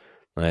up,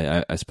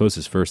 I suppose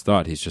his first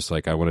thought, he's just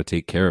like, I want to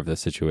take care of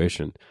this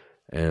situation.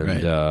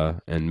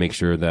 And make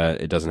sure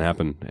that it doesn't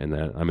happen, and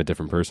that I'm a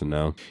different person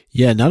now.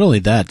 Yeah, not only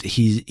that,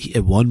 he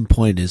at one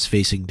point is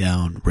facing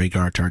down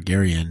Rhaegar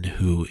Targaryen,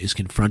 who is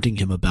confronting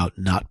him about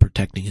not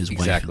protecting his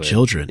wife and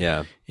children.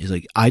 Yeah. He's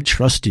like, I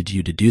trusted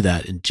you to do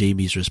that, and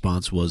Jaime's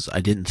response was,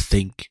 I didn't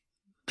think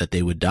that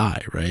they would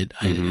die, right?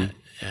 Mm-hmm.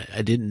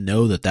 I didn't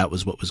know that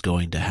was what was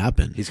going to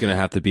happen. He's going to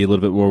have to be a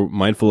little bit more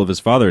mindful of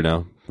his father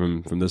now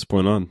from this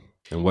point on,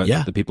 and what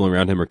the people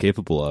around him are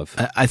capable of.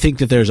 I think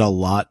that there's a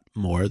lot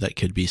more that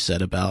could be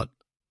said about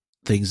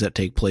things that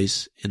take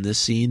place in this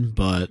scene,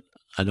 but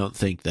I don't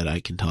think that I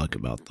can talk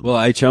about them. Well,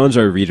 I challenge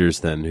our readers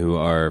then, who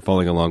are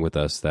following along with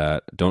us,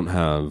 that don't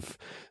have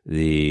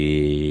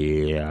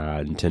the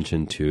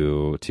intention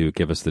to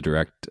give us the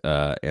direct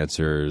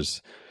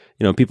answers.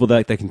 People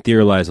that can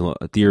theorize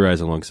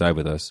alongside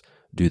with us,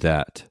 do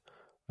that.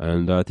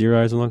 And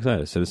theorize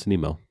alongside us. Send us an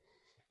email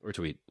or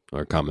tweet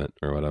or comment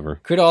or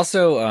whatever. Could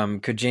also,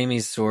 could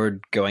Jaime's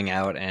sword going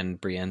out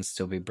and Brienne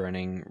still be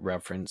burning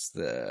reference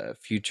the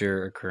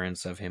future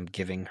occurrence of him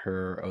giving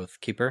her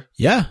Oathkeeper?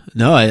 Yeah,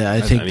 no, I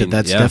think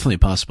that's definitely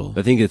possible.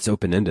 I think it's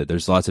open-ended.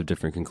 There's lots of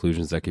different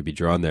conclusions that could be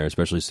drawn there,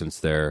 especially since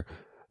the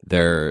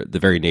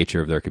very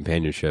nature of their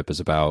companionship is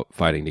about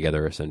fighting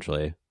together,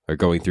 essentially, or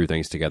going through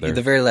things together.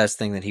 The very last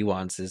thing that he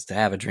wants is to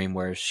have a dream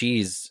where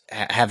she's,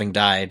 having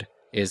died,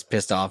 is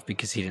pissed off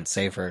because he didn't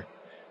save her.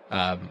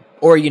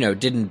 Or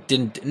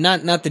didn't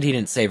not that he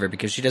didn't save her,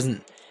 because she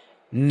doesn't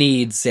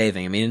need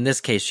saving. I mean, in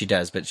this case she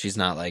does, but she's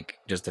not like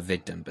just a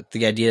victim. But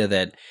the idea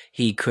that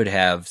he could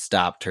have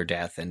stopped her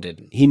death and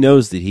didn't. He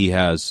knows that he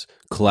has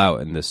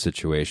clout in this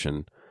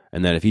situation,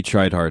 and that if he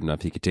tried hard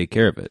enough, he could take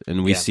care of it.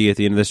 And we see at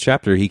the end of this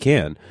chapter, he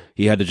can.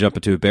 He had to jump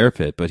into a bear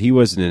pit, but he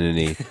wasn't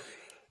in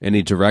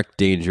any direct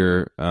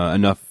danger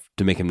enough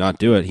to make him not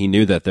do it. He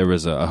knew that there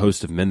was a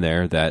host of men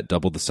there that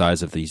doubled the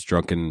size of these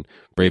drunken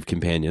brave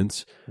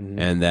companions,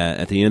 and that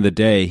at the end of the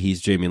day,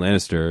 he's Jaime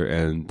Lannister,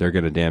 and they're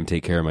gonna damn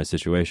take care of my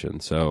situation.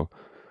 So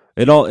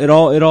it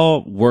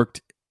all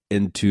worked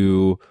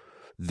into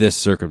this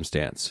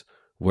circumstance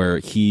where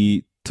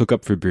he took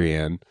up for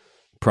Brienne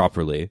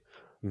properly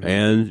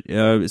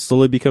and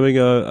slowly becoming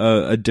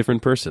a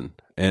different person.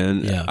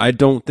 And I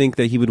don't think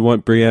that he would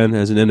want Brienne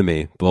as an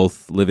enemy,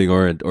 both living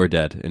or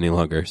dead, any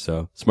longer.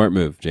 So smart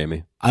move,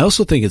 Jaime. I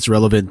also think it's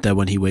relevant that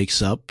when he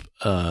wakes up,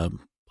 I'll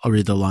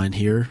read the line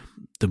here.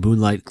 The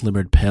moonlight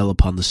glimmered pale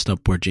upon the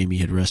stump where Jaime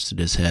had rested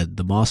his head.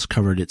 The moss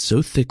covered it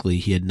so thickly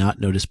he had not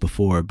noticed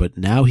before, but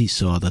now he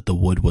saw that the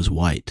wood was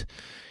white.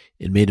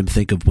 It made him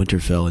think of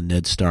Winterfell and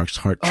Ned Stark's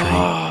heart tree.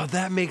 Oh,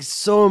 that makes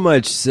so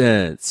much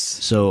sense.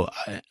 So,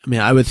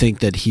 I would think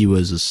that he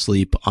was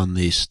asleep on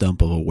the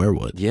stump of a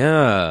weirwood.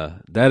 Yeah,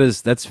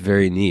 that's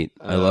very neat.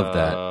 I love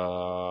that.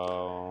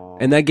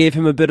 And that gave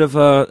him a bit of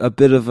a I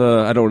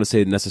don't want to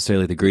say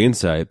necessarily the green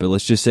side, but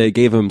let's just say it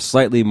gave him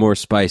slightly more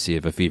spicy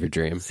of a fever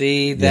dream.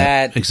 See,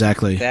 that... Yeah,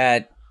 exactly.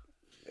 That...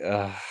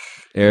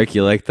 Eric,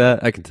 you like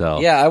that? I can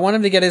tell. Yeah, I want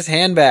him to get his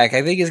hand back.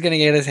 I think he's going to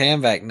get his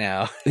hand back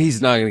now.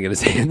 He's not going to get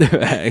his hand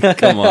back.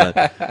 Come on.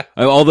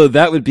 Although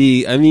that would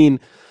be,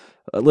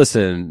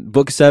 listen,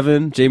 Book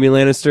 7, Jaime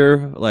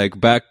Lannister, like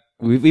back,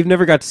 we've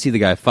never got to see the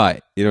guy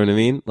fight. You know what I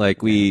mean?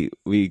 Like we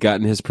got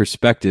in his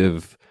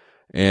perspective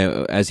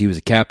as he was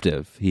a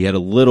captive. He had a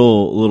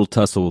little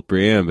tussle with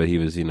Brienne, but he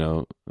was,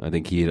 I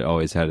think he had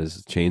always had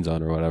his chains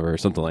on or whatever, or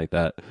something like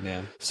that.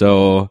 Yeah.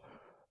 So,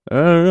 I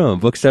don't know.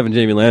 Book 7,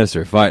 Jaime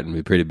Lannister fighting would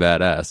be pretty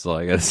badass, that's all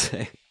I gotta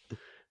say.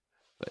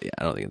 But yeah,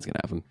 I don't think it's gonna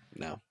happen.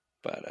 No.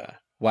 But,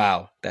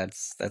 wow,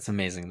 that's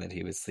amazing that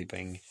he was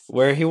sleeping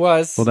where he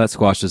was. Well, that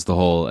squashes the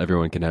whole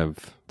everyone can have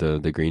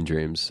the green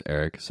dreams,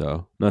 Eric,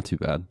 so not too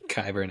bad.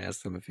 Qyburn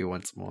asked him if he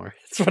wants more.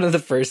 It's one of the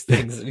first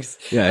things. He's,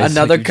 it's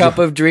another like, cup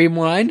of dream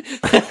wine?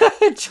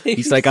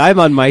 He's like, I'm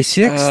on my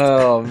 6th.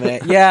 Oh,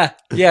 man.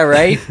 Yeah,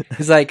 right?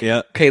 He's like,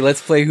 okay,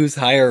 let's play who's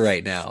higher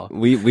right now.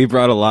 We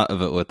brought a lot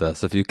of it with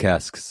us, a few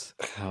casks.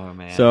 Oh,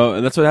 man. So,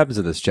 and that's what happens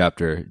in this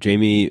chapter.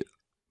 Jaime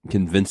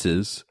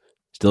convinces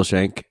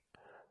Steelshanks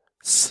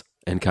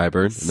and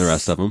Qyburn and the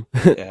rest of them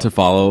to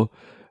follow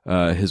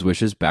his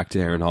wishes back to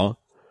Harrenhal.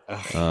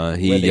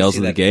 He yells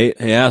at the gate,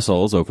 "Hey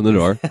assholes, open the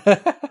door."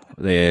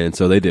 And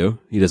so they do.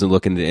 He doesn't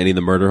look into any of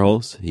the murder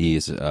holes.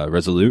 He's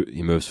resolute.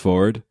 He moves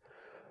forward.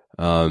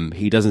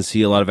 He doesn't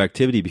see a lot of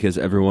activity because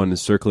everyone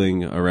is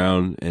circling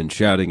around and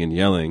shouting and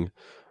yelling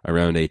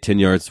around a 10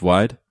 yards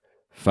wide,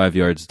 5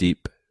 yards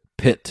deep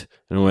pit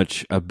in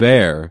which a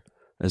bear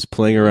is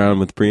playing around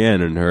with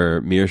Brienne and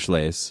her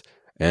Meerschlace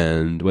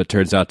and what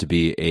turns out to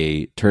be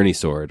a tourney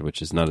sword,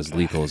 which is not as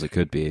lethal as it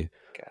could be.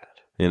 God.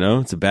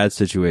 It's a bad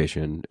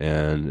situation,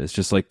 and it's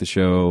just like the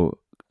show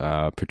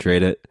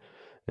portrayed it.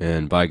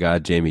 And by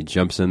God, Jaime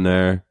jumps in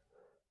there,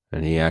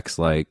 and he acts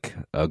like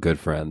a good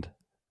friend.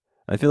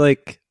 I feel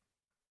like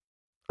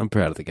I'm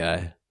proud of the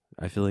guy.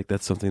 I feel like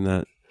that's something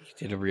that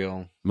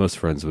most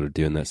friends would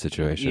do in that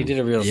situation. He did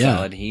a real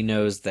solid. He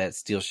knows that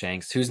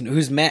Steelshanks,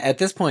 who's met at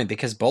this point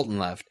because Bolton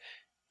left,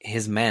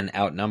 his men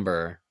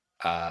outnumber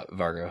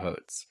Vargo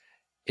Hoats.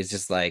 It's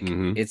just like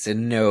it's a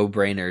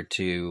no-brainer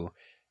to.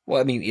 Well,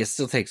 I mean, it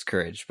still takes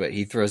courage, but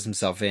he throws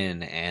himself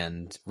in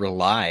and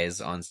relies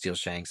on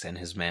Steelshanks and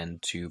his men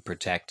to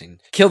protect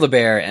and kill the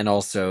bear, and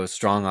also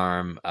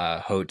strong-arm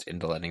Hoat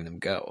into letting them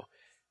go,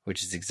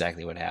 which is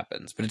exactly what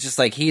happens. But it's just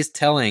like he's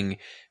telling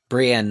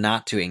Brienne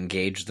not to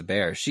engage the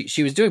bear.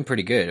 She was doing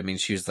pretty good. I mean,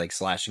 she was like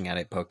slashing at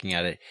it, poking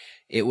at it.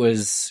 It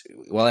was,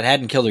 well, it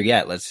hadn't killed her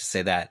yet, let's just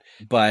say that.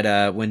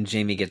 But when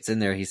Jaime gets in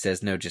there, he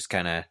says, no, just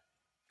kind of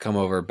come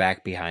over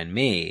back behind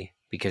me,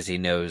 because he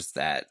knows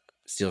that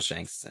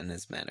Steelshanks and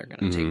his men are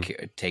going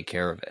to take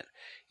care of it.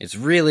 It's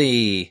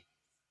really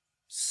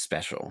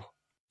special.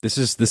 This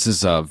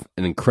is an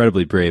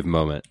incredibly brave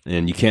moment,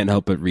 and you can't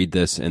help but read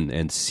this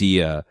and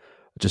see I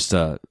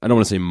don't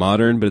want to say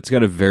modern, but it's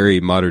got a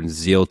very modern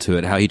zeal to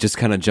it. How he just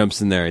kind of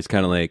jumps in there. He's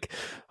kind of like,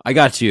 I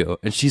got you.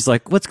 And she's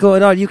like, what's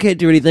going on? You can't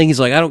do anything. He's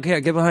like, I don't care.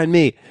 Get behind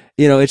me.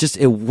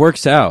 It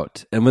works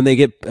out. And when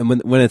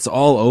when it's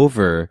all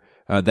over,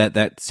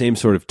 that same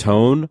sort of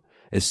tone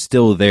is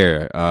still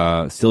there.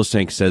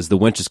 Steelshanks says, the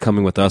wench is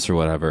coming with us or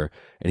whatever.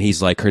 And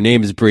he's like, her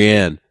name is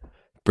Brienne,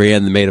 the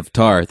Maid of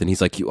Tarth. And he's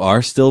like, you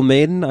are still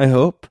maiden, I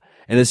hope.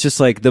 And it's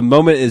just like, the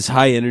moment is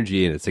high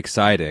energy and it's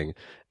exciting.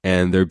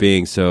 And they're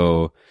being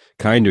so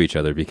kind to each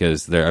other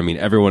because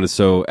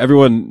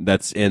everyone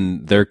that's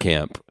in their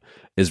camp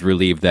is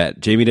relieved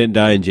that Jaime didn't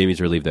die, and Jaime's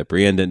relieved that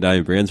Brienne didn't die,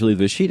 and Brienne's relieved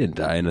that she didn't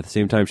die. And at the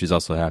same time, she's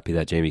also happy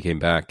that Jaime came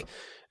back.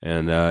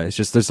 And it's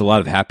just, there's a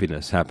lot of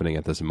happiness happening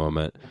at this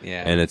moment.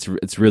 Yeah. And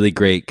it's really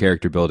great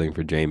character building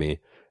for Jaime.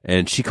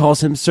 And she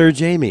calls him Sir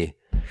Jaime.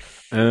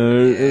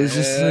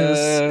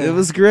 It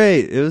was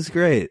great. It was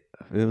great.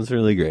 It was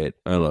really great.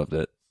 I loved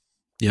it.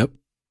 Yep.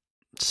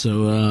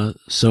 So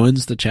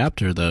ends the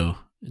chapter, though.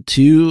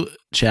 2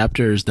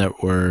 chapters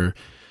that were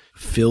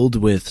filled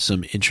with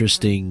some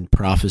interesting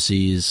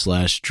prophecies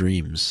 /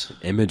 dreams.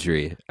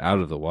 Imagery out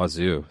of the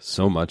wazoo.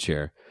 So much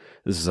here.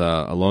 This is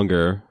a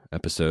longer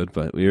episode,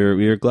 but we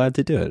are glad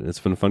to do it. It's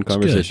been a fun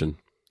conversation.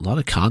 A lot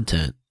of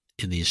content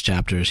in these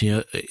chapters.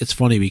 It's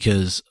funny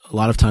because a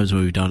lot of times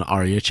when we've done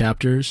Arya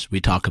chapters,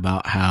 we talk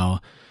about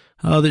how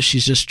that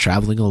she's just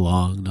traveling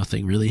along.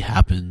 Nothing really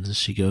happens.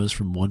 She goes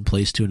from one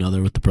place to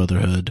another with the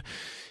Brotherhood.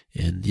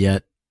 And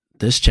yet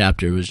this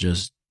chapter was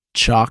just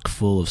chock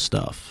full of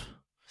stuff.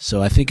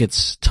 So I think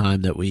it's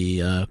time that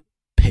we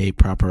pay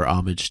proper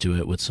homage to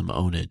it with some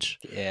ownage.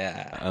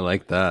 Yeah. I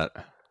like that.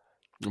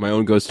 My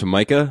own goes to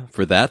Micah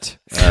for that.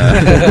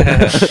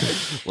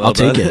 Well I'll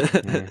take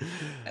done. it.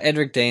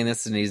 Edric Dane,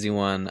 this is an easy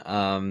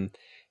one.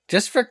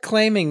 Just for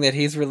claiming that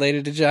he's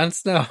related to Jon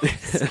Snow.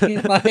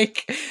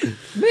 Like,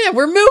 man,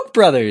 we're Milk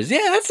Brothers.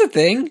 Yeah, that's the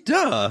thing.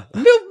 Duh.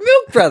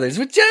 Milk Brothers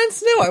with Jon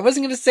Snow. I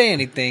wasn't going to say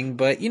anything,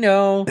 but,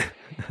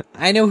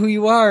 I know who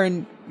you are,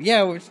 and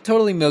yeah, we're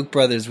totally Milk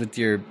Brothers with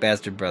your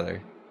bastard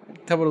brother.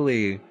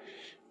 Totally.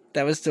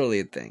 That was totally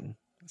a thing.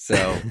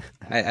 So,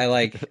 I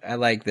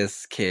like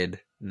this kid,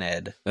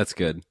 Ned. That's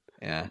good.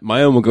 Yeah.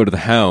 My own will go to the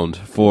Hound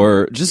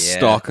for just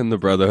stalking the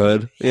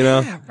Brotherhood,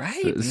 Yeah,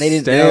 right. And they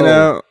didn't staying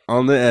know. out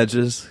on the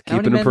edges, How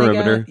keeping many a men they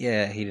got? perimeter.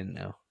 Yeah, he didn't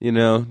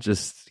know.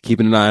 Just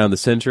keeping an eye on the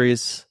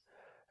sentries,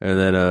 and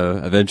then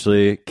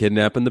eventually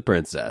kidnapping the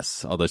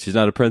princess. Although she's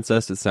not a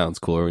princess, it sounds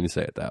cooler when you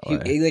say it that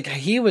way.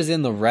 He was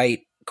in the right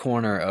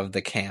corner of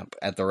the camp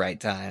at the right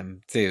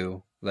time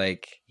too.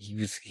 Like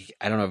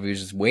I don't know if he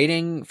was just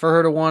waiting for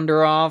her to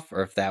wander off,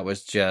 or if that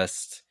was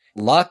just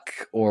luck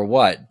or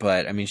what.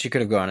 But I mean, she could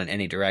have gone in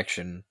any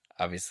direction,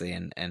 obviously,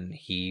 and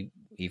he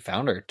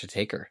found her to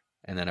take her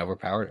and then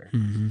overpowered her.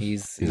 Mm-hmm.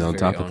 He's on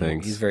top of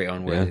things. He's very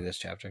own-worthy this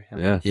chapter.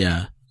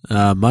 Yeah.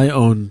 My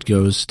own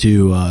goes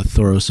to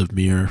Thoros of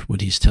Myr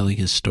when he's telling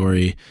his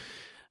story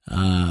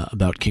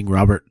about King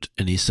Robert,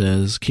 and he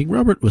says, King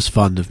Robert was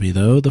fond of me,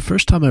 though. The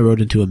first time I rode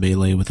into a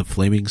melee with a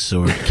flaming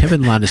sword,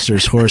 Kevin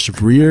Lannister's horse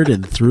reared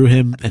and threw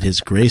him, and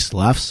his grace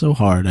laughed so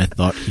hard I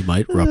thought he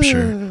might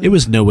rupture. It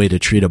was no way to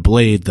treat a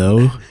blade,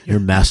 though. Your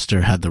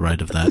master had the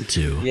right of that,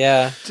 too.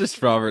 Yeah.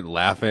 Just Robert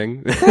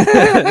laughing in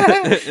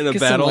a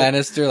battle.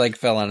 Lannister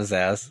fell on his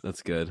ass.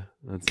 That's good.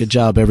 Good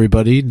job,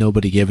 everybody.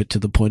 Nobody gave it to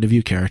the point of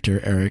view character.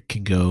 Eric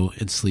can go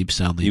and sleep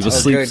soundly. You will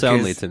tonight. sleep good,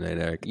 soundly 'cause- tonight,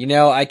 Eric.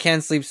 I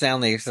can't sleep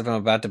soundly except I'm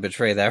about to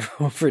betray that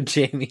role for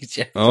Jamie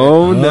chapter.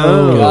 Oh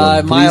no!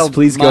 God,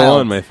 please go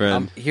on, my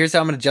friend. Here's how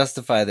I'm going to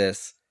justify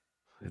this.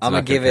 It's I'm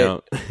not gonna give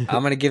count.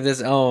 I'm gonna give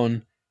this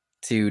own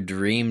to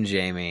Dream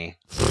Jamie.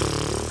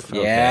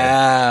 Okay.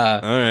 Yeah.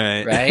 All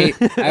right.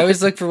 Right? I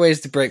always look for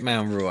ways to break my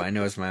own rule. I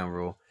know it's my own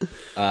rule.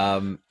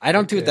 I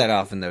don't do it that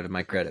often, though, to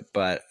my credit,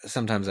 but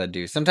sometimes I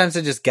do. Sometimes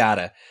I just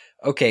gotta.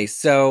 Okay,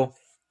 so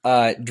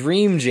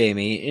Dream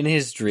Jamie, in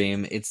his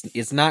dream,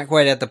 it's not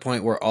quite at the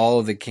point where all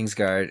of the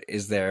Kingsguard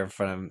is there in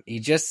front of him. He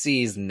just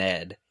sees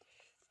Ned,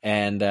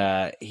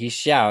 and he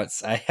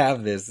shouts, I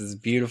have this is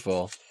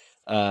beautiful.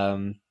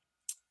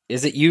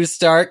 Is it you,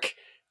 Stark?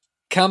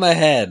 Come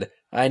ahead.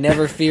 I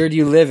never feared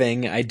you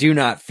living. I do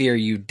not fear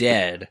you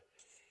dead.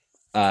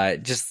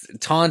 Just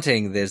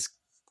taunting this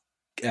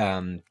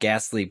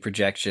ghastly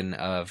projection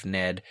of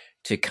Ned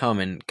to come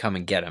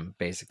and get him,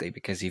 basically,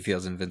 because he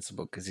feels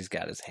invincible because he's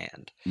got his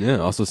hand. Yeah, it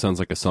also sounds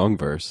like a song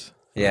verse.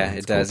 Yeah,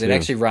 it does. Cool It too.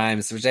 actually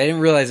rhymes, which I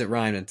didn't realize it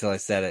rhymed until I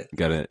said it.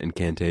 Got an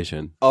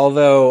incantation.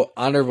 Although,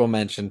 honorable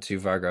mention to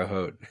Vargo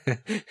Holt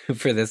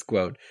for this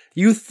quote.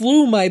 You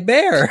flew my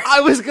bear! I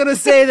was gonna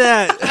say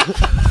that.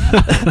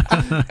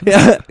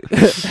 Yeah,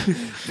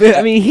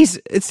 I mean,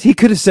 he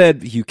could have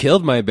said you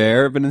killed my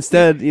bear, but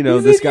instead,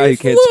 this guy who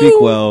can't speak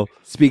well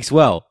speaks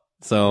well.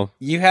 So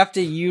You have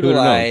to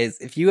utilize,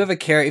 if you have a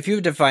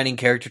defining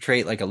character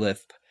trait like a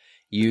lisp,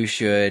 you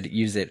should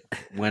use it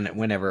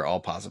whenever all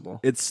possible.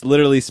 it's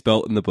literally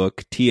spelt in the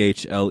book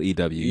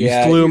THLEW.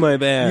 Yeah, you flew my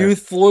bear. You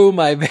flew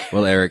my bear.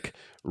 Well, Eric,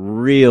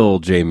 real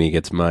Jamie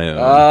gets my own.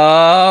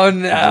 Oh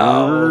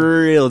no!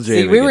 Real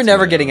Jamie. See, we were gets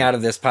never my getting own. out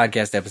of this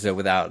podcast episode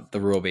without the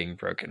rule being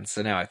broken.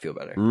 So now I feel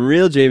better.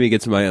 Real Jamie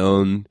gets my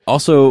own.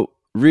 Also,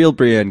 real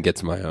Brienne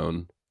gets my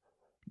own,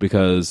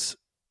 because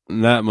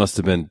that must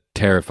have been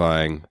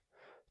terrifying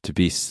to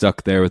be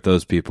stuck there with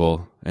those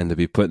people and to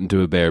be put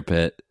into a bear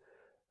pit.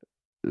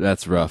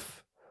 That's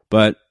rough.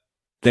 But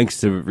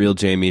thanks to real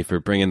Jamie for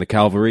bringing the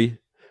cavalry,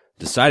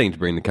 deciding to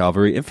bring the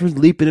cavalry, and for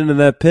leaping into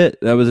that pit.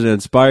 That was an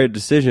inspired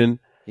decision.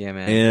 Yeah,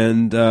 man.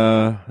 And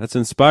that's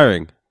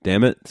inspiring.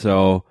 Damn it.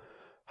 So,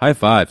 high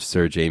five,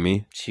 Sir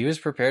Jamie. She was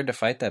prepared to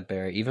fight that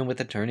bear, even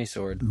with a tourney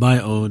sword. My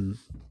own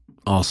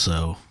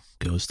also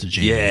goes to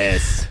Jamie.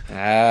 Yes.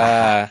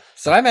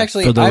 So I'm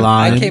actually, For the I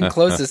line. came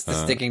closest to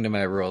sticking to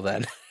my rule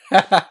then.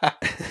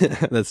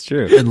 That's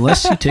true.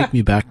 Unless you take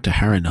me back to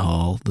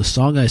Harrenhal, the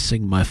song I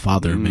sing my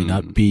father may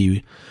not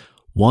be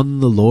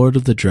one the Lord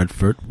of the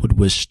Dreadfort would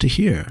wish to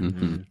hear.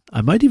 Mm-hmm. I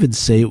might even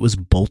say it was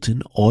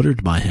Bolton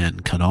ordered my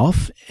hand cut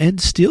off, and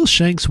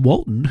Steelshanks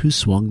Walton who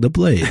swung the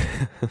blade.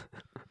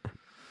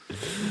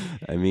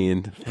 I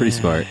mean, pretty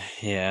smart.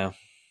 Yeah.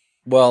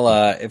 Well,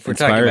 if we're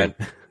Inspiring.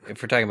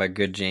 talking about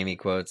good Jamie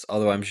quotes,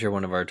 although I'm sure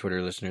one of our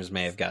Twitter listeners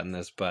may have gotten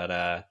this,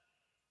 but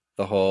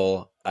the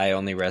whole "I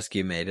only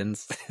rescue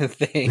maidens"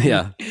 thing.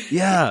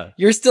 Yeah.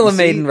 You're still a You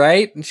maiden, see?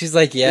 right? And she's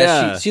like,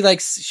 Yeah.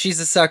 she's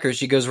a sucker.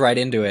 She goes right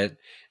into it,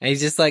 and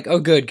he's just like, oh,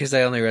 good, because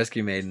I only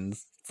rescue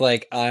maidens. It's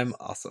like, I'm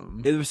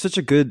awesome. It was such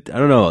a good, I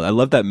don't know, I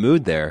love that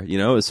mood there. You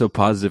know, it was so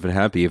positive and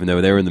happy, even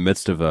though they were in the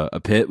midst of a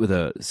pit with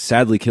a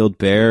sadly killed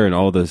bear and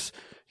all this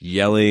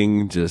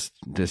yelling, just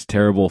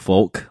terrible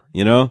folk,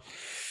 you know?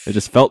 It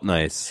just felt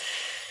nice.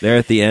 There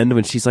at the end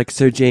when she's like,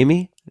 so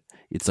Jamie,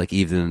 it's like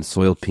even in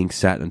soiled pink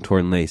satin and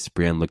torn lace,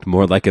 Brienne looked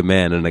more like a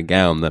man in a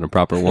gown than a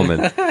proper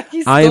woman.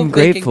 I am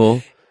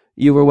grateful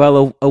you were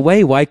well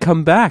away. Why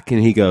come back?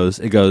 And it goes,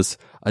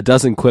 a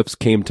dozen quips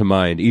came to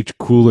mind, each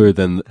crueler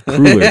than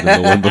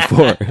the one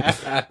before.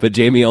 But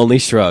Jamie only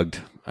shrugged.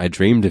 I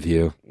dreamed of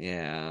you.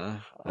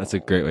 Yeah. That's a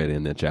great way to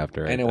end the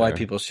chapter. I know why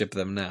people ship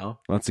them now.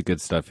 Lots of good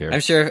stuff here.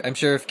 I'm sure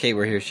if Kate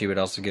were here, she would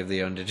also give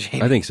the own to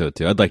Jamie. I think so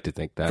too. I'd like to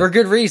think that. For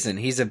good reason.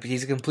 He's a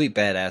complete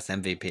badass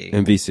MVP.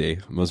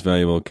 MVC, most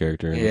valuable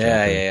character.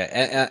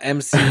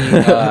 MC,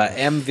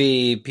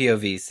 MV,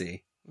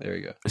 POVC. There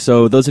we go.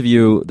 So those of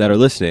you that are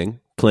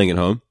listening, playing at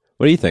home,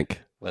 what do you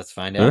think? Let's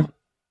find out.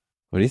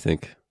 What do you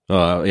think?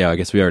 Oh, yeah, I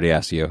guess we already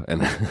asked you.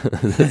 And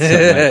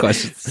that's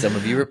questions. Some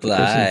of you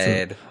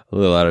replied. A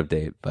little out of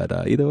date, but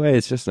either way,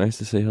 it's just nice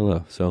to say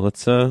hello. So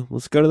let's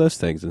go to those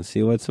things and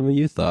see what some of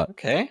you thought.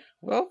 Okay.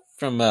 Well,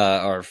 from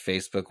our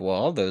Facebook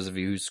wall, those of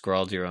you who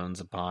scrawled your owns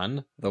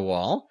upon the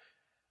wall,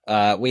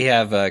 we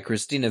have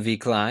Christina V.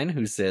 Klein,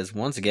 who says,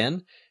 once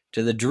again,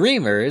 to the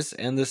dreamers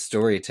and the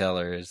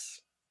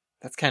storytellers.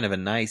 That's kind of a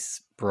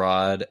nice,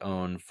 broad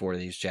own for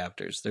these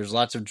chapters. There's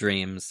lots of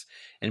dreams,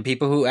 and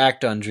people who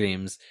act on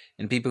dreams,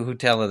 and people who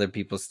tell other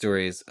people's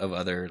stories of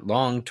other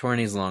long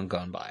tourneys long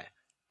gone by.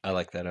 I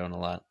like that own a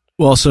lot.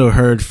 We also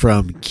heard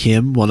from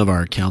Kim, one of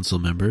our council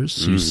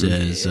members, who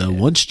says,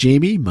 once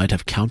Jaime might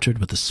have countered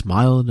with a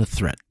smile and a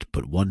threat,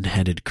 but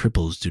one-handed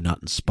cripples do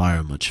not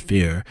inspire much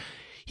fear.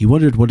 He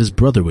wondered what his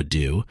brother would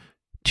do.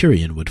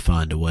 Tyrion would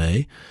find a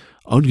way.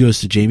 Own goes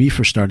to Jaime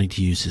for starting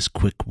to use his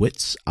quick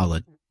wits a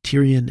la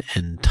Tyrion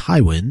and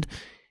Tywin.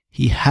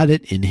 He had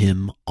it in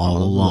him all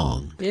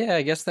along. Yeah,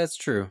 I guess that's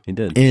true. He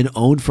did. And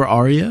own for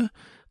Arya,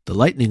 the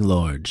Lightning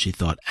Lord, she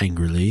thought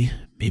angrily.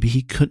 Maybe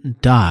he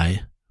couldn't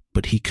die,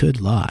 but he could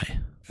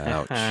lie.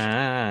 Ouch.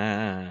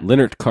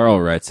 Leonard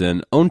Carl writes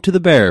in, own to the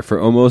bear for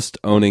almost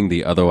owning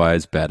the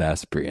otherwise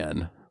badass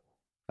Brienne.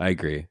 I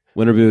agree.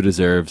 Winterboot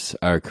deserves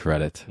our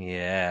credit.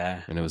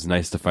 Yeah. And it was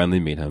nice to finally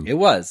meet him. It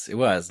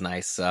was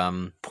nice.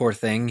 Poor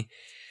thing.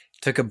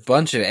 Took a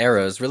bunch of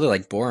arrows, really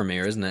like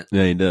Boromir, isn't it?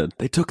 Yeah, he did.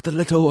 They took the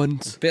little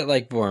ones. A bit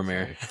like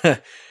Boromir.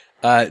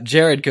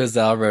 Jared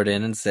Kozal wrote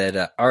in and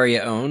said, Arya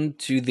owned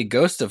to the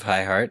Ghost of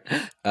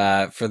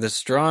Highheart for the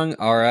strong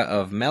aura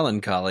of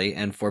melancholy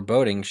and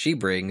foreboding she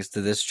brings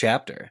to this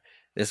chapter.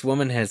 This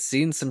woman has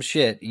seen some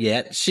shit,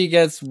 yet she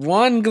gets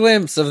one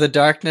glimpse of the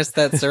darkness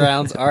that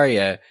surrounds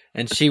Arya,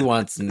 and she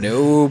wants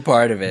no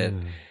part of it.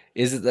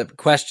 Is it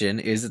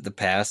the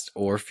past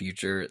or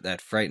future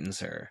that frightens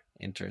her?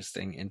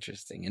 Interesting.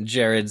 And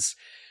Jared's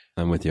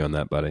I'm with you on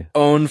that, buddy.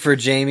 own for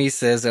Jaime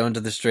says own to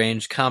the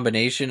strange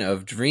combination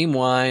of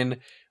dreamwine,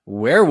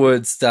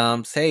 werewood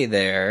stumps, hey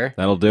there.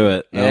 That'll do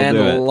it.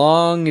 And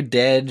long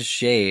dead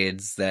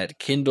shades that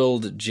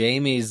kindled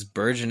Jaime's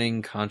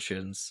burgeoning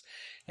conscience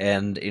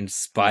and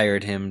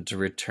inspired him to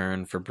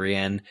return for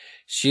Brienne.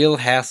 She'll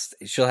have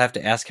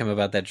to ask him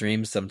about that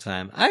dream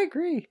sometime. I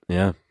agree.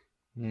 Yeah.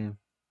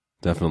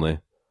 Definitely.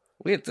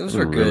 Those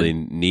were good. Really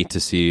neat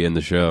to see in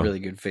the show. Really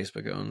good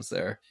Facebook owns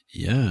there.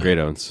 Yeah. Great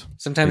owns.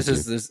 Sometimes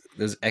there's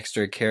those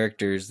extra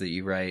characters that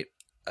you write,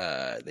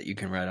 that you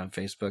can write on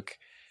Facebook,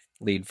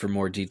 lead for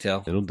more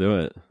detail. It'll do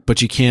it.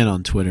 But you can't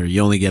on Twitter.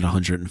 You only get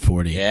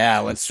 140. Yeah,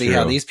 let's see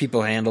how these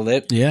people handled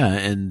it. Yeah,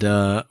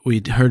 and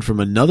we heard from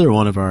another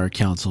one of our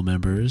council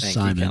members,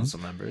 Simon. Thank you, council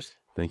members.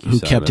 Thank you, who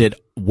Simon. kept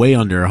it way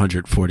under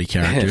 140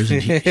 characters.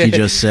 And he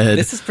just said,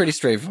 this is pretty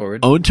straightforward.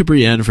 own to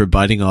Brienne for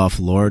biting off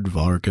Lord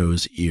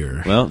Vargo's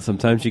ear. Well,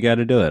 sometimes you got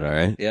to do it, all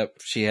right?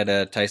 Yep, she had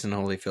a Tyson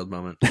Holyfield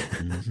moment.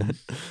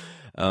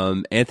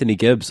 Anthony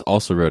Gibbs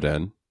also wrote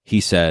in. He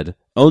said,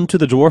 own to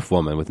the dwarf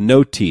woman with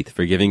no teeth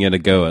for giving it a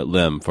go at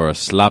Lim for a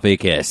sloppy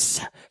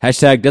kiss.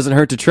 Hashtag doesn't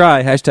hurt to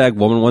try. Hashtag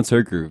woman wants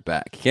her groove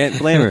back. Can't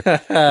blame her.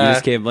 You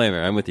just can't blame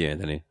her. I'm with you,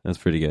 Anthony. That's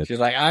pretty good. She's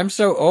like, I'm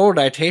so old,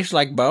 I taste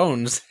like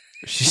bones.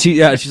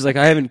 She's like,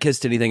 I haven't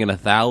kissed anything in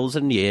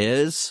 1,000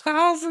 years.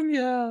 1,000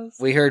 years.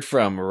 We heard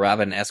from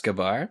Robin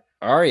Escobar.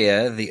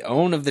 Arya, the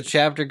own of the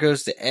chapter,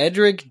 goes to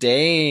Edric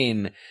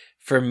Dane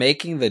for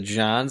making the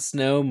Jon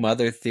Snow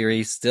mother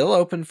theory still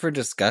open for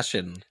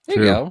discussion. There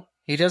you go.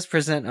 He does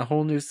present a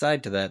whole new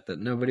side to that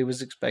nobody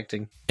was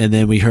expecting. And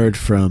then we heard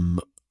from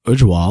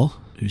Ujwal,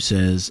 who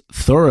says,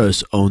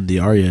 Thoros owned the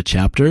Arya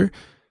chapter.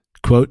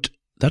 Quote,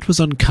 that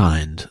was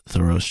unkind,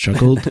 Thoros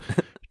chuckled.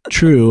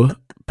 True,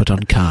 but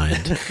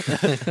unkind.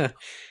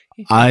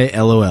 I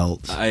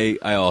LOL'd. I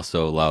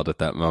also allowed at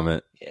that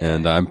moment,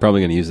 and I'm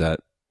probably going to use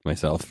that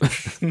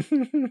myself.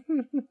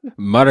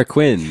 Mara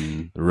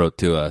Quinn wrote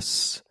to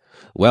us.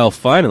 Well,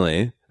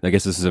 finally, I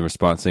guess this is in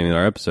response to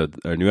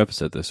our new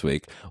episode this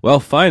week. Well,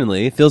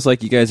 finally, it feels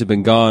like you guys have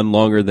been gone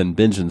longer than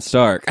Binge and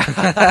Stark.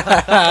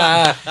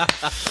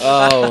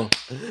 Oh,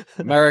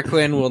 Mara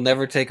Quinn will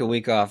never take a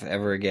week off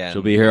ever again.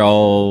 She'll be here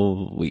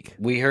all week.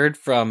 We heard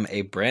from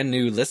a brand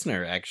new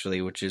listener, actually,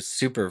 which is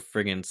super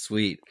friggin'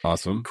 sweet.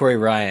 Awesome. Corey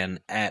Ryan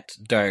at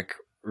Dark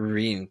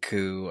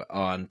Rinku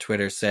on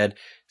Twitter said,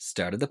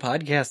 started the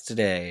podcast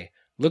today.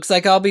 Looks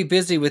like I'll be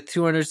busy with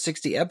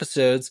 260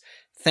 episodes.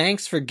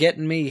 Thanks for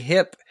getting me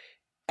hip.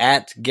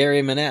 At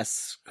Gary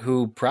Maness,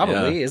 who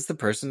probably is the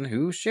person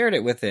who shared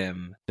it with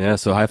him. Yeah,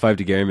 so high five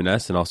to Gary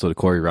Maness and also to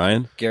Corey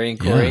Ryan. Gary and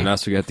Corey. And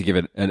also we have to give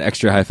an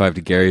extra high five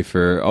to Gary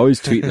for always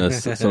tweeting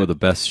us some of the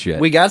best shit.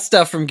 We got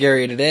stuff from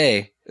Gary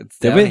today. It's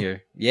down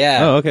here. Yeah.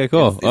 Oh, okay,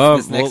 cool.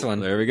 It's this next one.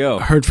 There we go.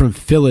 I heard from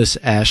Phyllis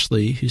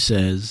Ashley, who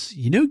says,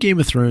 Game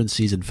of Thrones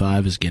Season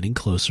 5 is getting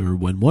closer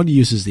when one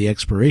uses the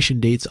expiration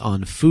dates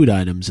on food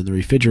items in the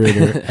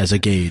refrigerator as a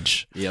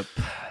gauge. Yep.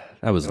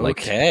 That was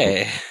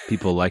okay.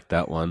 People like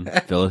that one.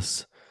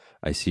 Phyllis,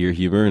 I see your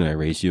humor and I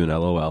raise you an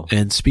LOL.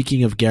 And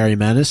speaking of Gary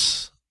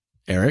Maness,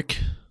 Eric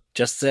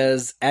just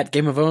says at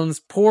Game of Owns,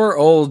 poor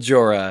old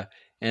Jorah.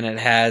 And it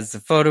has a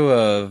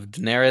photo of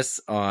Daenerys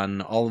on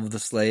all of the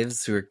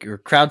slaves who are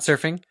crowd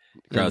surfing.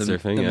 The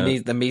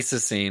Misa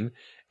scene.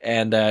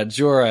 And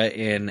Jorah,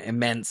 in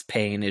immense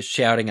pain, is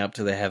shouting up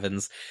to the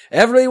heavens,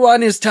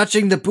 "Everyone is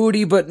touching the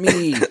booty but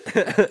me."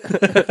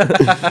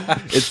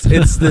 It's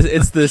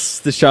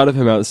the shot of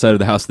him outside of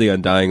the House of the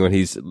Undying when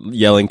he's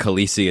yelling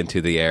Khaleesi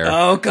into the air.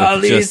 Oh,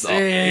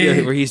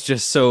 Khaleesi! Where he's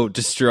just so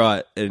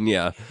distraught, and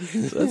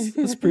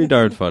that's pretty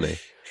darn funny.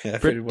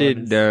 Pretty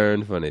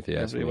darn funny if you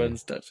ask me.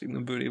 Everyone's touching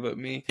the booty but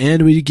me.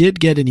 And we did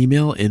get an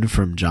email in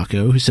from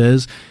Jocko who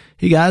says,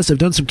 "Hey guys, I've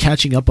done some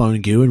catching up on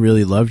Goo and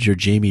really loved your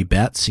Jamie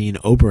Bat-Scene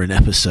Oberyn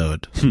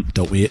episode."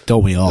 Don't we all?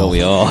 Don't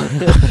we all?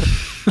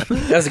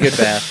 That was a good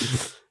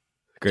bath.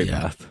 Great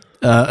bath.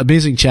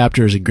 Amazing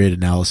chapters and great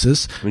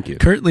analysis. Thank you.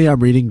 Currently, I'm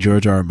reading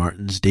George R. R.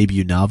 Martin's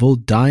debut novel,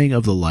 Dying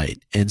of the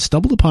Light, and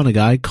stumbled upon a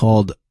guy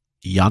called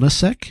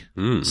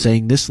Yanasek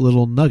saying this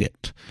little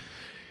nugget.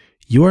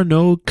 "You are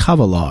no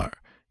Kavalar.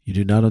 You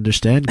do not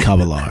understand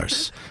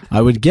Kavalars.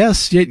 I would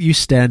guess, yet you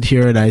stand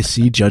here and I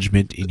see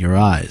judgment in your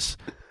eyes.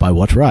 By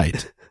what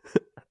right?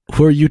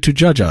 Who are you to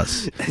judge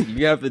us?"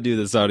 You have to do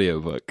this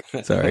audiobook.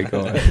 Sorry,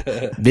 go on.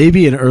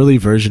 Maybe an early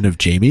version of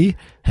Jamie.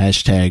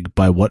 Hashtag,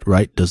 by what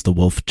right does the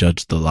wolf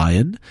judge the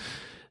lion?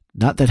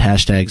 Not that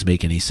hashtags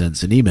make any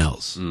sense in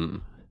emails.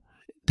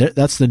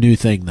 That's the new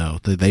thing, though.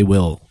 They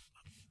will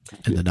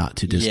in the not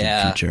too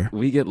distant future.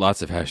 We get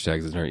lots of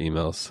hashtags in our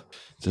emails.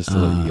 Just to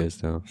let you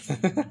guys know. I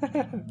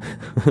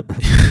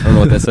don't know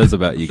what that says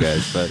about you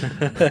guys, but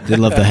they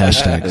love the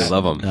hashtags. They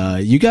love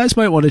them. You guys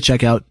might want to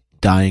check out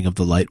Dying of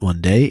the Light one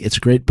day. It's a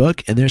great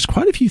book, and there's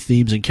quite a few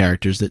themes and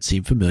characters that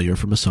seem familiar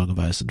from A Song of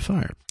Ice and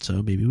Fire.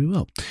 So maybe we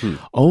will.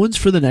 Owens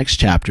for the next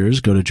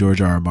chapters go to George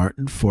R. R.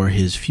 Martin for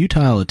his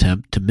futile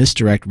attempt to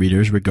misdirect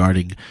readers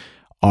regarding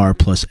R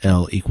plus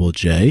L equals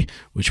J,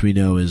 which we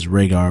know is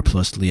Rhaegar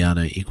plus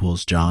Lyanna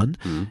equals Jon,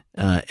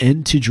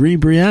 and to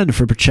Dream Brienne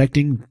for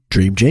protecting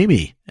Dream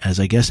Jamie, as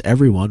I guess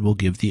everyone will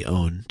give the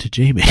own to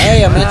Jamie.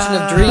 Hey, a mention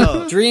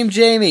of Dream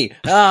Jamie.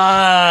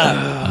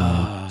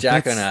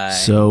 Jack and I.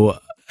 So,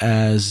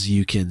 as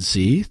you can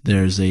see,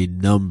 there's a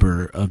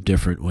number of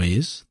different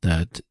ways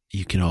that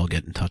you can all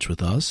get in touch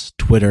with us.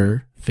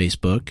 Twitter,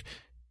 Facebook,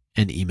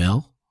 and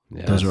email.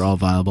 Yes. Those are all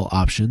viable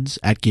options.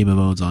 At Game of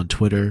Owns on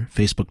Twitter,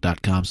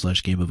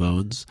 facebook.com/Game of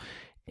Owns,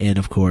 and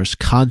of course,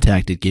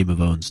 contact at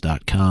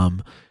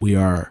gameofowns.com. We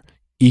are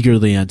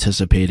eagerly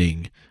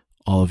anticipating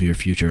all of your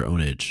future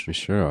ownage. We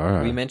sure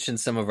are. We mentioned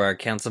some of our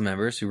council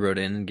members who wrote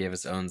in and gave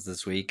us owns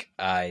this week.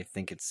 I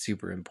think it's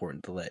super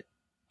important to let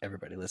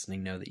everybody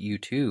listening know that you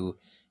too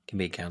can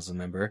be a council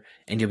member,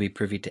 and you'll be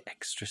privy to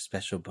extra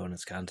special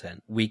bonus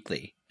content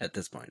weekly at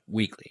this point.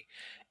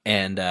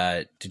 And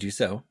to do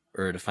so,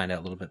 or to find out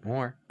a little bit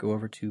more, go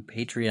over to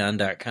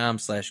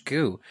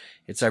patreon.com/Goo.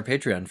 It's our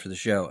Patreon for the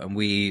show, and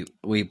we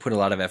put a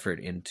lot of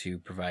effort into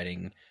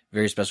providing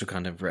very special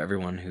content for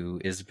everyone who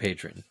is a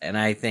patron. And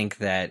I think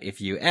that if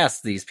you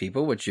ask these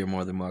people, which you're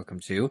more than welcome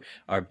to,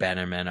 our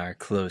bannermen, our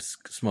close,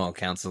 small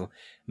council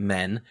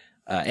men,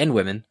 and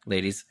women,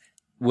 ladies,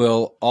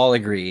 will all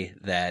agree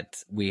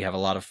that we have a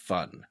lot of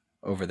fun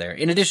over there,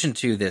 in addition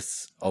to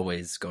this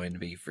always going to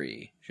be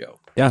free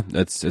show. Yeah,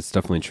 it's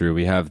definitely true.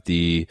 We have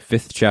the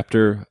 5th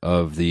chapter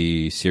of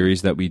the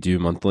series that we do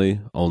monthly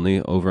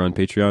only over on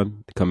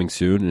Patreon coming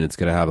soon, and it's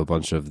going to have a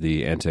bunch of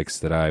the antics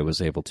that I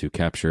was able to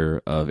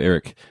capture of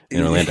Eric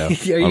in Orlando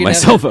on my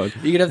cell phone.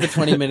 You could have the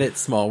 20-minute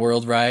Small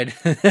World ride.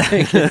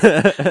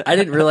 I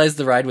didn't realize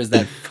the ride was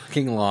that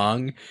fucking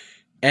long.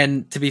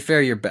 And to be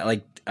fair, to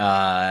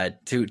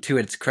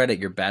its credit,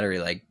 your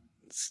battery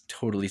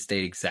totally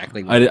stayed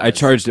exactly what I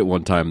charged it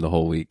one time the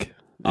whole week.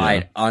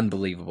 Yeah.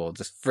 Unbelievable.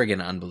 Just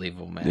friggin'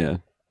 unbelievable, man. Yeah.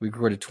 We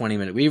recorded 20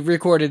 minutes. We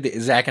recorded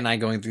Zach and I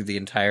going through the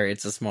entire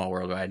It's a Small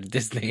World ride at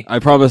Disney. I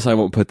promise I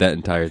won't put that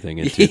entire thing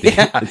into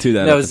that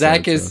No, episode,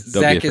 Zach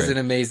is an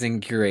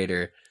amazing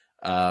curator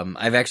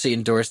I've actually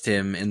endorsed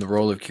him in the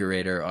role of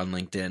curator on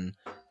LinkedIn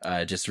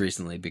just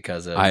recently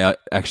because of... I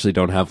actually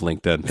don't have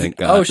LinkedIn, thank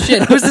God. Oh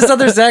shit, who's this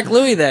other Zach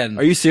Louis then?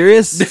 Are you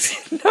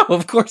serious? No,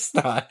 of course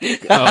not.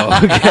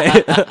 Oh,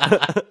 okay.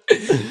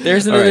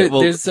 There's All right,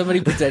 well, there's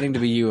somebody pretending to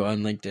be you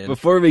on LinkedIn.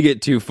 before we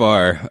get too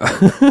far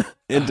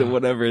into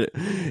whatever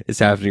is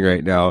happening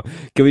right now,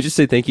 can we just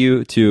say thank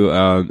you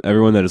to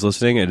everyone that is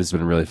listening? It has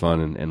been really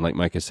fun, and like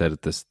Micah said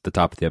at the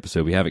top of the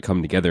episode, we haven't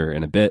come together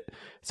in a bit.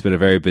 It's been a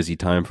very busy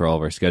time for all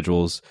of our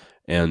schedules,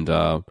 and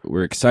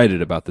we're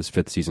excited about this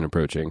 5th season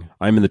approaching.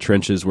 I'm in the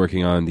trenches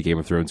working on the Game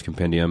of Thrones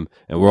compendium,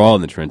 and we're all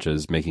in the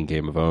trenches making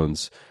Game of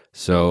Owns.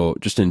 So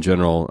just in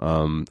general,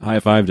 high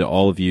five to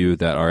all of you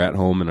that are at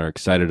home and are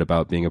excited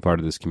about being a part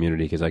of this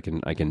community, because I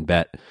can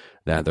bet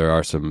that there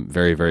are some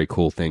very, very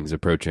cool things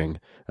approaching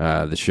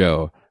the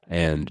show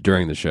and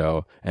during the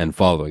show and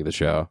following the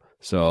show.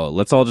 So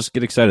let's all just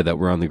get excited that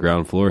we're on the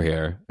ground floor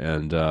here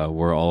and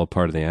we're all a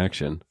part of the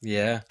action.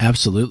 Yeah.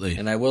 Absolutely.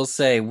 And I will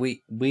say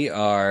we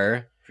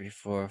are 3,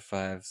 4,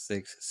 5,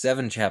 6,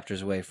 7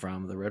 chapters away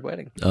from the Red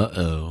Wedding.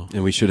 Uh-oh.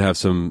 And we should have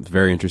some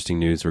very interesting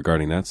news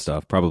regarding that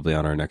stuff, probably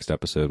on our next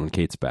episode when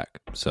Kate's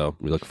back. So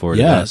we look forward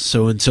to that.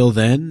 So until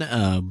then,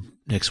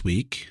 next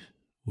week,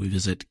 we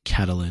visit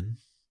Catelyn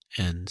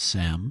and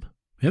Sam.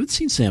 We haven't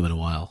seen Sam in a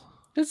while.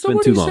 Did been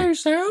too somebody long. say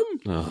Sam?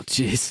 Oh,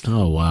 jeez.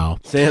 Oh, wow.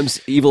 Sam's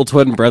evil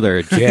twin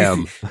brother,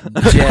 Jam.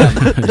 Jam.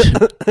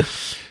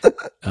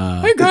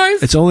 Hey,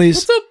 guys. It's only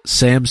What's up?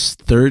 Sam's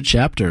 3rd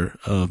chapter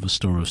of A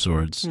Storm of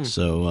Swords.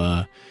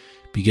 So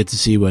be good to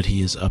see what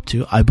he is up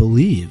to. I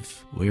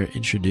believe we're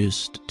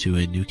introduced to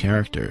a new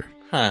character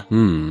Huh.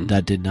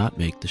 that did not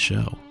make the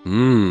show.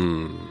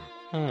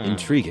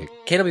 Intriguing.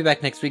 Kate will be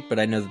back next week, but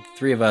I know the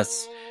 3 of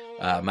us,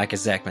 Micah,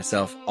 Zach,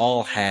 myself,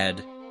 all had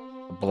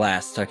a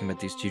blast talking about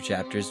these 2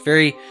 chapters.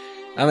 Very,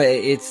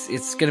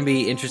 it's going to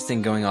be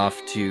interesting going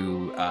off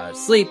to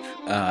sleep.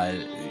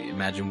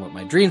 Imagine what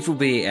my dreams will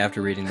be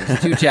after reading these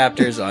 2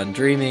 chapters on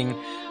dreaming.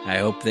 I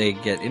hope they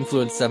get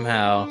influenced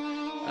somehow.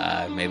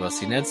 Maybe I'll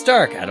see Ned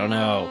Stark. I don't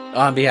know.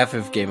 On behalf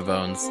of Game of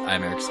Owns,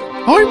 I'm Eric Stoll.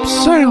 I'm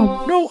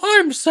Sam. No,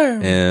 I'm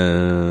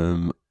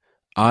Sam.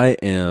 I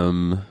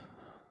am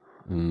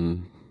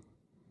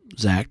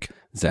Zach.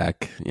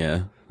 Zach.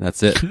 Yeah,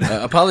 that's it.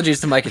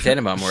 Apologies to Micah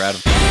Tannenbaum. We're out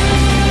of...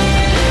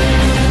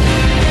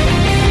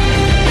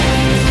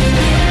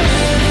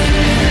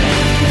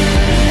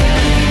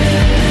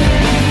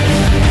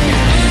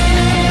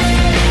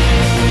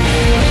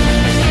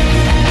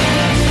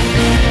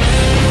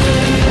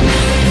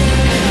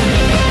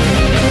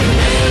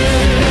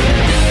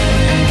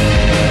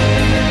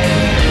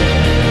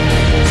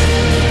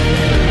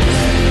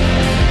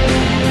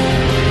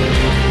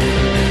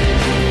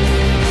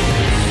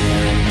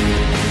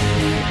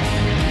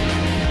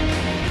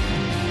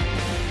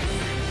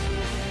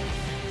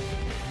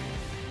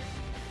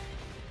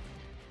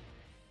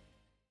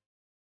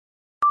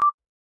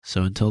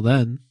 So until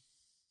then.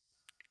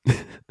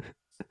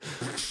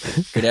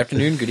 Good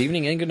afternoon, good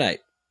evening, and good night.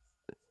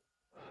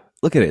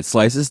 Look at it.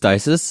 Slices,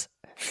 dices.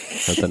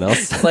 Something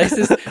else.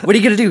 Slices. What are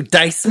you going to do?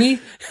 Dice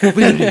me?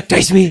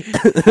 Dice me.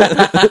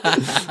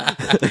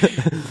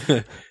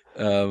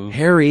 um,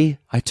 Harry,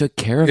 I took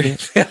care of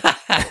it.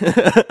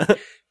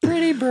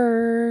 Pretty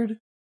bird.